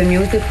listened to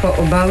music for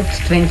about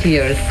 20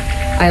 years.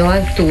 I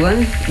love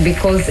Tuvan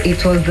because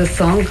it was the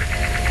song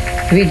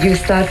with you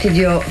started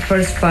your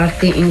first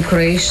party in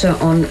Croatia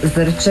on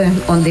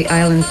Zrče on the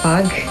island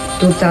Pag,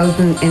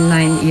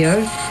 2009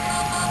 year.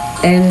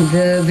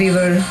 And we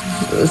were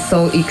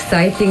so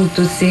exciting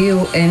to see you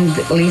and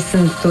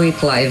listen to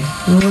it live.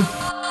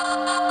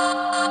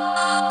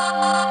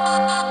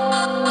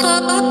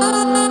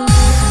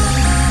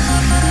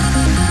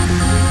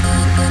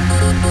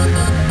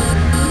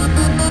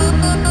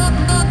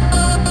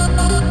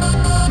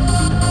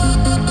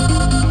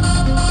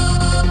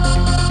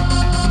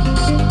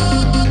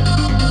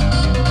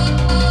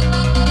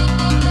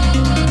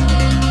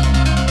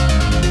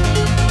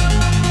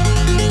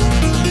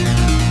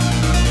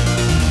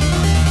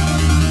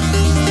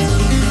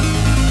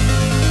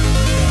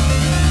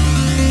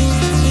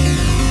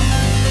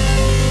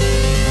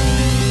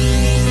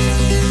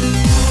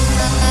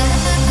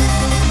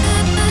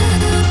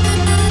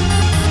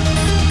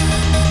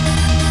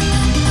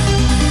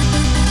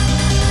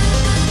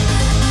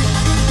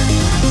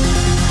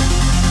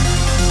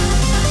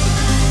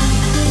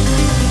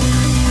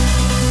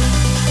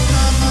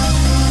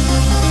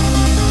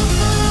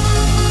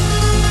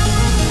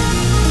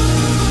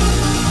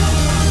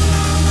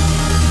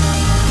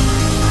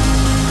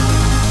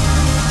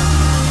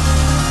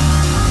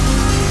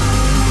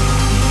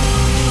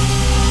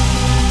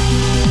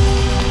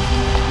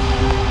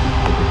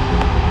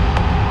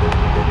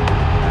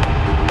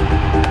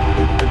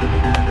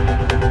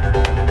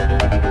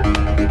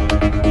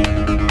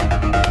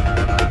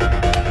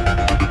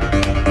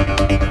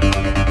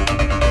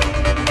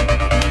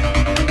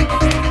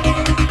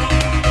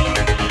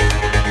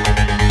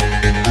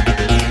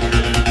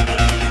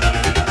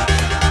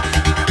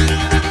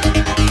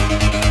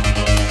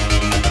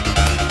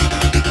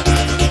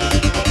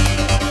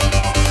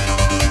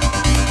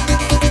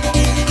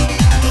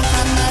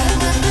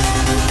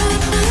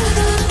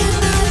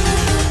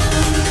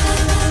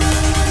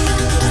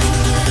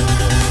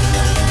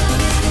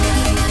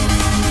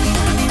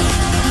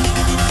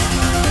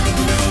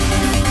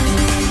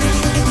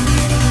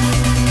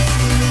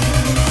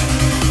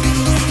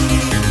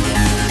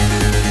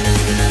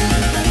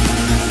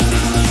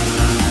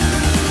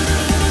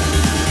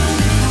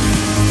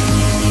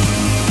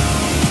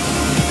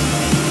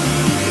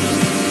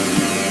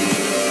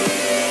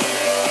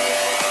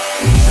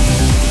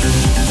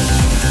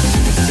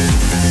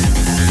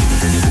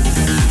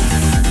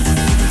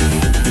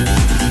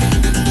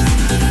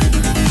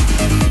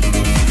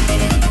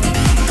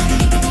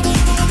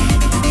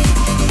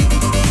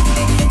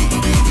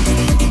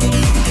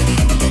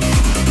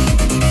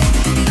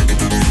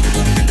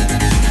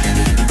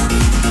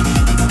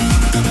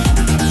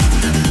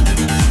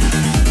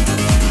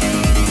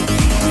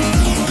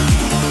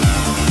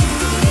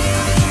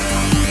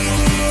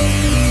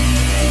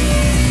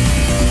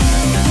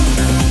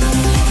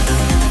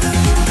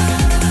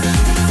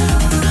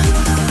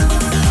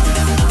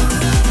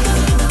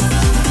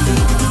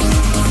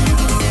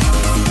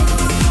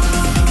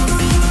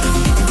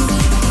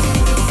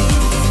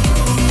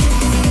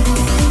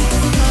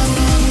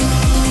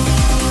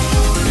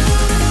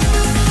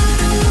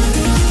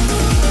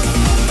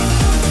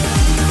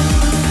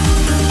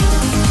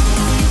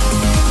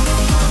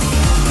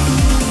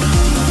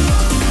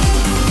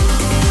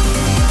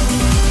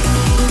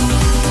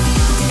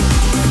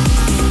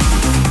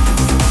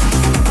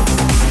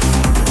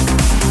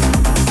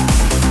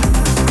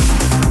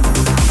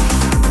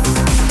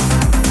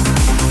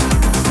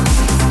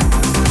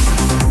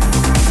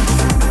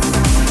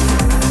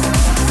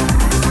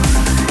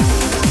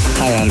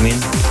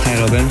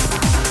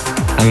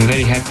 I'm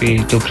very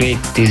happy to create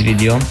this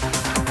video.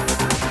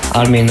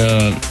 Armin,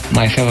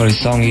 my favorite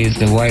song is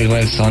the Wild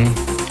Wild Song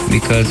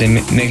because they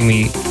make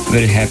me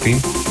very happy.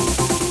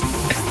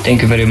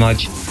 Thank you very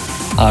much,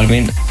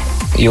 Armin.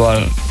 You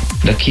are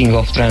the king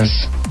of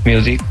trance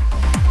music.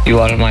 You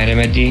are my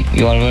remedy.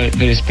 You are very,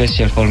 very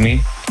special for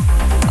me.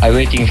 I'm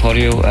waiting for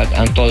you at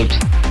Untold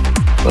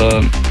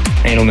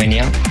in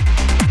Romania.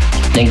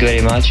 Thank you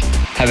very much.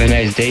 Have a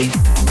nice day.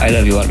 I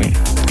love you, Armin.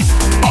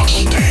 A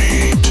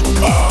state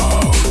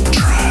of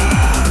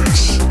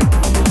trance.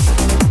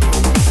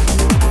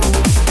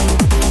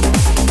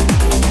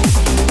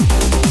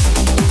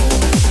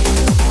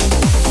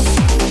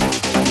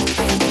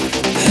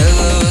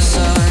 Hello,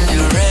 son,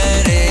 you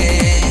ready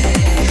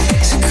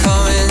to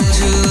come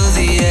into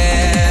the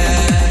air?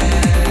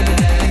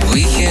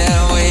 We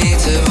can't wait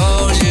to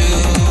hold you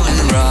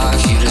and rock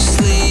you to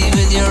sleep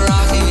in your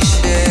rocking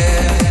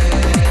chair.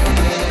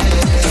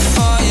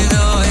 Before you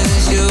know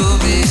it, you'll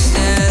be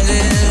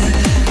standing,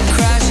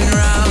 crashing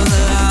around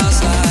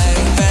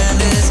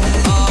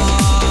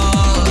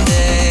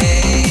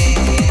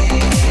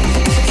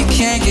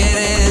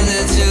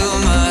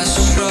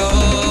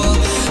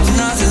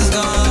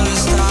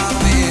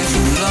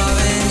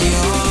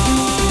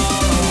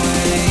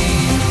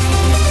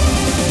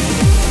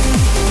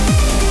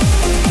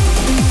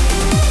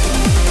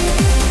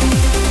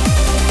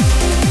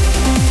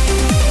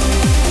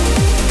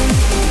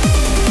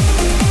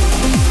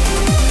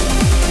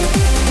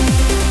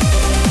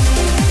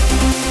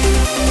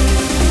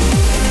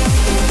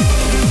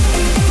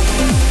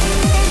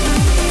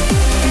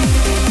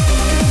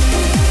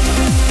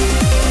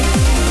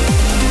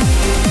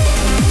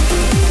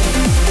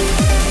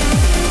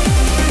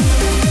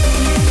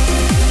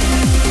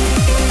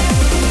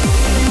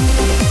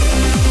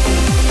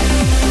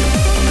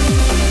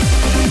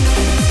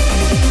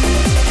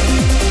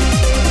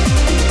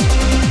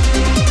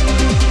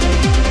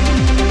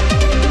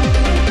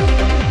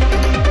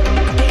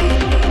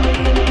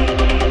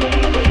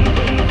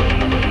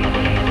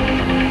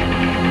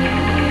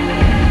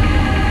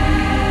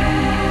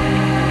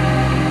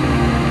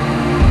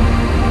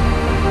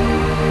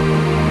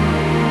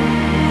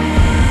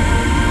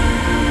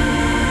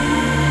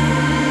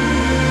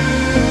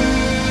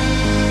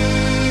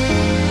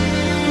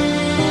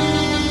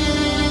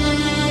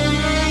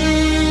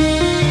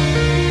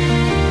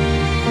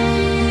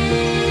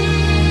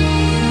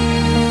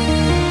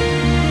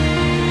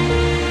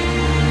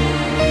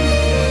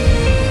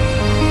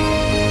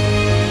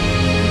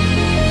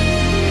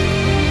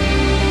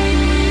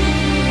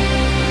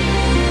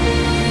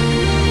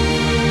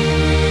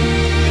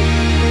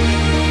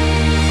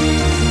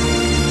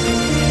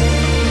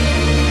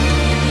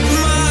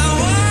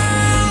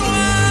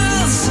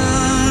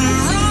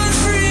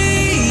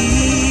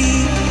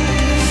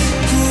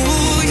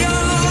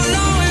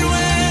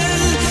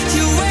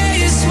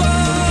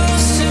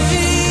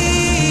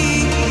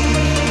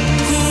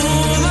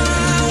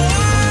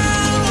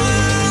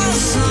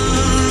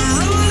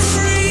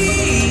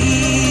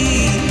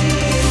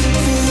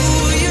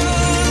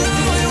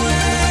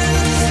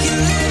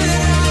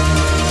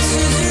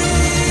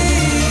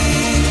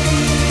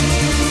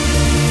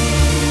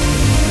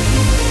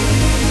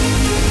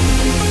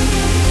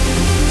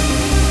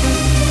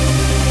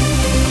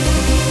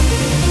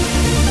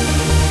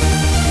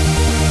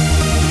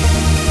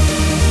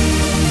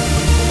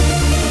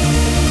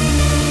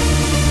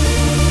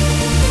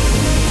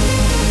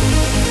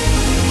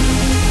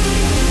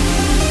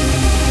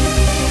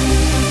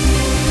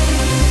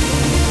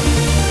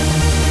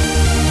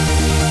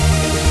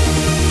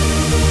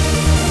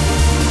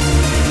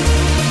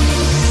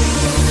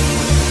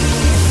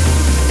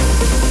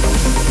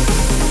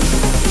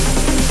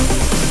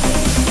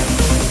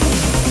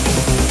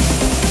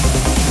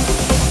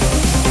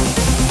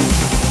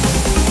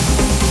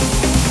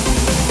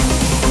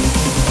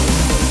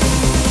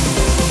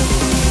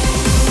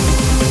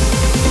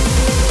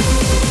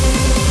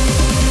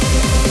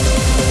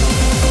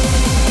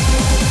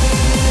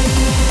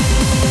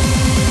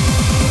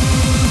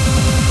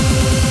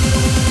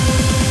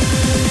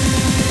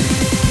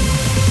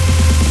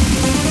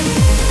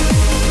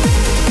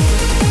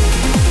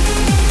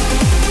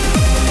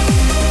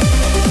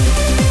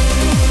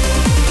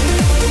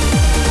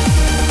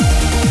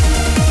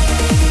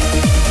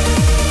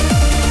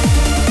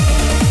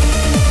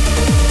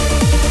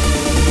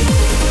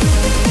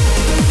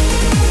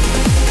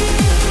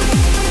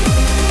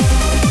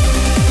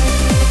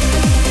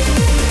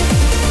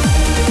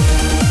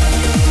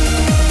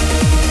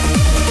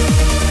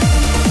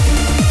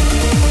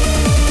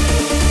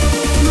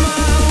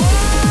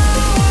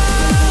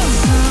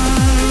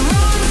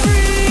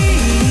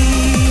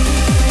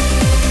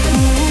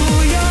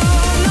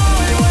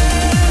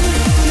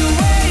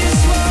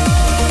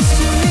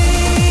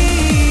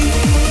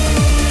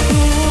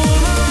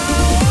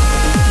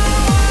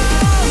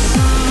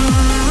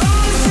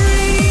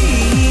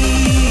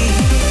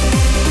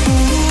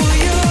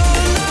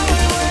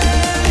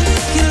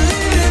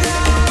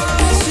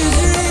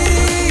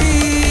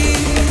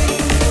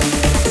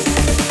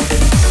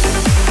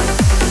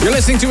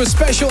listening to a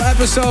special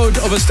episode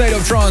of A State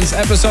of Trance,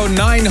 episode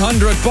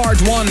 900,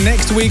 part 1.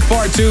 Next week,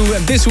 part 2.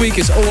 And this week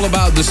is all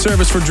about the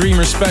Service for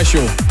Dreamers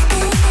special.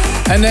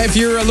 And if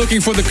you're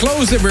looking for the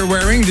clothes that we're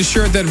wearing, the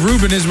shirt that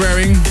Ruben is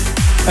wearing,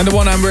 and the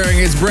one I'm wearing,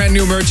 it's brand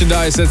new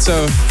merchandise that's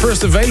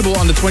first available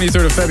on the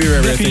 23rd of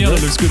February. I think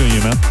yellow looks good on you,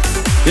 man.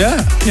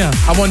 Yeah? Yeah.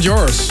 I want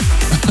yours.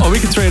 Oh, we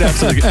can trade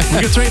after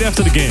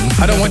the game.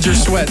 I don't want your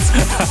sweat.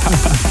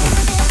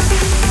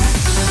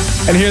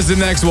 And here's the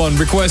next one,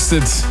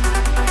 requested.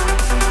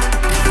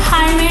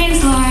 Hi, my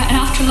name's Laura, and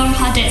after a long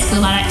hard day at school,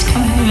 I like to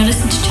come home and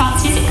listen to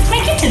trance music with my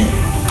kitten.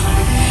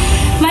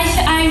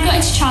 I got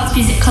into trance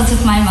music because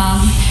of my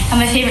mum, and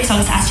my favourite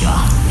song is As You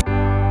Are.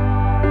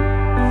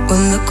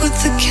 Well, look what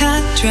the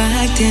cat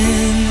dragged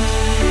in.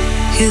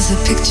 Here's a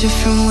picture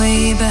from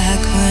way back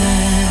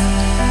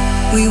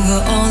when we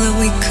were all that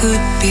we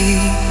could be.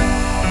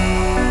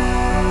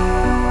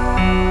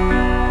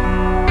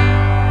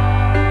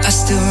 I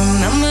still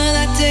remember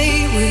that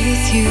day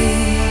with you,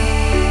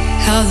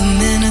 how the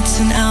minutes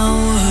and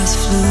hours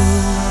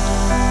flew,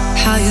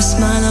 how your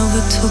smile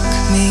overtook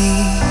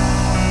me.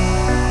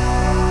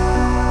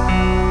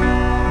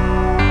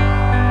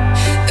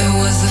 It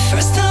was the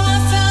first time I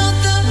felt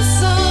the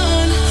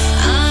sun.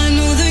 I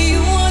knew that you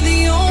were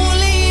the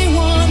only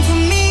one for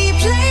me.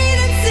 Plain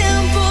and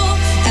simple,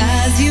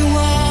 as you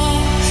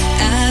are,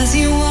 as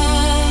you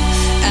are,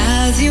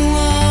 as you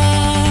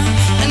are.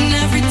 And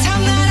every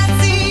time that I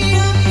see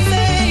your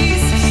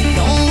face,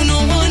 no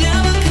one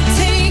ever could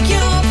take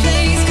your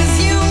place, 'cause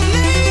you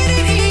made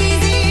it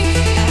easy.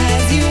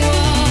 As you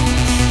are,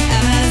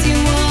 as you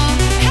are,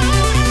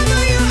 however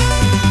you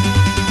are,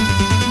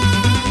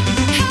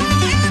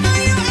 however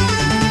you are.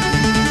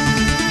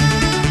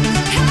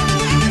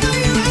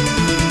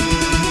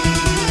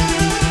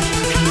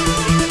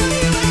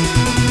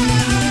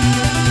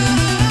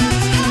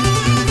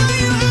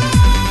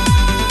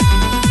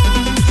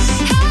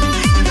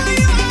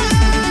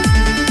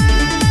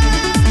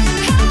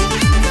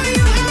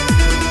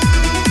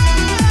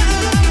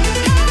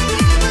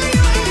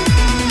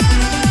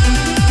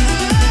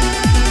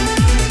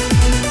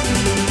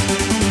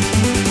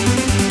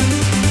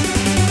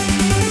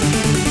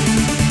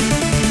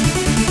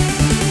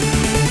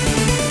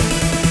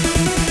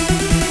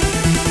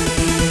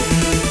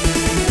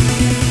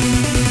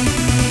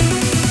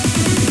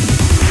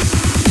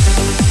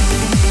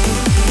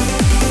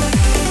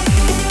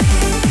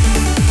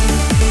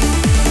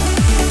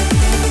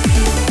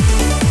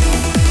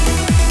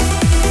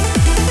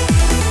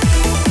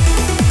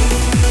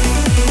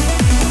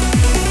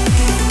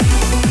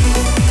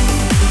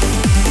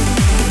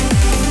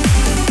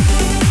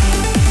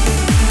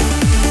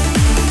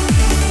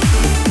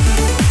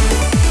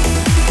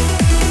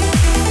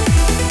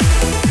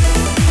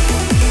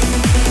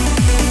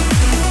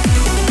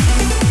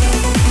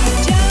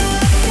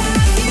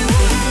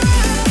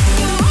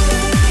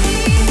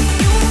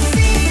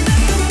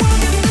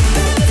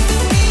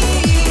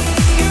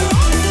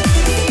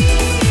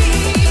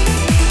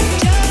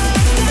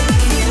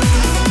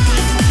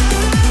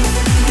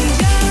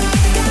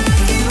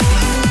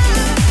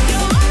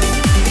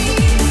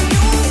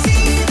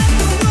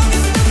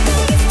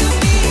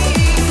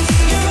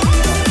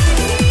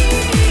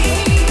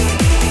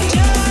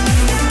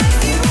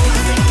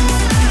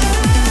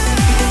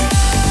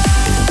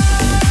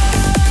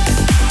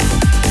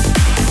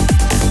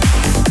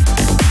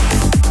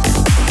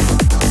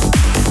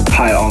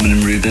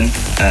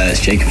 It's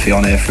Jacob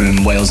Fiona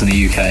from Wales in the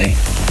UK.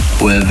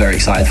 We're very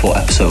excited for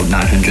episode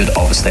 900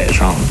 of A State of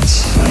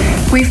Trance.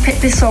 We've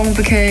picked this song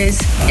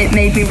because it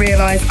made me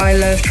realise I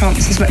love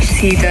trance as much as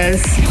he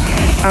does,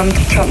 and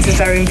trance is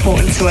very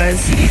important to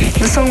us.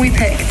 The song we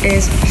picked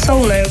is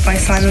Solo by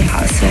Simon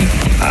Patterson.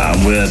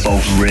 We're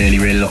both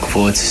really looking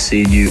forward to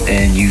seeing you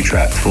in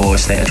Utrecht for A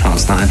State of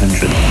Trance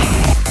 900.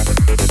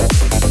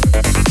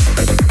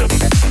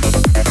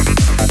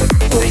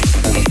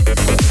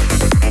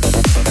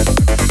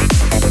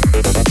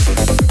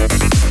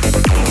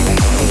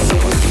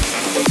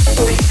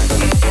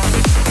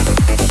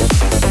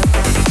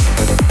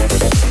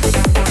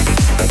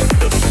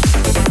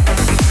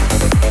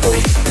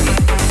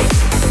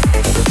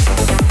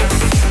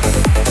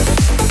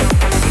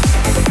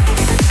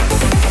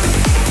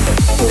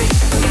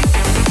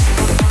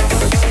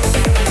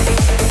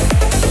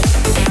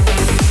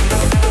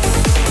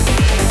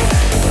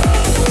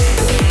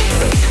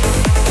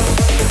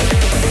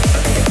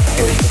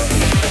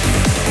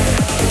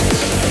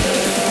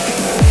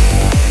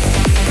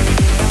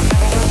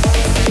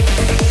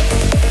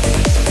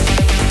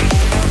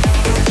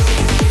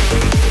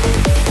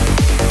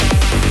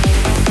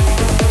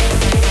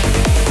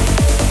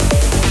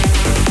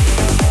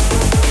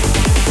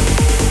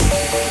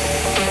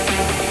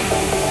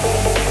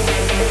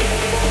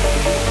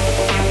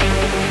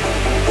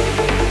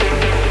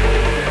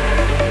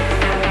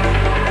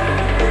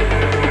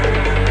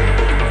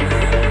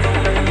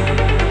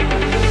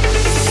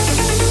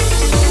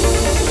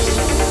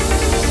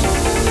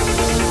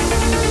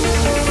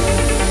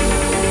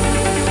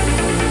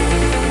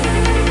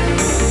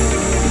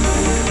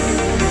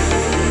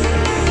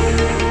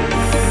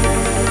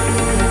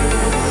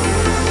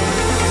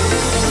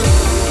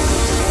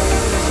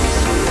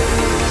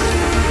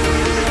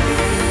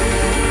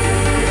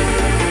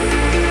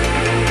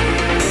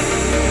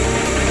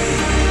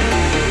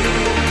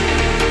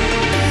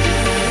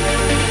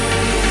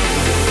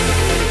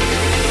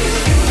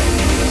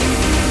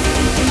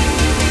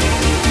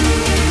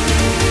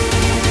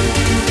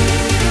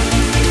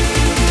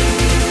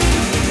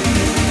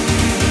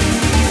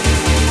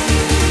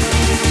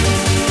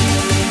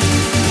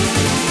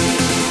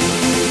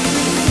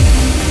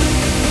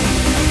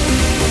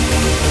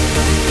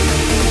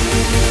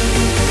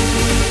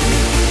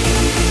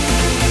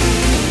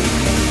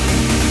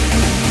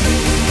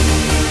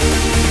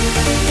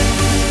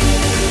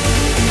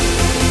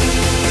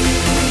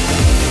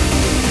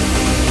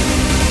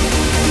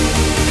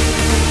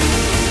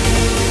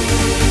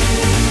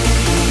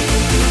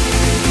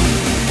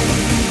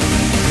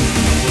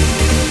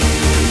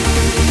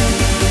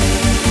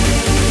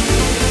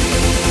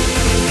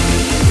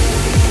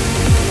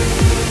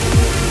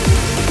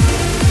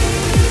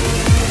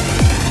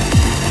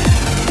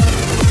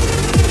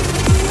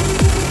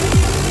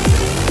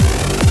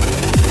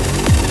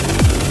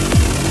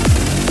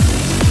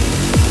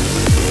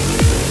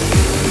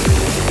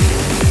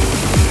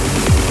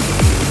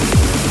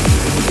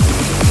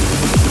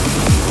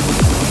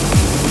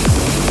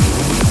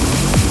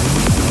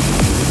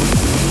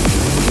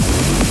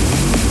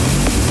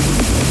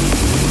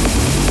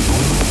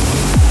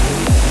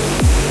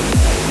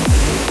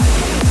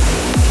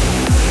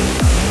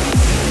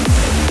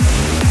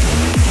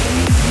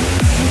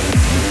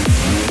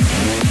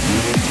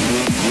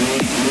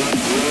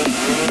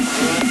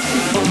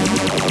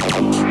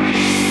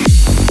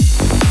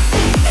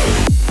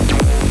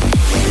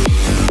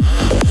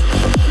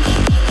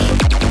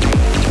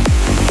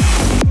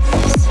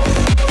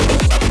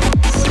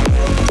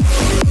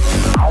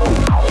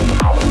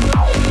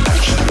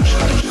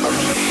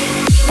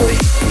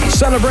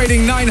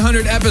 Celebrating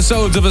 900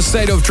 episodes of A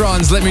State of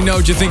Trance. Let me know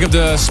what you think of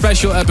the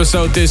special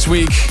episode this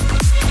week.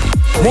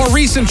 More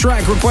recent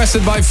track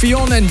requested by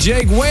Fionn and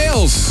Jake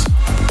Wales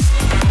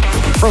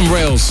from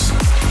Wales.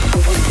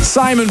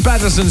 Simon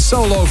Patterson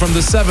solo from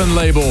the Seven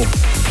label.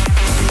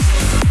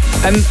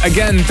 And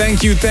again,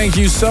 thank you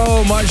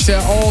so much to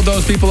all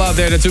those people out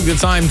there that took the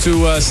time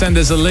to send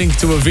us a link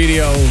to a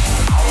video.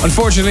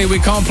 Unfortunately, we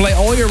can't play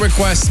all your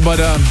requests, but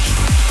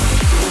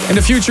in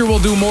the future we'll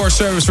do more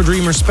Service for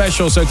Dreamers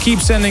specials. So keep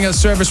sending us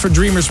Service for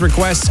Dreamers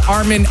requests.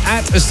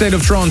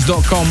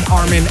 Armin@astateoftrance.com.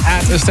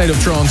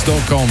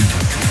 Armin@astateoftrance.com.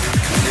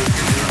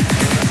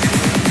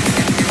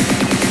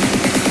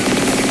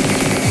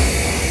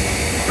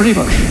 Pretty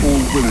much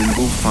all women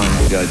will find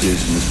the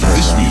ideas in this program.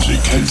 This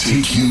music can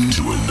take you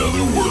to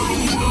another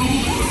world.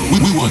 We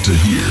want to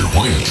hear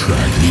why a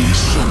track means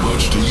so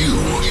much to you.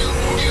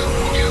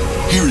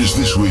 Here is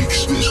this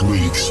week's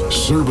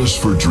Service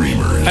for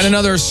Dreamers. And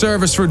another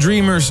Service for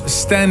Dreamers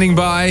standing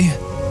by.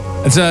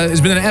 It's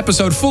been an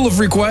episode full of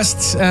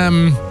requests.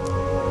 And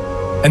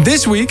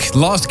this week, the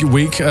last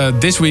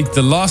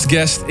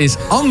guest is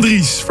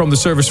Andries from the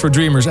Service for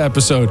Dreamers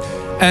episode.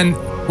 And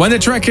when the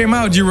track came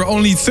out, you were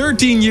only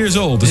 13 years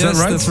old. Is that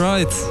right? That's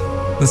right.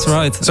 That's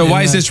right. So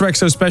why is this track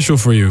so special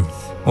for you?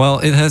 Well,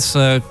 it has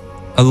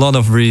a lot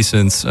of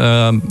reasons.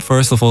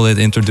 First of all, it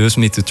introduced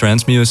me to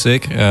trance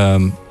music.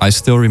 I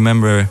still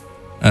remember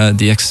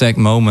the exact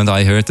moment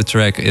I heard the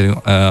track.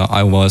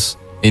 I was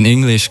in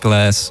English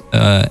class,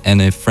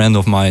 and a friend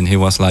of mine, he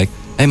was like,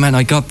 "Hey man,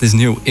 I got this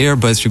new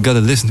earbuds. You gotta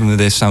listen to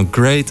this. Sound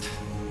great."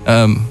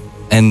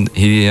 And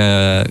he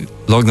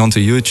logged onto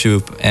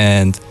YouTube,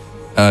 and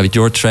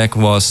your track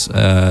was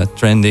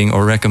trending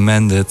or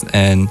recommended,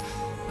 and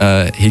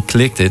he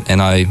clicked it,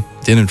 and I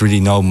didn't really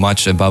know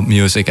much about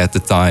music at the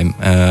time,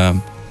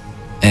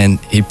 and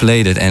he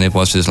played it, and it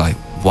was just like,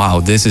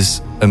 wow, this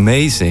is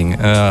amazing.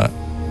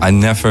 I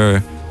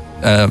never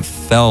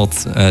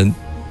felt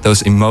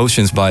those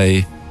emotions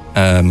by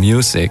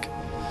music,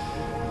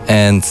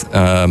 and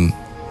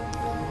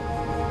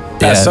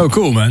that's so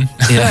cool, man.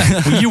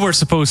 Yeah. Well, you were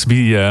supposed to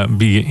be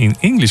in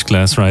English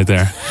class right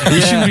there.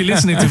 You shouldn't be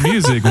listening to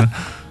music, man.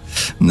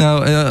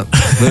 No,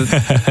 but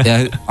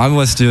yeah, I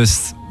was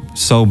just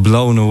so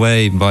blown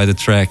away by the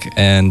track,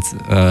 and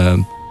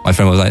my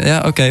friend was like,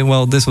 "Yeah, okay,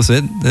 well, this was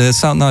it.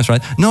 Sound nice,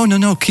 right?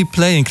 No, keep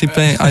playing.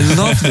 I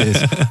love this."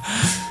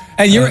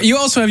 And you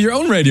also have your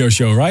own radio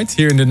show, right?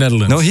 Here in the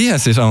Netherlands. No, he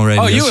has his own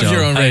radio show. Oh, you have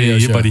your own radio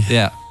show, buddy.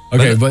 Yeah.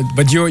 Okay,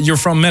 but you're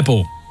from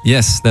Meppel.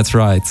 Yes, that's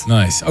right.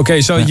 Nice.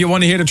 Okay, so you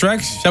want to hear the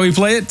track? Shall we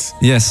play it?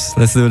 Yes,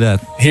 let's do that.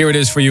 Here it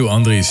is for you,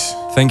 Andries.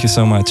 Thank you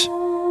so much.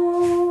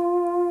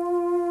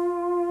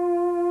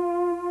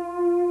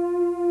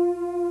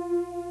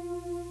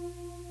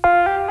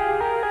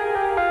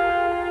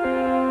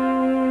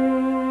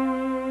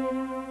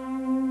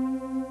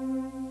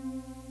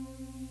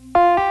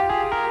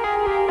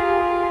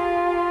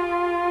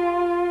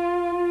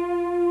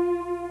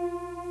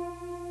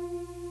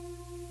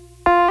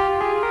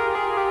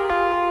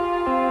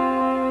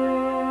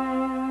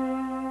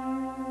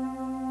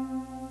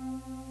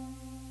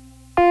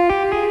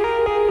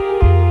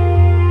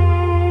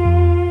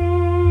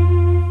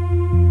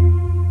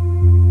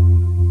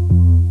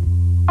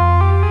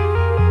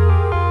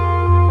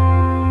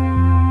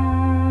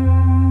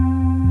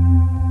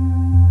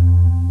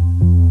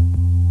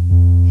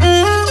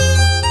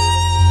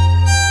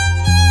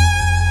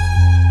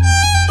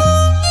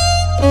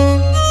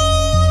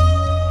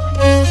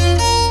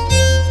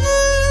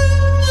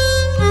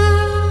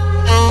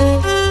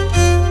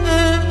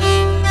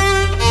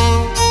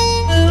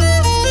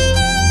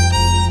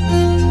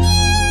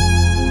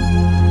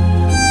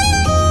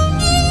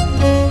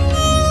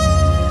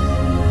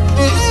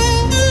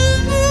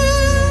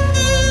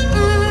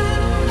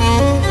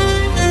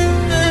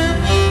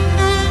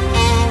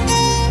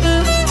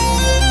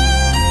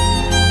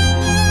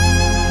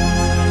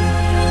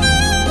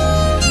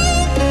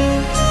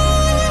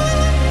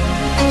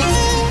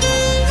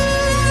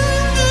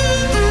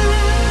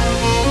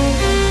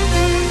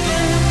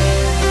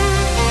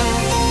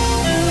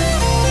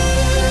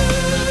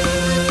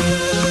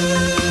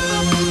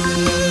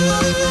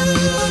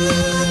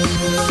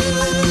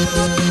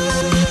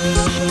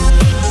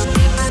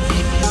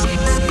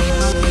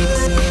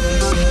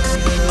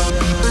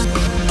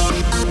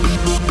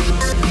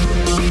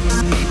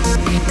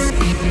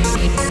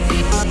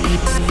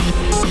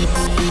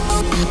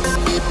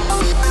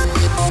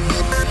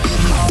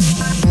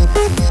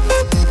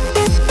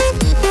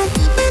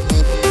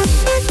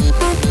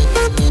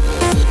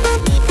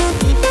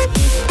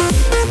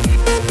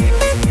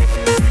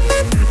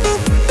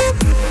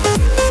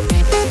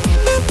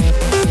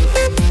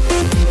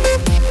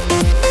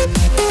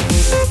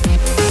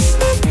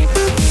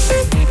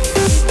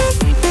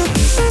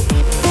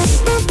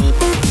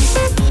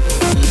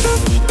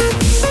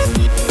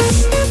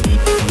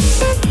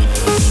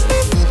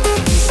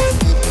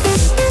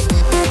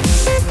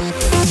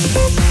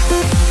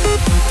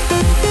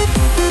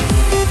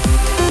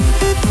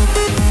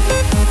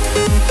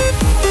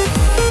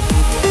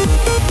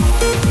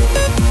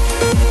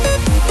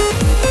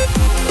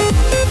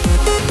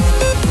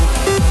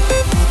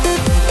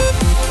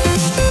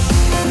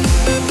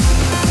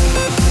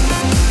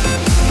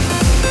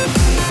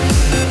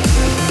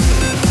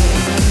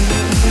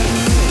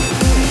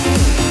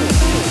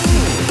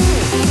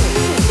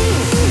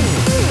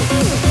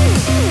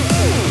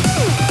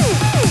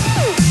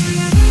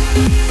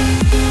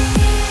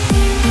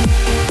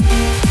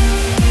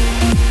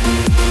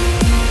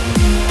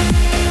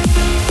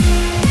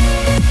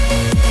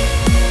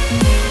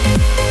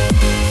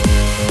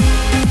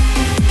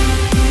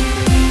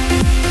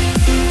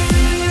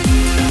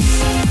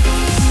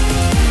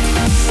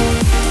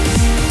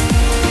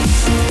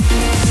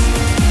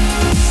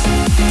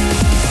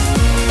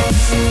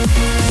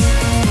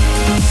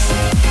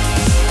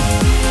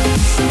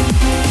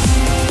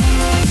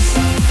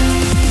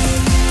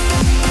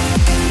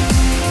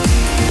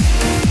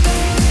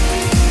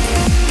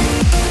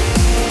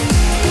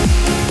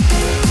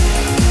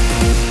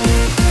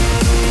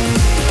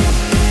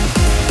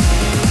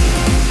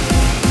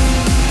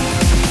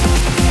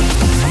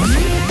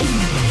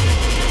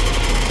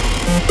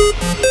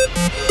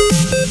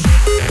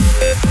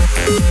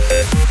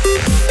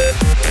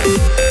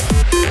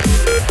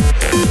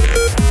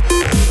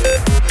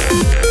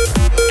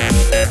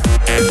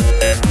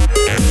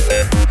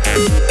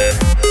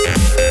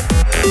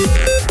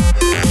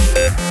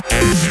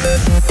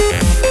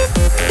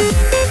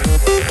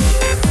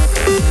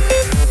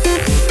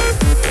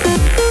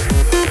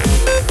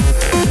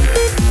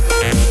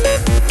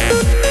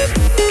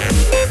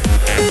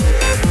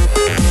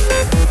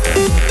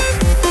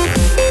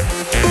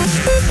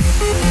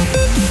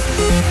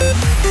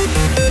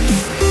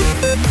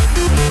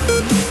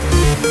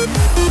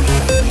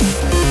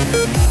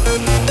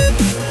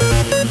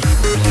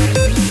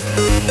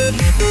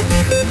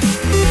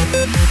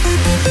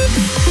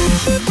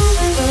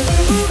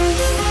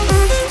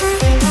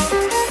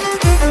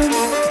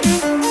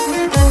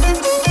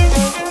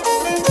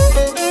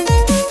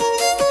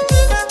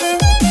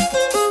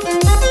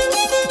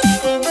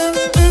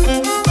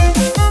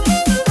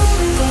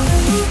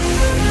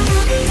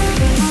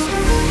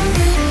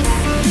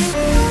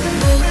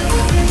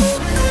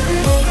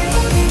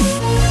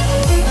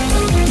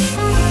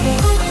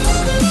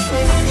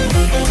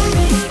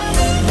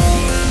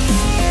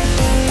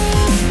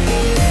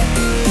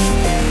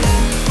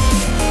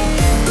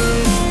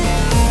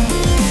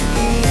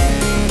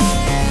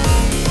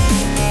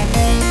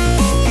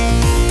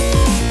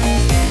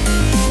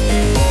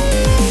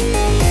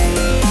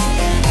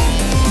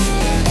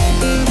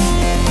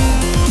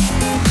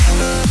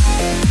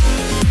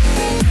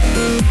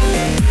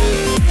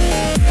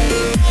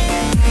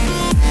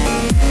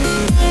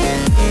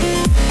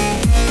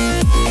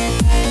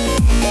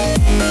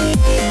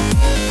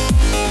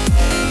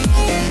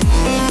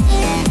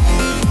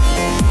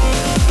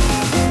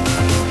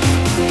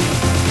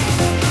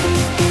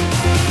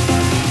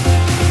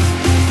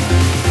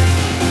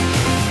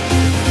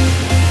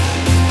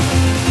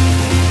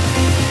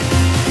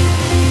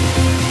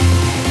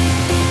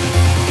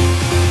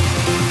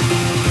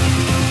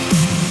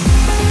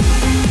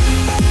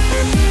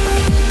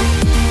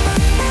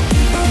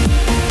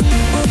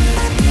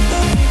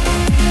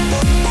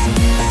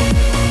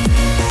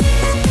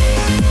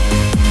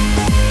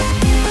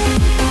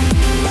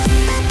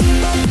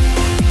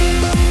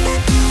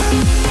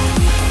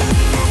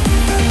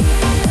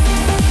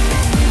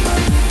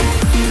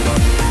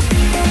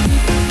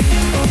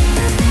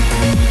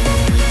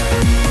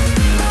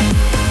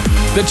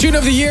 The tune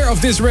of the year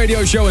of this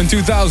radio show in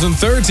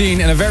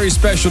 2013, and a very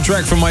special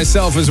track from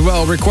myself as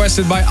well,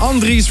 requested by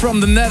Andries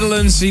from the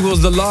Netherlands. He was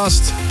the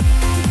last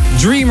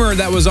dreamer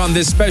that was on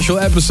this special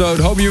episode.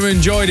 Hope you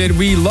enjoyed it.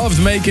 We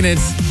loved making it,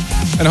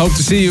 and hope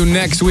to see you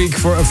next week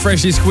for a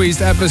freshly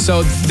squeezed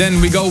episode.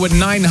 Then we go with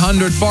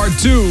 900 Part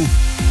 2.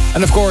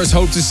 And of course,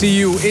 hope to see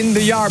you in the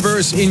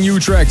Jaarbeurs in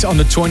Utrecht on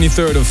the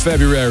 23rd of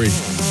February.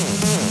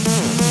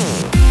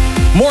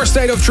 More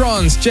State of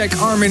Trance, check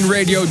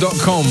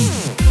arminradio.com.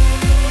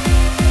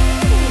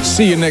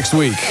 See you next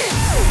week.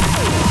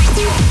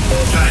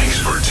 Thanks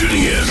for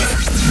tuning in.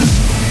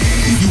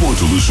 If you want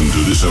to listen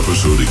to this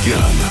episode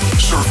again,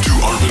 surf to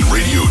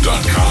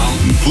arminradio.com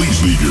and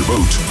please leave your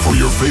vote for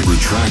your favorite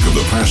track of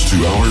the past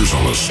 2 hours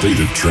on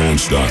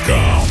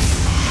astateoftrance.com.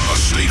 A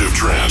State of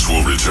Trance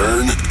will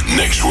return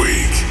next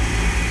week.